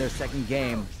to winning their second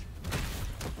game.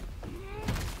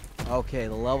 Okay,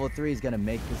 the level 3 is going to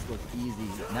make this look easy.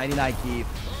 99 Geef.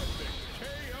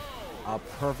 A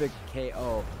perfect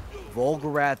KO.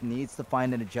 Volgrath needs to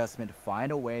find an adjustment,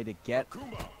 find a way to get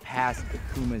past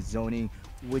Akuma's zoning,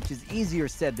 which is easier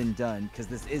said than done because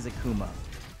this is Akuma.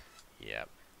 Yep.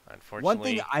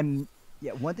 Unfortunately.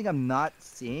 One thing I'm not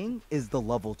seeing is the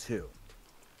level 2.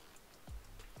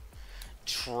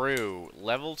 True.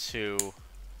 Level 2.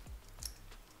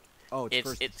 Oh, it's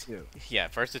first to 2. Yeah,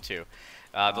 first to 2.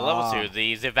 The level 2,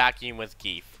 the vacuum with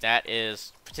Geef. That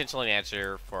is potentially an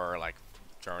answer for like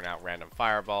throwing out random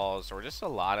fireballs or just a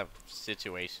lot of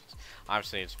situations.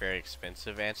 Obviously, it's a very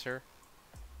expensive answer.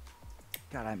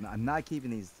 God, I'm not keeping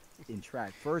these in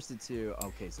track. First to 2.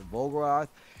 Okay, so Volgrath,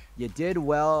 you did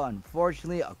well.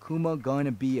 Unfortunately, Akuma going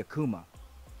to be Akuma.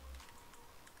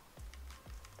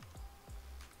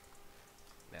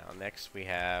 Now, next we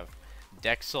have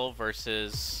Dexel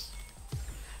versus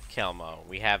Kelmo.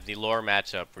 We have the lore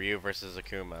matchup, Ryu versus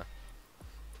Akuma.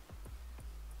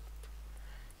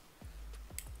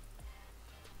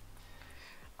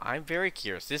 I'm very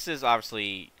curious. This is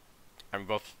obviously, I mean,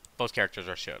 both characters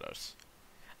are Shotos.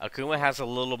 Akuma has a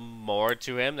little more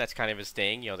to him. That's kind of his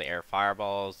thing. You know, the air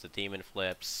fireballs, the demon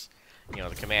flips, you know,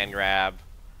 the command grab.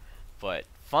 But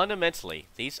fundamentally,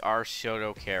 these are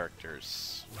Shoto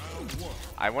characters.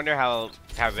 I wonder how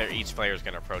each player is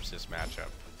going to approach this matchup.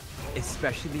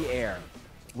 Especially the air.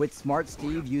 With Smart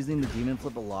Steve using the demon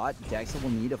flip a lot, Dexel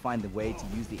will need to find the way to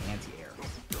use the anti-airs.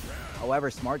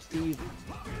 However, Smart Steve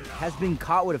has been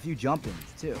caught with a few jump-ins,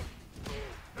 too.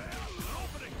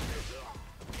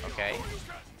 Okay.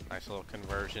 Nice little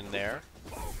conversion there.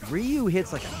 Ryu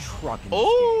hits like a truck in this game.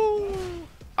 Oh!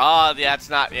 Oh, that's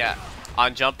not, yeah.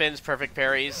 On jump-ins, perfect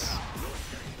parries.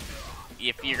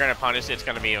 If you're going to punish it, it's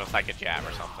going to be with like a jab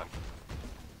or something.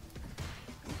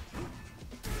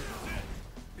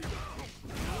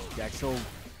 Dexel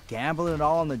gambling it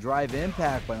all on the drive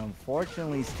impact, but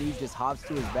unfortunately Steve just hops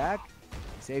to his back.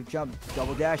 Safe jump,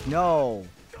 double dash, no.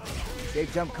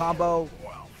 Safe jump combo.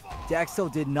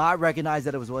 Dexel did not recognize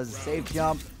that it was a safe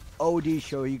jump. OD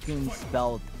show you can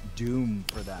spell doom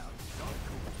for them.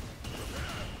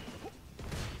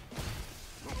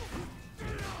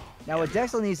 Now what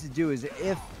Dexel needs to do is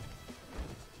if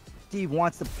Steve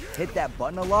wants to hit that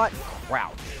button a lot,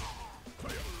 crouch.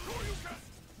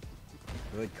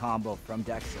 Good combo from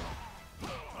Dexel.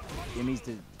 He needs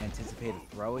to anticipate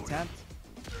a throw attempt.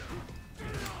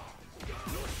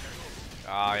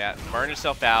 Oh yeah, burn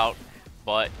yourself out,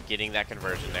 but getting that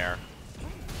conversion there.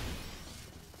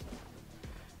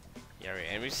 Yeah,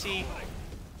 and we see.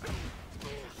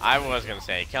 I was gonna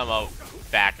say, Kelmo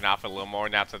backing off a little more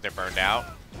now that they're burned out,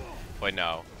 but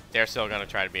no, they're still gonna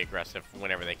try to be aggressive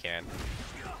whenever they can.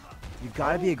 You've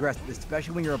got to be aggressive,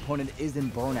 especially when your opponent is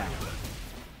in burnout.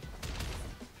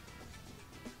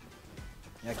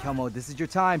 Yeah, Kelmo, this is your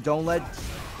time. Don't let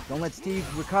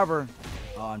Steve recover.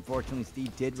 Oh, unfortunately,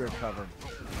 Steve did recover.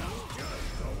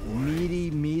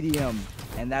 Meaty medium,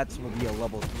 and that's will be a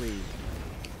level 3.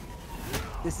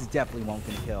 This is definitely won't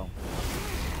gonna kill.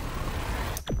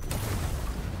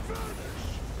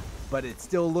 But it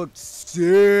still looked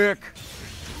sick.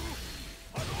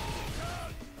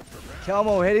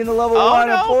 Kelmo hitting the level 1.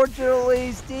 No.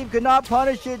 Unfortunately, Steve could not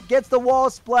punish it. Gets the wall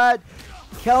splat.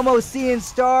 Kelmo seeing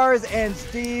stars, and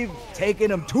Steve taking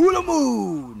him to the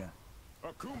moon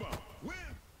Akuma, win.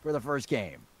 for the first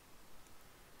game.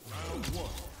 Round 1.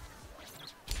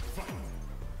 Fight.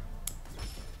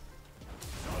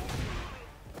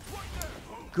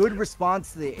 Good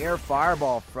response to the air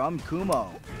fireball from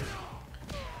Kumo.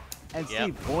 And Yep.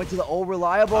 Steve going to the old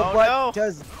reliable, Oh, but no.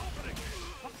 does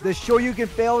the Shoryuken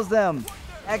fails them.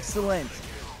 Excellent.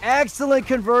 Excellent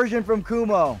conversion from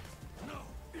Kumo.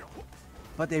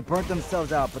 But they burnt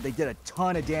themselves out, but they did a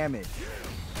ton of damage.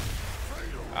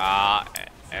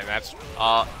 And that's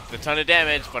the ton of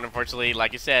damage, but unfortunately,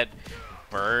 like you said,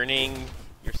 burning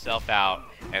yourself out,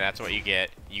 and that's what you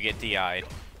get. You get DI'd.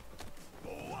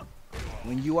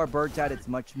 When you are burnt out, it's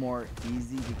much more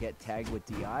easy to get tagged with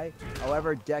DI.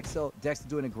 However, Dexel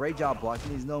doing a great job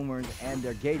blocking these numbers, and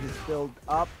their gauge is filled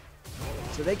up,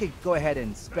 so they could go ahead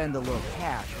and spend a little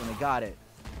cash when they got it.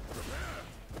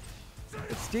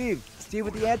 But Steve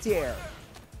with the anti-air.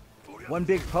 One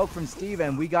big poke from Steve,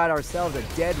 and we got ourselves a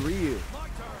dead Ryu.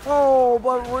 Oh,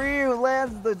 but Ryu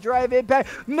lands the drive impact.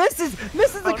 Misses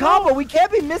the combo. No. We can't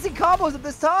be missing combos at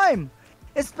this time,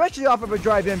 especially off of a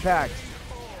drive impact.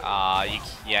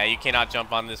 You cannot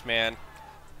jump on this man.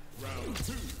 Round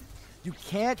 2. You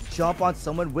can't jump on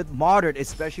someone with moderate,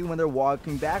 especially when they're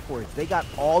walking backwards. They got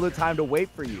all the time to wait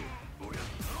for you.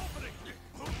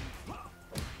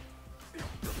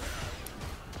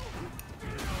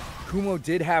 Kumo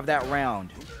did have that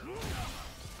round.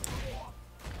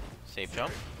 Safe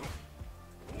jump.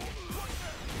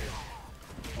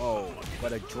 Oh,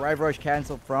 but a drive rush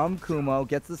cancel from Kumo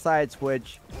gets the side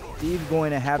switch. Steve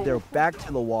going to have their back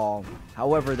to the wall.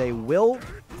 However, they will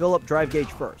fill up drive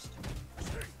gauge first.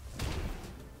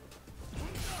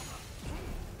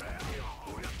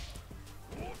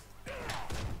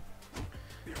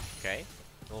 Okay.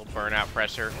 A little burnout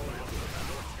pressure.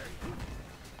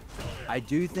 I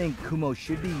do think Kumo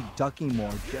should be ducking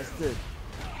more just to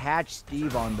catch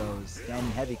Steve on those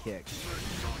standing heavy kicks.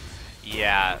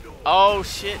 Yeah. Oh,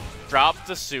 shit. Dropped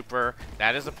the super.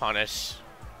 That is a punish.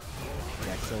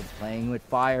 Dexel playing with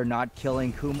fire, not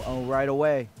killing Kumo right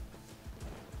away.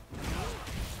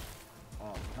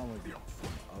 Oh, come with you.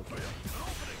 Okay.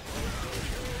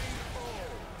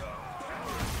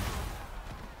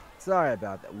 Sorry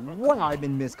about that. What? I've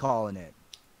been miscalling it.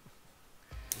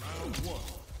 Round 1.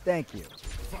 Thank you.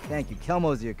 Thank you.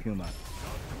 Kelmo's the Akuma.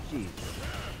 Jeez.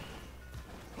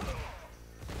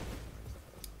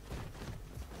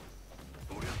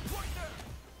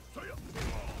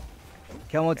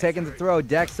 Kelmo taking the throw.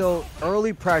 Dexel,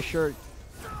 early pressure.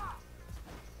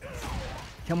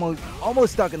 Kelmo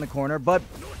almost stuck in the corner, but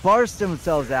burst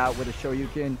themselves out with a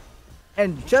Shoryuken.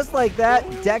 And just like that,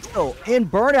 Dexel in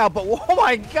burnout, but oh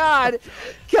my god!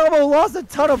 Kelmo lost a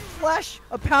ton of flesh,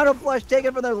 a pound of flesh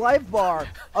taken from their life bar.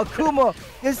 Akuma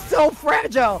is so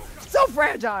fragile, so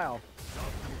fragile!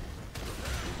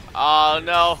 Oh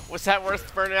no, was that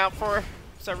worth burning out for?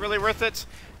 Is that really worth it?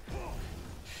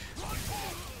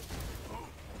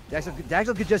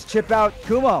 Dexel could just chip out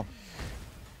Kumo.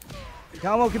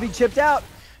 Kelmo could be chipped out.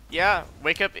 Yeah,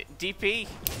 wake up DP.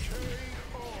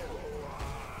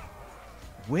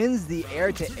 Wins the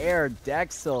air-to-air.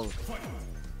 Dexel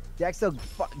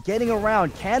getting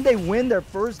around. Can they win their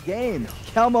first game?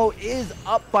 Kelmo is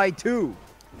up by 2.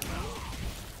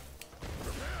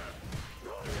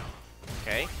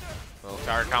 Okay, little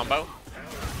tower combo.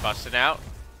 Busting out.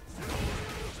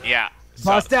 Yeah.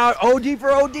 Bust out. OD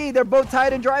for OD. They're both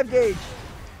tied in drive gauge.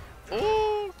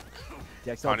 Ooh.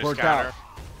 Dexel Punish worked counter. out.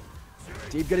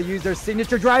 Deep gonna use their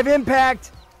signature drive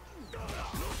impact.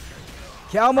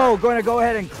 Kelmo going to go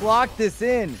ahead and clock this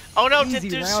in. Oh no, Easy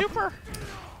did round. super.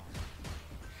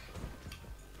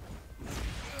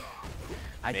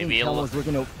 I think Maybe a Kelmo's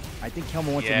looking to. I think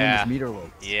Kelmo wants to win Yeah. this meter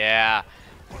loop. Yeah.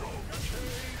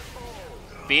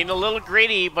 Being a little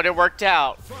greedy, but it worked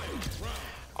out.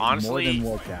 Honestly,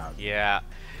 More than worked out. yeah.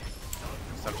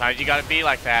 Sometimes you gotta be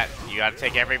like that. You gotta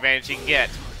take every advantage you can get.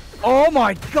 Oh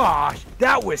my gosh,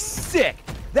 that was sick.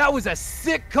 That was a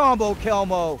sick combo,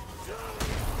 Kelmo.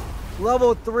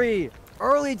 Level 3,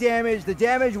 early damage. The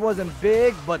damage wasn't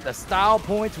big, but the style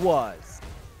points was.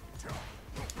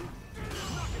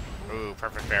 Ooh,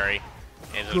 perfect parry.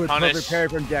 Into the Good punish. perfect parry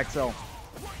from Dexel.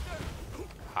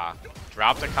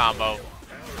 Drop the combo.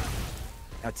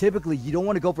 Now, typically, you don't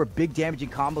want to go for big damaging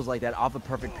combos like that off a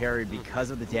perfect parry because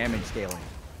of the damage scaling.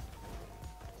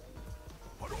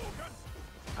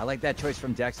 I like that choice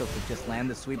from Dexel to just land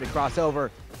the sweep and cross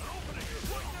over.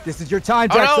 This is your time,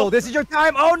 Oh, Dexel. no. This is your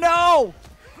time. Oh, no!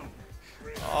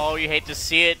 Oh, you hate to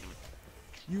see it.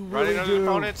 You Running really into the do.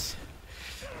 opponents.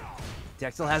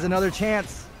 Dexel has another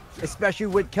chance, especially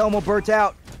with Kelmo burnt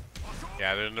out.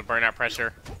 Yeah, they're in the burnout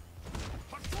pressure.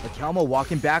 But Kelmo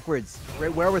walking backwards.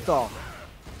 Great wherewithal.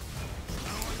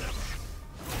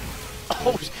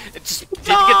 Oh, it just didn't get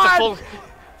the God! full.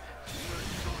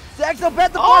 Dexel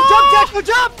bet the bar. Oh! Jump, Dexel,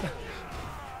 jump!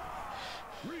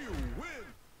 Ryu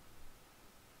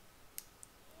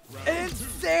win.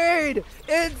 Insane!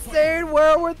 Insane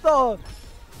wherewithal!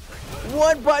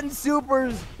 One button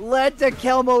supers led to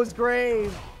Kelmo's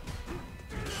grave.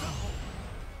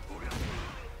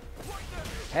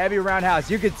 Heavy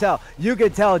roundhouse. You could tell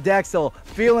Dexel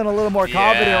feeling a little more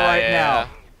confident Yeah, right yeah. now.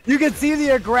 You can see the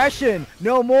aggression.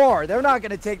 No more. They're not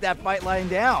going to take that fight lying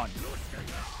down.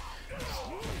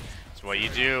 That's what you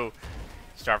do.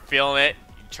 Start feeling it.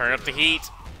 You turn up the heat.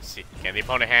 See, can the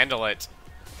opponent handle it?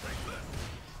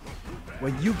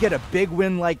 When you get a big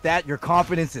win like that, your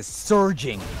confidence is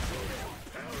surging.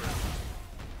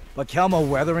 But Kelmo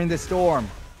weathering the storm.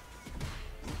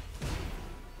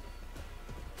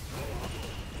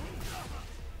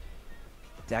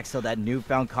 Dexel, that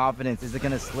newfound confidence, is it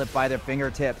going to slip by their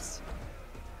fingertips?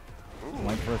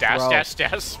 Went for a Dash, throw. dash,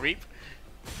 dash, sweep.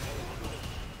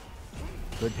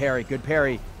 Good parry, good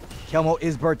parry. Kelmo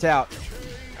is burnt out.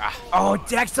 Ah. Oh,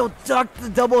 Dexel ducked the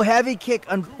double heavy kick.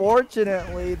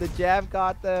 Unfortunately, the jab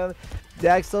got them.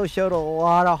 Dexel showed a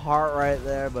lot of heart right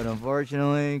there, but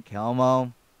unfortunately,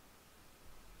 Kelmo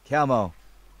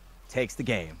takes the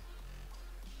game.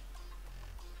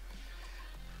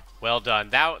 Well done.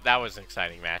 That was an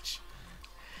exciting match.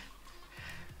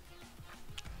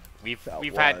 We've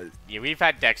had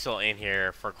Dexel in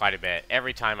here for quite a bit.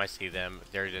 Every time I see them,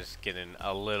 they're just getting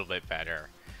a little bit better,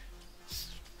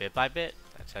 bit by bit.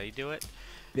 That's how you do it.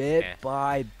 Bit Yeah.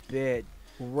 by bit.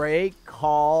 Great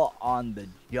call on the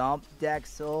jump,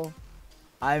 Dexel.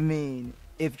 I mean,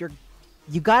 if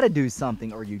you got to do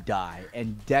something or you die,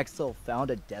 and Dexel found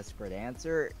a desperate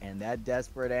answer, and that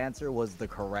desperate answer was the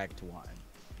correct one.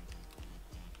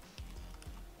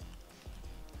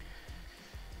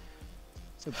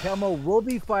 So Kelmo will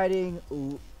be fighting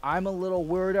I'm a Little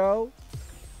Weirdo.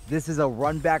 This is a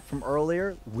run back from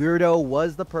earlier. Weirdo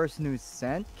was the person who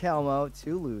sent Kelmo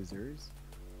to losers.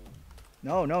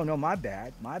 No, my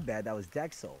bad. My bad, that was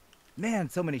Dexel. Man,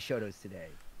 so many Shotos today.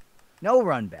 No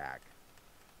run back.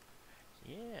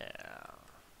 Yeah.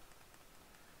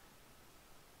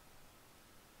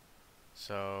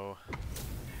 So,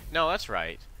 no, that's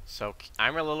right. So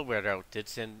I'm a Little Weirdo did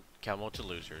send Kelmo to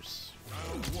losers.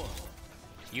 Round 1.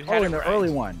 You had Oh, it in the right. early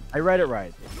one. I read it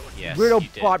right. Yes, Weirdo you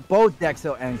did. fought both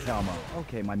Dexo and Kelmo.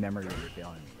 Okay, my memory is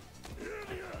failing me.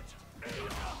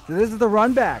 So this is the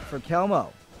run back for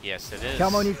Kelmo. Yes, it is.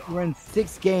 Kelmo needs to win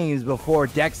 6 games before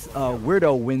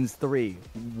Weirdo wins 3.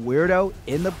 Weirdo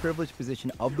in the privileged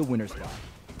position of the winner spot.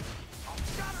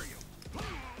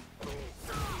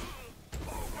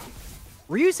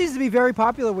 Ryu seems to be very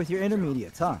popular with your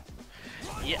intermediates, huh?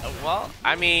 Yeah, well,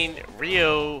 I mean,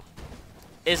 Ryu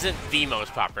isn't the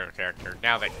most popular character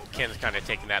now that Ken's kind of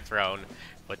taken that throne,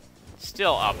 but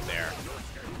still up there.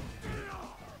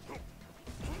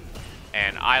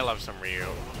 And I love some Ryu.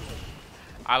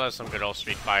 I love some good old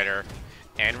Street Fighter.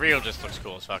 And Ryu just looks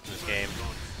cool as fuck in this game.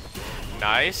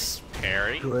 Nice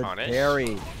parry, Good punish.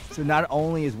 parry. So not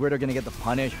only is Weirdo going to get the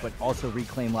punish, but also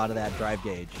reclaim a lot of that drive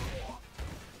gauge.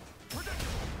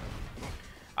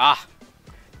 Ah,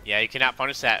 yeah, you cannot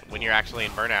punish that when you're actually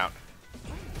in burnout.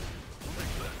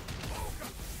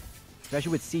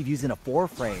 Especially with Steve using a 4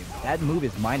 frame. That move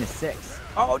is -6.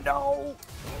 Oh no!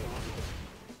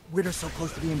 Weirdo's so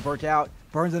close to being burnt out.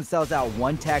 Burns themselves out.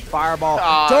 1 tag fireball.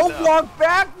 Oh, Don't no. walk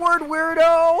backward,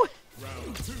 Weirdo!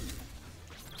 Round 2.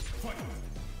 Fight.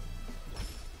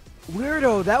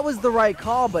 Weirdo, that was the right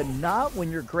call, but not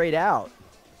when you're grayed out.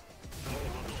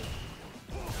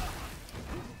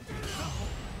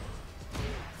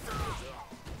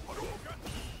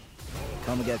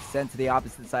 Kelmo gets sent to the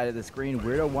opposite side of the screen.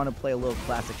 Weirdo want to play a little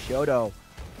classic Shoto.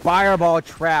 Fireball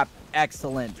trap.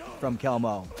 Excellent from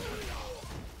Kelmo.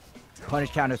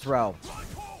 Punish counter throw.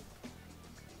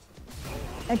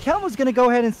 And Kelmo's going to go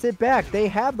ahead and sit back. They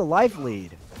have the life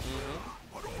lead.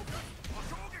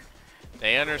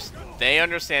 They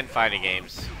understand fighting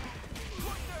games,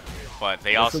 but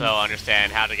they also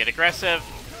understand how to get aggressive,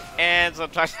 and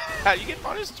sometimes how you get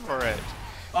punished for it.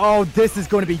 Oh, this is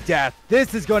going to be death.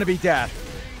 This is going to be death.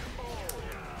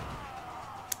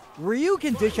 Ryu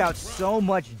can dish out so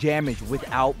much damage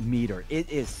without meter. It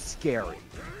is scary.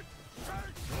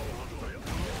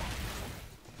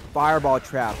 Fireball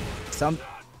trap. Some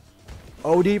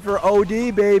OD for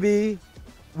OD, baby.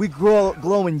 We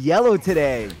glow in yellow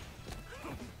today.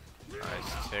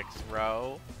 Nice tick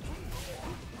throw.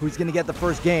 Who's going to get the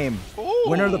first game? Ooh.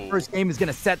 Winner of the first game is going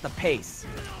to set the pace.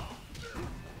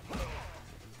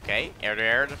 Okay, air to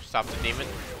air to stop the demon.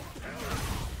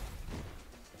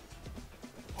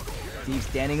 Steve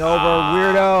standing over,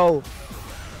 Weirdo.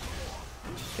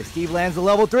 If Steve lands the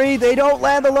level 3, they don't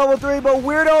land the level 3, but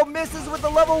Weirdo misses with the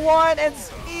level 1, and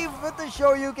Steve with the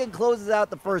Shoryuken closes out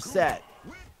the first set.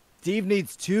 Steve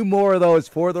needs 2 more of those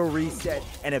for the reset,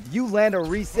 and if you land a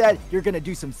reset, you're going to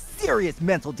do some serious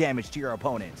mental damage to your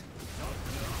opponent.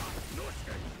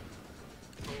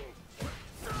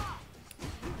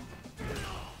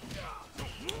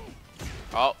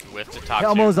 Oh, with the top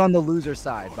Kelmo's on the loser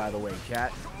side, by the way,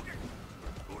 chat.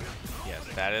 Yes,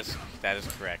 that is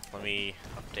correct. Let me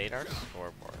update our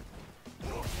scoreboard.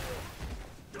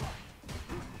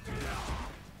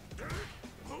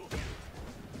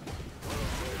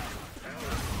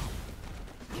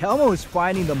 Kelmo is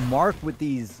finding the mark with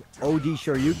these OD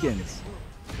Shoryukens.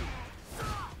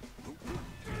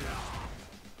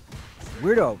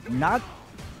 Weirdo, not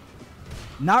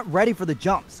ready for the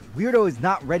jumps. Weirdo is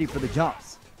not ready for the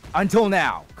jumps. Until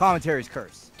now. Commentary's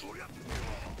curse.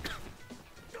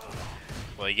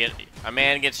 Well, a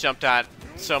man gets jumped at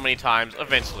so many times.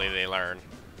 Eventually, they learn.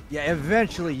 Yeah,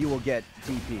 eventually you will get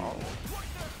DP.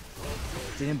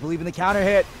 Didn't believe in the counter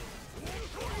hit.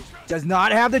 Does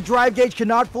not have the drive gauge,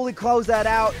 cannot fully close that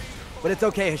out. But it's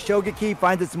okay. Hashogaki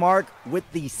finds its mark with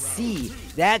the C.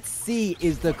 That C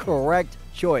is the correct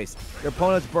choice. Your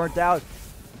opponent's burnt out.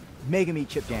 Make him eat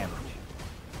chip damage.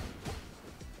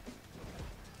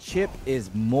 Chip is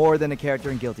more than a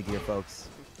character in Guilty Gear, folks.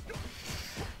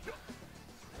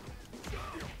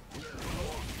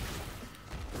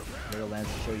 Little lands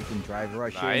to show you can drive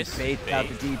rush Nice. in. Baits out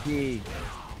the DP.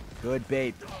 Good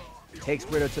bait. Takes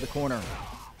Weirdo to the corner.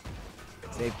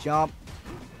 Safe jump.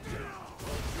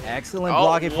 Excellent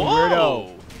blocking from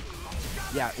Weirdo.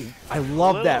 Yeah, I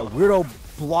love that. Weirdo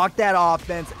blocked that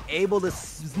offense, able to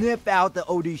sniff out the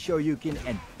OD Shoryuken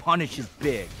and punishes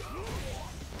big.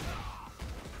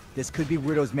 This could be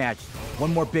Weirdo's match.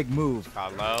 One more big move.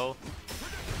 Got low.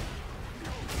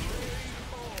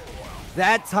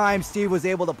 That time, Steve was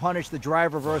able to punish the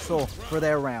drive reversal for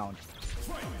their round.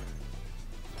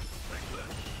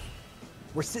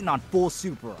 We're sitting on full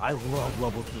super. I love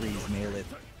level 3s, Malleth.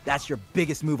 That's your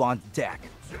biggest move on deck.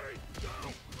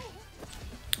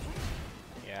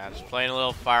 Yeah, just playing a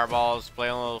little fireballs,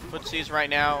 playing a little footsies right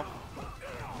now.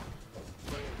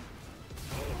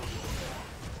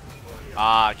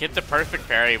 Get the perfect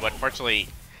parry, but unfortunately,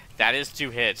 That is 2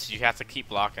 hits. You have to keep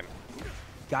blocking.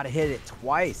 Gotta hit it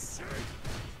twice.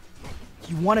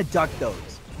 You want to duck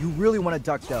those. You really want to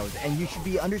duck those, and you should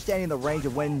be understanding the range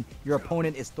of when your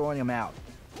opponent is throwing them out.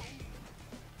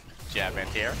 Jab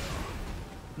anti-air.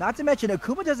 Not to mention,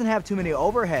 Akuma doesn't have too many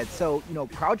overheads, so, you know,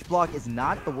 crouch block is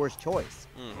not the worst choice.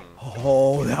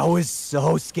 Oh, that was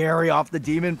so scary off the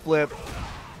demon flip.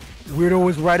 Weirdo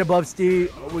was right above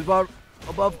Steve, was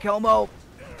above Kelmo.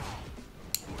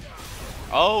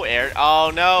 Oh, air. Oh,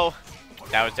 no.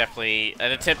 That was definitely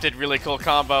an attempted really cool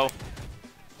combo.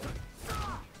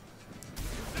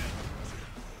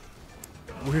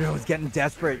 Weirdo is getting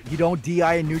desperate. You don't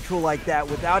DI in neutral like that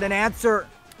without an answer.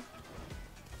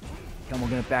 Kelmo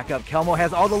gonna back up. Kelmo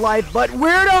has all the life, but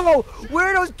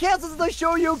Weirdo cancels the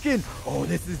Shoryuken. Oh,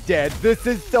 this is dead. This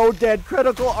is so dead.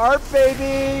 Critical art,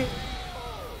 baby.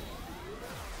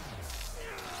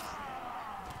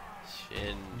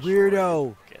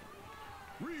 Weirdo.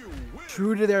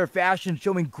 True to their fashion,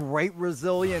 showing great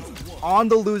resilience on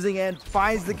the losing end,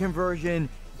 finds the conversion,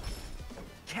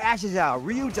 cashes out.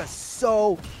 Ryu does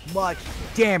so much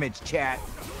damage, chat.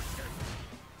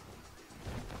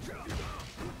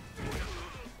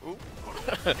 Ooh.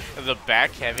 The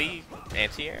back heavy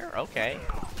anti-air? Okay.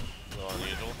 A little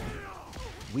unusual.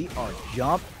 We are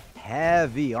jump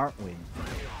heavy, aren't we?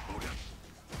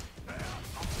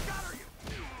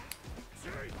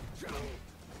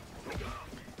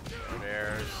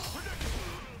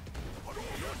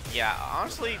 Yeah,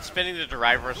 honestly, spinning the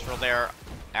drive reversal there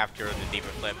after the demon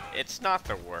flip, it's not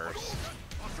the worst.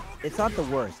 It's not the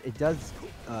worst. It does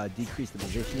decrease the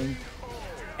positioning.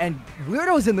 And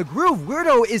Weirdo's in the groove.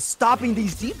 Weirdo is stopping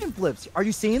these demon flips. Are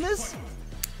you seeing this?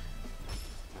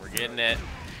 We're getting it.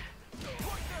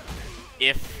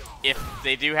 If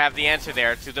they do have the answer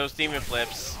there to those demon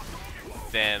flips,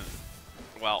 then,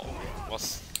 well,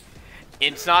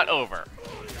 it's not over.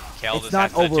 Kel just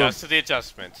has to adjust to the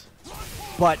adjustment.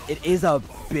 But it is a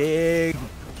big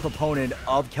proponent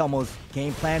of Kelmo's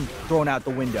game plan thrown out the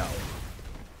window.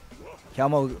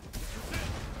 Kelmo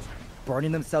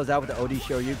burning themselves out with the OD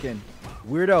Shoryuken.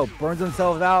 Weirdo burns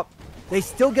themselves out. They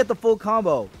still get the full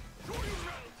combo.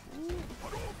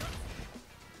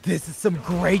 This is some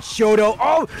great Shoto.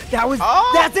 Oh,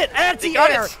 that's it.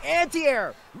 Anti-air.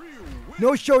 Anti-air.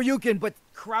 No Shoryuken, but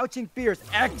crouching fierce.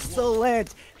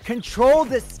 Excellent. Control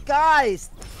the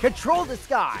skies. Control the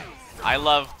skies. I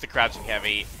love the crouching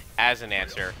heavy as an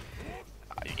answer.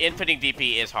 Inputting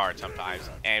DP is hard sometimes,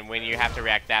 and when you have to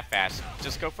react that fast,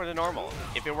 just go for the normal.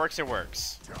 If it works, it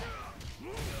works.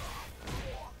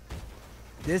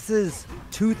 This is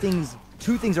two things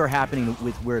are happening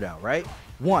with Weirdo, right?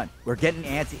 One, we're getting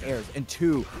anti-airs, and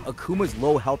two, Akuma's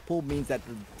low health pool means that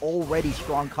the already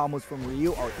strong combos from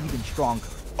Ryu are even stronger.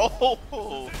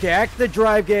 Oh! Stack the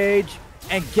drive gauge.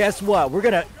 And guess what? We're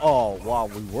gonna. Oh, wow,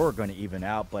 we were gonna even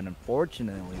out, but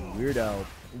unfortunately,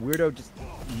 Weirdo just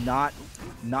not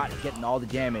getting all the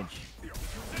damage.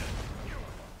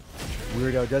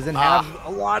 Weirdo doesn't have a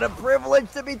lot of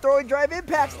privilege to be throwing drive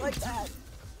impacts like that.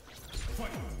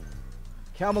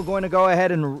 Kelmo going to go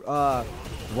ahead and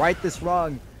right this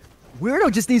wrong.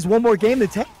 Weirdo just needs one more game to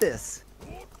take this.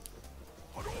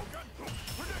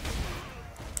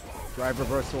 Drive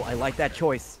reversal. I like that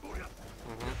choice.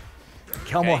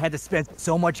 Kelmo had to spend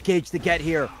so much gauge to get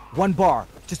here. One bar.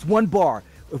 Just one bar.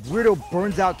 If Weirdo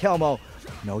burns out Kelmo,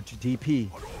 no DP.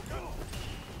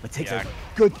 But takes a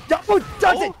good... Oh,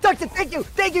 ducks it! Thank you!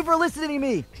 Thank you for listening to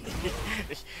me!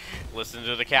 Listen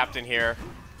to the captain here.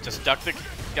 Just duck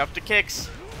the kicks.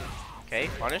 Okay,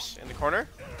 punish in the corner.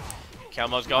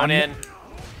 Kelmo's going in.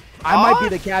 I might be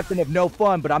the captain of no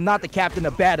fun, but I'm not the captain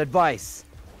of bad advice.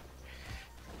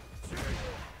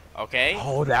 Okay.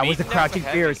 Oh, that was the crouching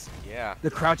fierce. Yeah.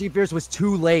 The crouching fierce was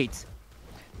too late.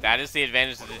 That is the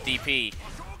advantage of the DP.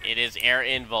 It is air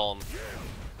invuln.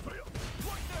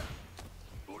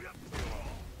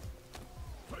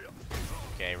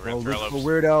 Okay, look for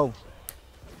Weirdo.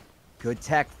 Good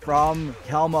tech from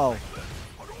Kelmo.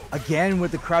 Again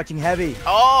with the crouching heavy.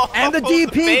 Oh! And the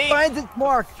DP finds its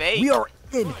mark. Fake.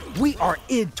 We are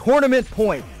in tournament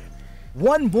point.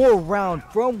 One more round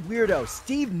from Weirdo.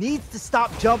 Steve needs to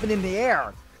stop jumping in the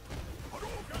air.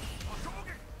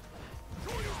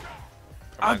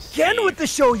 Again with the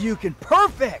Shoryuken.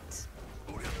 Perfect.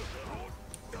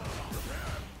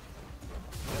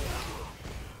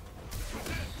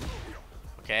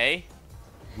 Okay.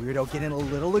 Weirdo getting a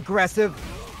little aggressive.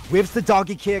 Whips the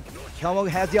doggy kick. Kelmo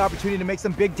has the opportunity to make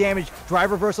some big damage.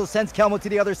 Drive reversal sends Kelmo to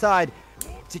the other side.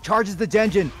 He charges the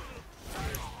Denjin.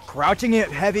 Crouching it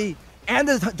heavy. And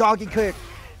the doggy kick.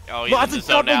 Oh, he's in Lots the of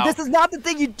zone jumping. now. This is not the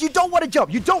thing. You don't want to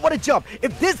jump. You don't want to jump.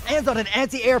 If this ends on an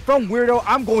anti-air from Weirdo,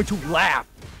 I'm going to laugh.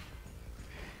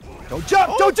 Don't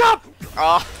jump. Oh. Don't jump.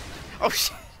 Oh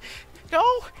shit. No,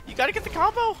 you gotta get the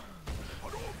combo.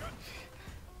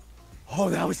 Oh,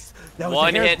 that was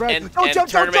One a hair's hit breadth. and, Don't and jump,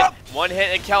 don't tournament. jump. One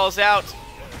hit and Kel is out.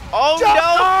 Oh Jump. no!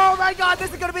 Oh my God,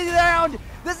 this is gonna be the round.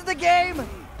 This is the game.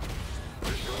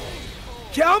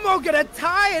 Kelmo gonna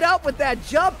tie it up with that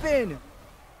jump in.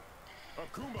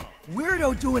 Akuma.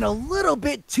 Weirdo doing a little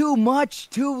bit too much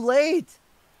too late.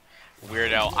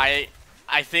 Weirdo.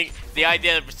 I think the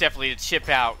idea was definitely to chip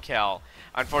out Kel.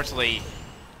 Unfortunately,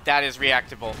 that is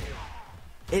reactable.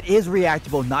 It is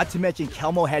reactable, not to mention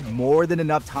Kelmo had more than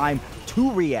enough time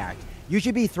to react. You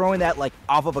should be throwing that like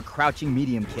off of a crouching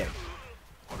medium kick.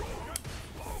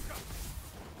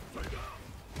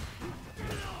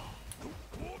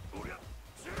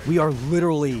 We are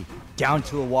literally down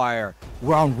to the wire.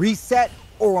 We're on reset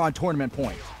or on tournament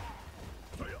point.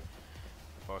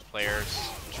 Both players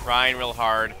trying real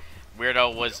hard.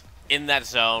 Weirdo was in that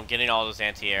zone, getting all those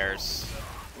anti-airs.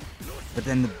 But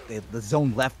then the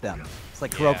zone left them. It's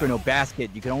like Kuroko no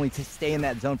basket. You can only stay in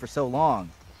that zone for so long.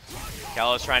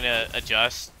 Kel is trying to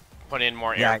adjust, put in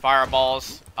more Yeah. air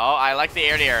fireballs. Oh, I like the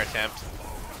air-to-air attempt.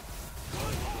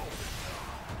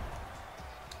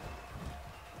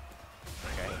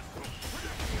 Okay.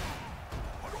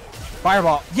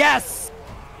 Fireball. Yes!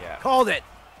 Yeah. Called it.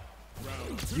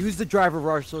 Use the driver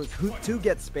rush to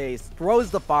get space. Throws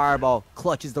the fireball.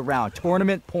 Clutches the round.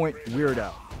 Tournament point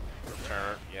Weirdo.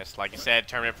 Yes, like you said,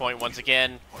 tournament point once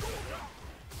again.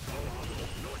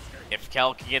 If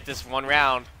Kel can get this one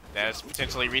round, that is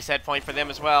potentially reset point for them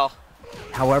as well.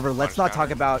 However, let's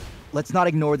not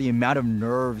ignore the amount of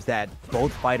nerves that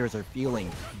both fighters are feeling.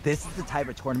 This is the type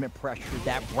of tournament pressure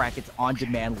that Brackets On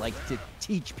Demand likes to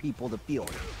teach people to feel.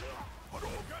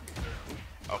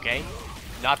 Okay,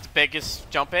 not the biggest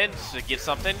jump in to get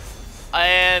something.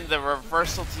 And the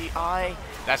reversal TI,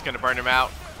 that's gonna burn him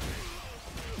out.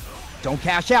 Don't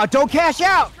cash out! Don't cash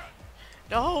out!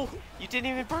 No, you didn't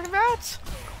even burn him out.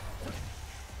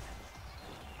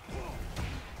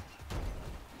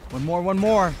 One more, one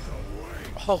more.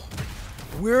 Oh,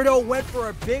 Weirdo went for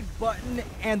a big button,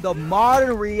 and the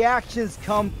modern reactions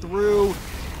come through.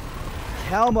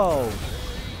 Kelmo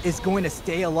is going to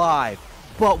stay alive,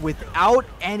 but without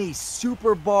any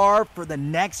super bar for the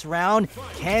next round,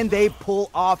 can they pull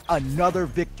off another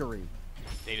victory?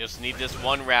 they just need this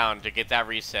one round to get that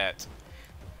reset.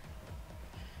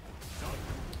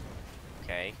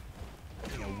 Okay.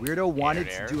 Yeah, Weirdo wanted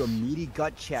to Airs. do a meaty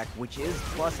gut check, which is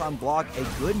plus on block a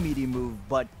good meaty move,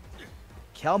 but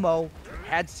Kelmo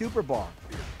had super bar.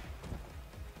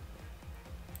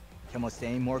 Kelmo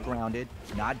staying more grounded,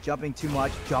 not jumping too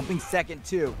much, jumping second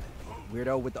too.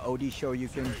 Weirdo with the OD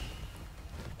Shoryuken.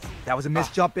 That was a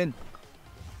missed jump in.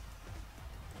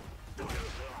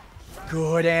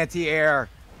 Good anti-air.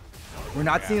 We're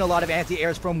not seeing a lot of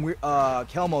anti-airs from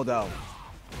Kelmo though.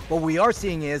 What we are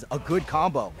seeing is a good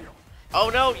combo. Oh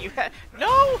no, you had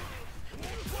no.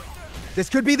 This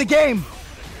could be the game.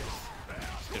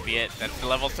 This could be it. That's the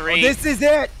level 3. This is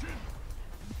it.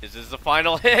 This is the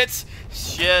final hit.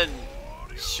 Shin.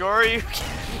 Sure you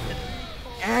can.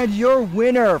 And your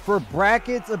winner for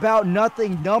Brackets About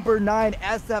Nothing number 9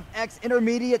 SF6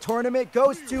 Intermediate Tournament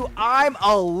goes to I'm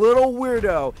a Little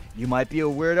Weirdo. You might be a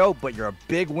weirdo, but you're a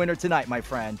big winner tonight, my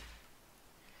friend.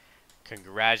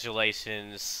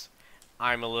 Congratulations.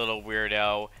 I'm a little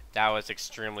weirdo. That was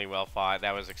extremely well fought.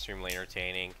 That was extremely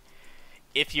entertaining.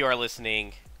 If you are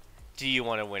listening, do you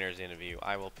want a winner's interview?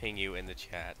 I will ping you in the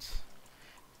chat.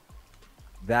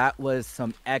 That was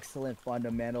some excellent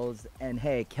fundamentals. And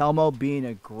hey, Kelmo being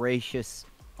a gracious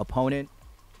opponent.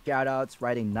 Shoutouts,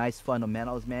 writing nice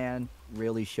fundamentals, man.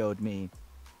 Really showed me.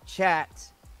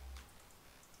 Chat,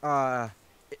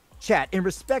 in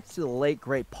respect to the late,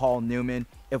 great Paul Newman,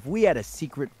 if we had a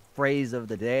secret phrase of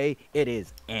the day, it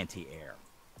is anti-air.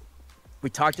 We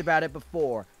talked about it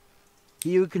before.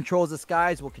 He who controls the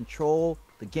skies will control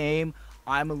the game.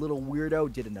 I'm a Little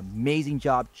Weirdo did an amazing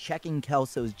job checking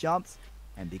Kelso's jumps.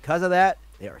 And because of that,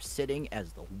 they are sitting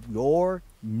as your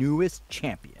newest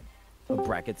champion of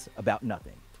Brackets About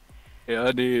Nothing.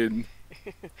 Yeah, dude.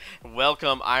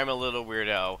 Welcome, I'm a little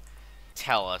weirdo.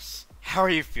 Tell us, how are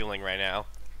you feeling right now?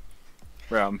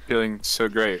 Bro, I'm feeling so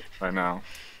great right now.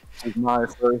 This is my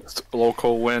first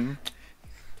local win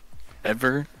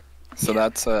ever, so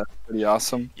that's pretty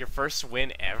awesome. Your first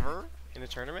win ever in a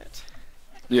tournament?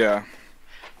 Yeah.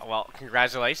 Well,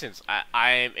 congratulations.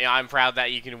 I'm proud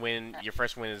that you can win. Your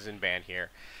first win is in band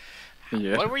here.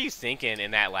 Yeah. What were you thinking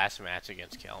in that last match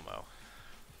against Kelmo?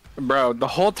 Bro, the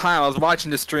whole time I was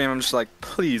watching the stream, I'm just like,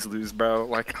 please lose, bro.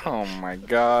 Like, oh my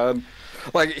god.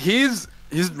 Like, he's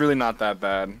really not that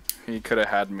bad. He could have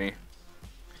had me.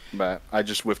 But I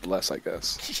just whiffed less, I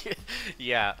guess.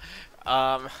 Yeah.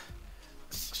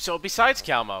 So besides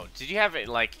Calmo, did you have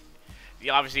like?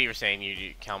 Obviously, you were saying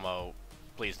you Calmo,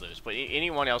 please lose. But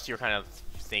anyone else you were kind of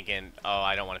thinking, oh,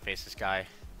 I don't want to face this guy?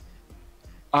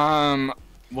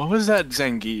 What was that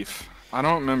Zangief? I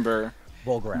don't remember.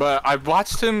 Volgraf. But I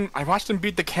watched him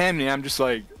beat the Camney. I'm just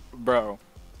like, bro,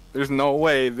 there's no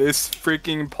way this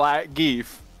freaking Plat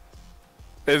Geef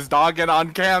is dogging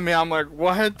on Cammy. I'm like,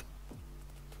 what?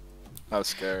 That was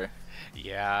scary.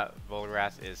 Yeah,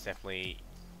 Volgrath is definitely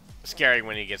scary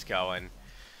when he gets going.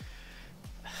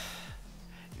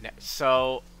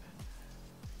 So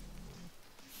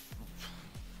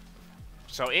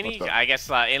any, I guess,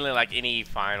 any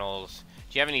finals.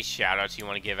 Do you have any shout-outs you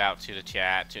want to give out to the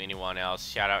chat, to anyone else?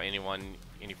 Shout out anyone,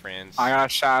 any friends? I gotta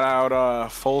shout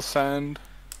out Full Send.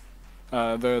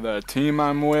 They're the team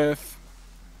I'm with.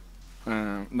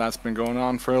 That's been going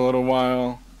on for a little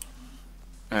while.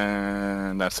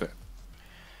 And that's it.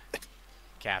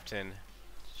 Captain, do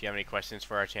you have any questions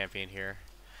for our champion here?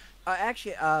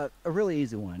 Actually, a really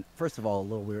easy one. First of all, a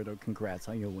little weirdo, congrats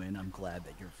on your win. I'm glad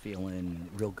that you're feeling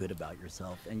real good about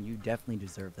yourself, and you definitely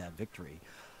deserve that victory.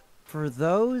 For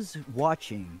those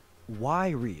watching, why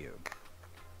Ryu?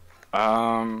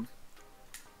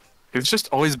 He's just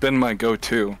always been my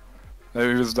go-to. He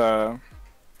was the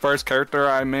first character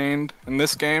I mained in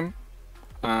this game.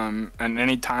 And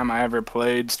any time I ever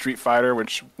played Street Fighter,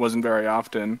 which wasn't very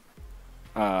often,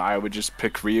 I would just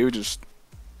pick Ryu.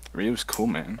 Ryu's cool,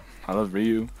 man. I love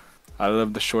Ryu. I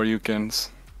love the Shoryukens.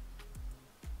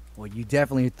 Well, you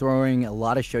definitely throwing a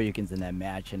lot of Shoryukens in that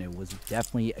match, and it was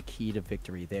definitely a key to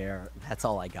victory there. That's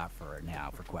all I got for now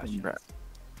for questions. Bro,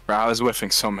 I was whiffing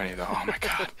so many, though. Oh, my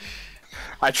God.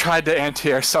 I tried to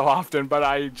anti-air so often, but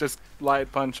I just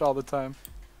light punch all the time.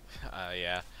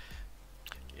 Yeah.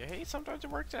 Hey, sometimes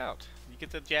it works out. You get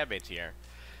the jab anti-air.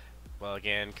 Well,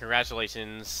 again,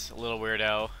 congratulations, little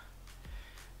weirdo.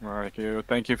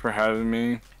 Thank you for having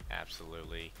me.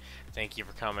 Absolutely. Thank you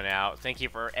for coming out. Thank you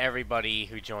for everybody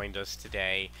who joined us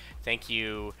today. Thank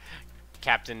you,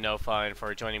 Captain No Fun,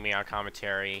 for joining me on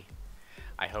commentary.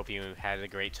 I hope you had a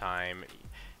great time.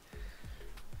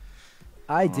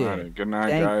 I did. Alright, good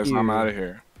night, Thank guys. you. I'm out of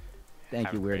here.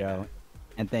 Thank you, weirdo.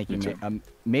 And thank you, You too.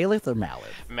 Malleth or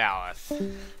Malleth? Malleth.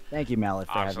 Thank you, Malleth,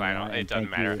 for Obviously, having me on, it and doesn't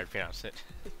thank matter you- how you pronounce it.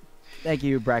 Thank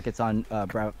you, Brackets on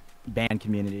band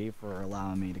community, for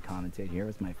allowing me to commentate here.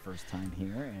 It's my first time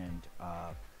here, and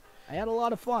I had a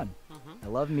lot of fun. I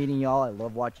love meeting y'all. I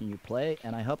love watching you play,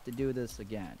 and I hope to do this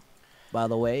again. By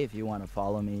the way, if you want to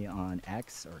follow me on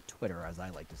X, or Twitter, as I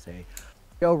like to say,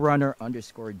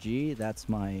 showrunner_G, that's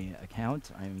my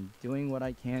account. I'm doing what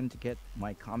I can to get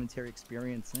my commentary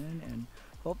experience in, and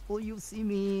hopefully you'll see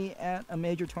me at a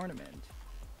major tournament.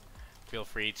 Feel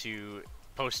free to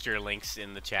post your links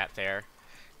in the chat there.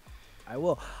 I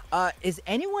will. Is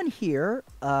anyone here,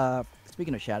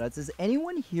 speaking of shoutouts, is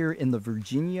anyone here in the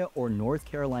Virginia or North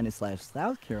Carolina /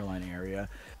 South Carolina area?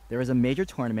 There is a major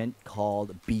tournament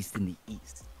called Beast in the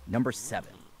East, number 7.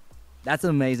 That's an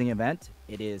amazing event.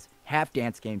 It is half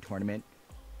dance game tournament,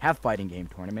 half fighting game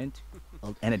tournament,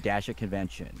 and a Dasha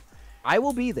convention. I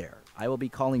will be there. I will be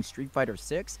calling Street Fighter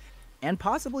 6 and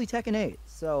possibly Tekken 8.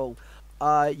 So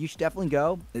you should definitely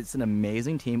go. It's an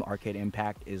amazing team. Arcade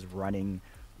Impact is running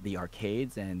the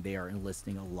arcades, and they are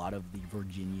enlisting a lot of the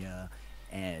Virginia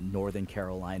and Northern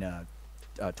Carolina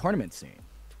tournament scene.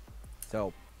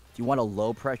 So if you want a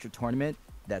low pressure tournament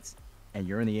and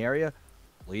you're in the area,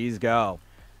 please go.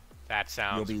 That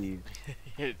sounds You'll be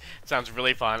it sounds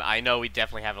really fun. I know we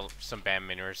definitely have some band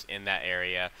members in that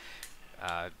area.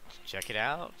 Check it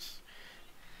out.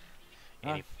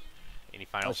 Any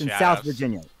final it's in shout South outs?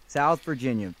 Virginia. South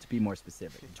Virginia, to be more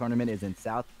specific. The tournament is in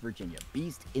South Virginia.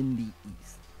 Beast in the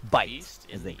East. Bite, Beast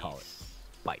in as they the call it. East.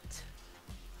 Bite.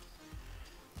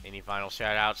 Any final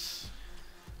shout outs?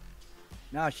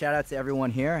 Now, shout out to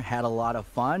everyone here. Had a lot of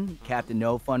fun. Captain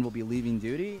No Fun will be leaving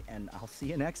duty, and I'll see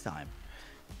you next time.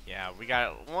 Yeah, we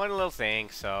got one little thing.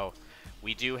 So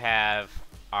we do have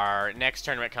our next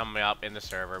tournament coming up in the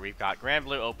server. We've got Grand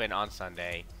Blue Open on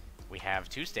Sunday. We have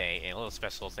Tuesday, a little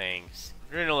special thing.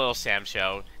 We're doing a little Sam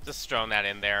show. Just throwing that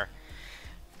in there.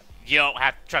 You don't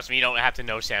have, trust me, you don't have to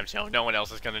know Sam show. No one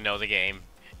else is going to know the game.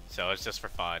 So it's just for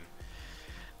fun.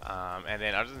 And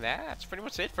then other than that, that's pretty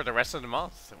much it for the rest of the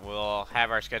month. We'll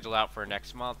have our schedule out for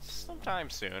next month sometime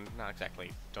soon. Not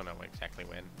exactly, don't know exactly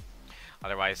when.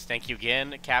 Otherwise, thank you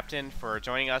again, Captain, for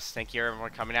joining us. Thank you everyone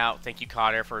for coming out. Thank you,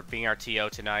 Cotter, for being our TO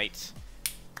tonight.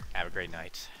 Have a great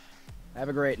night. Have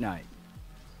a great night.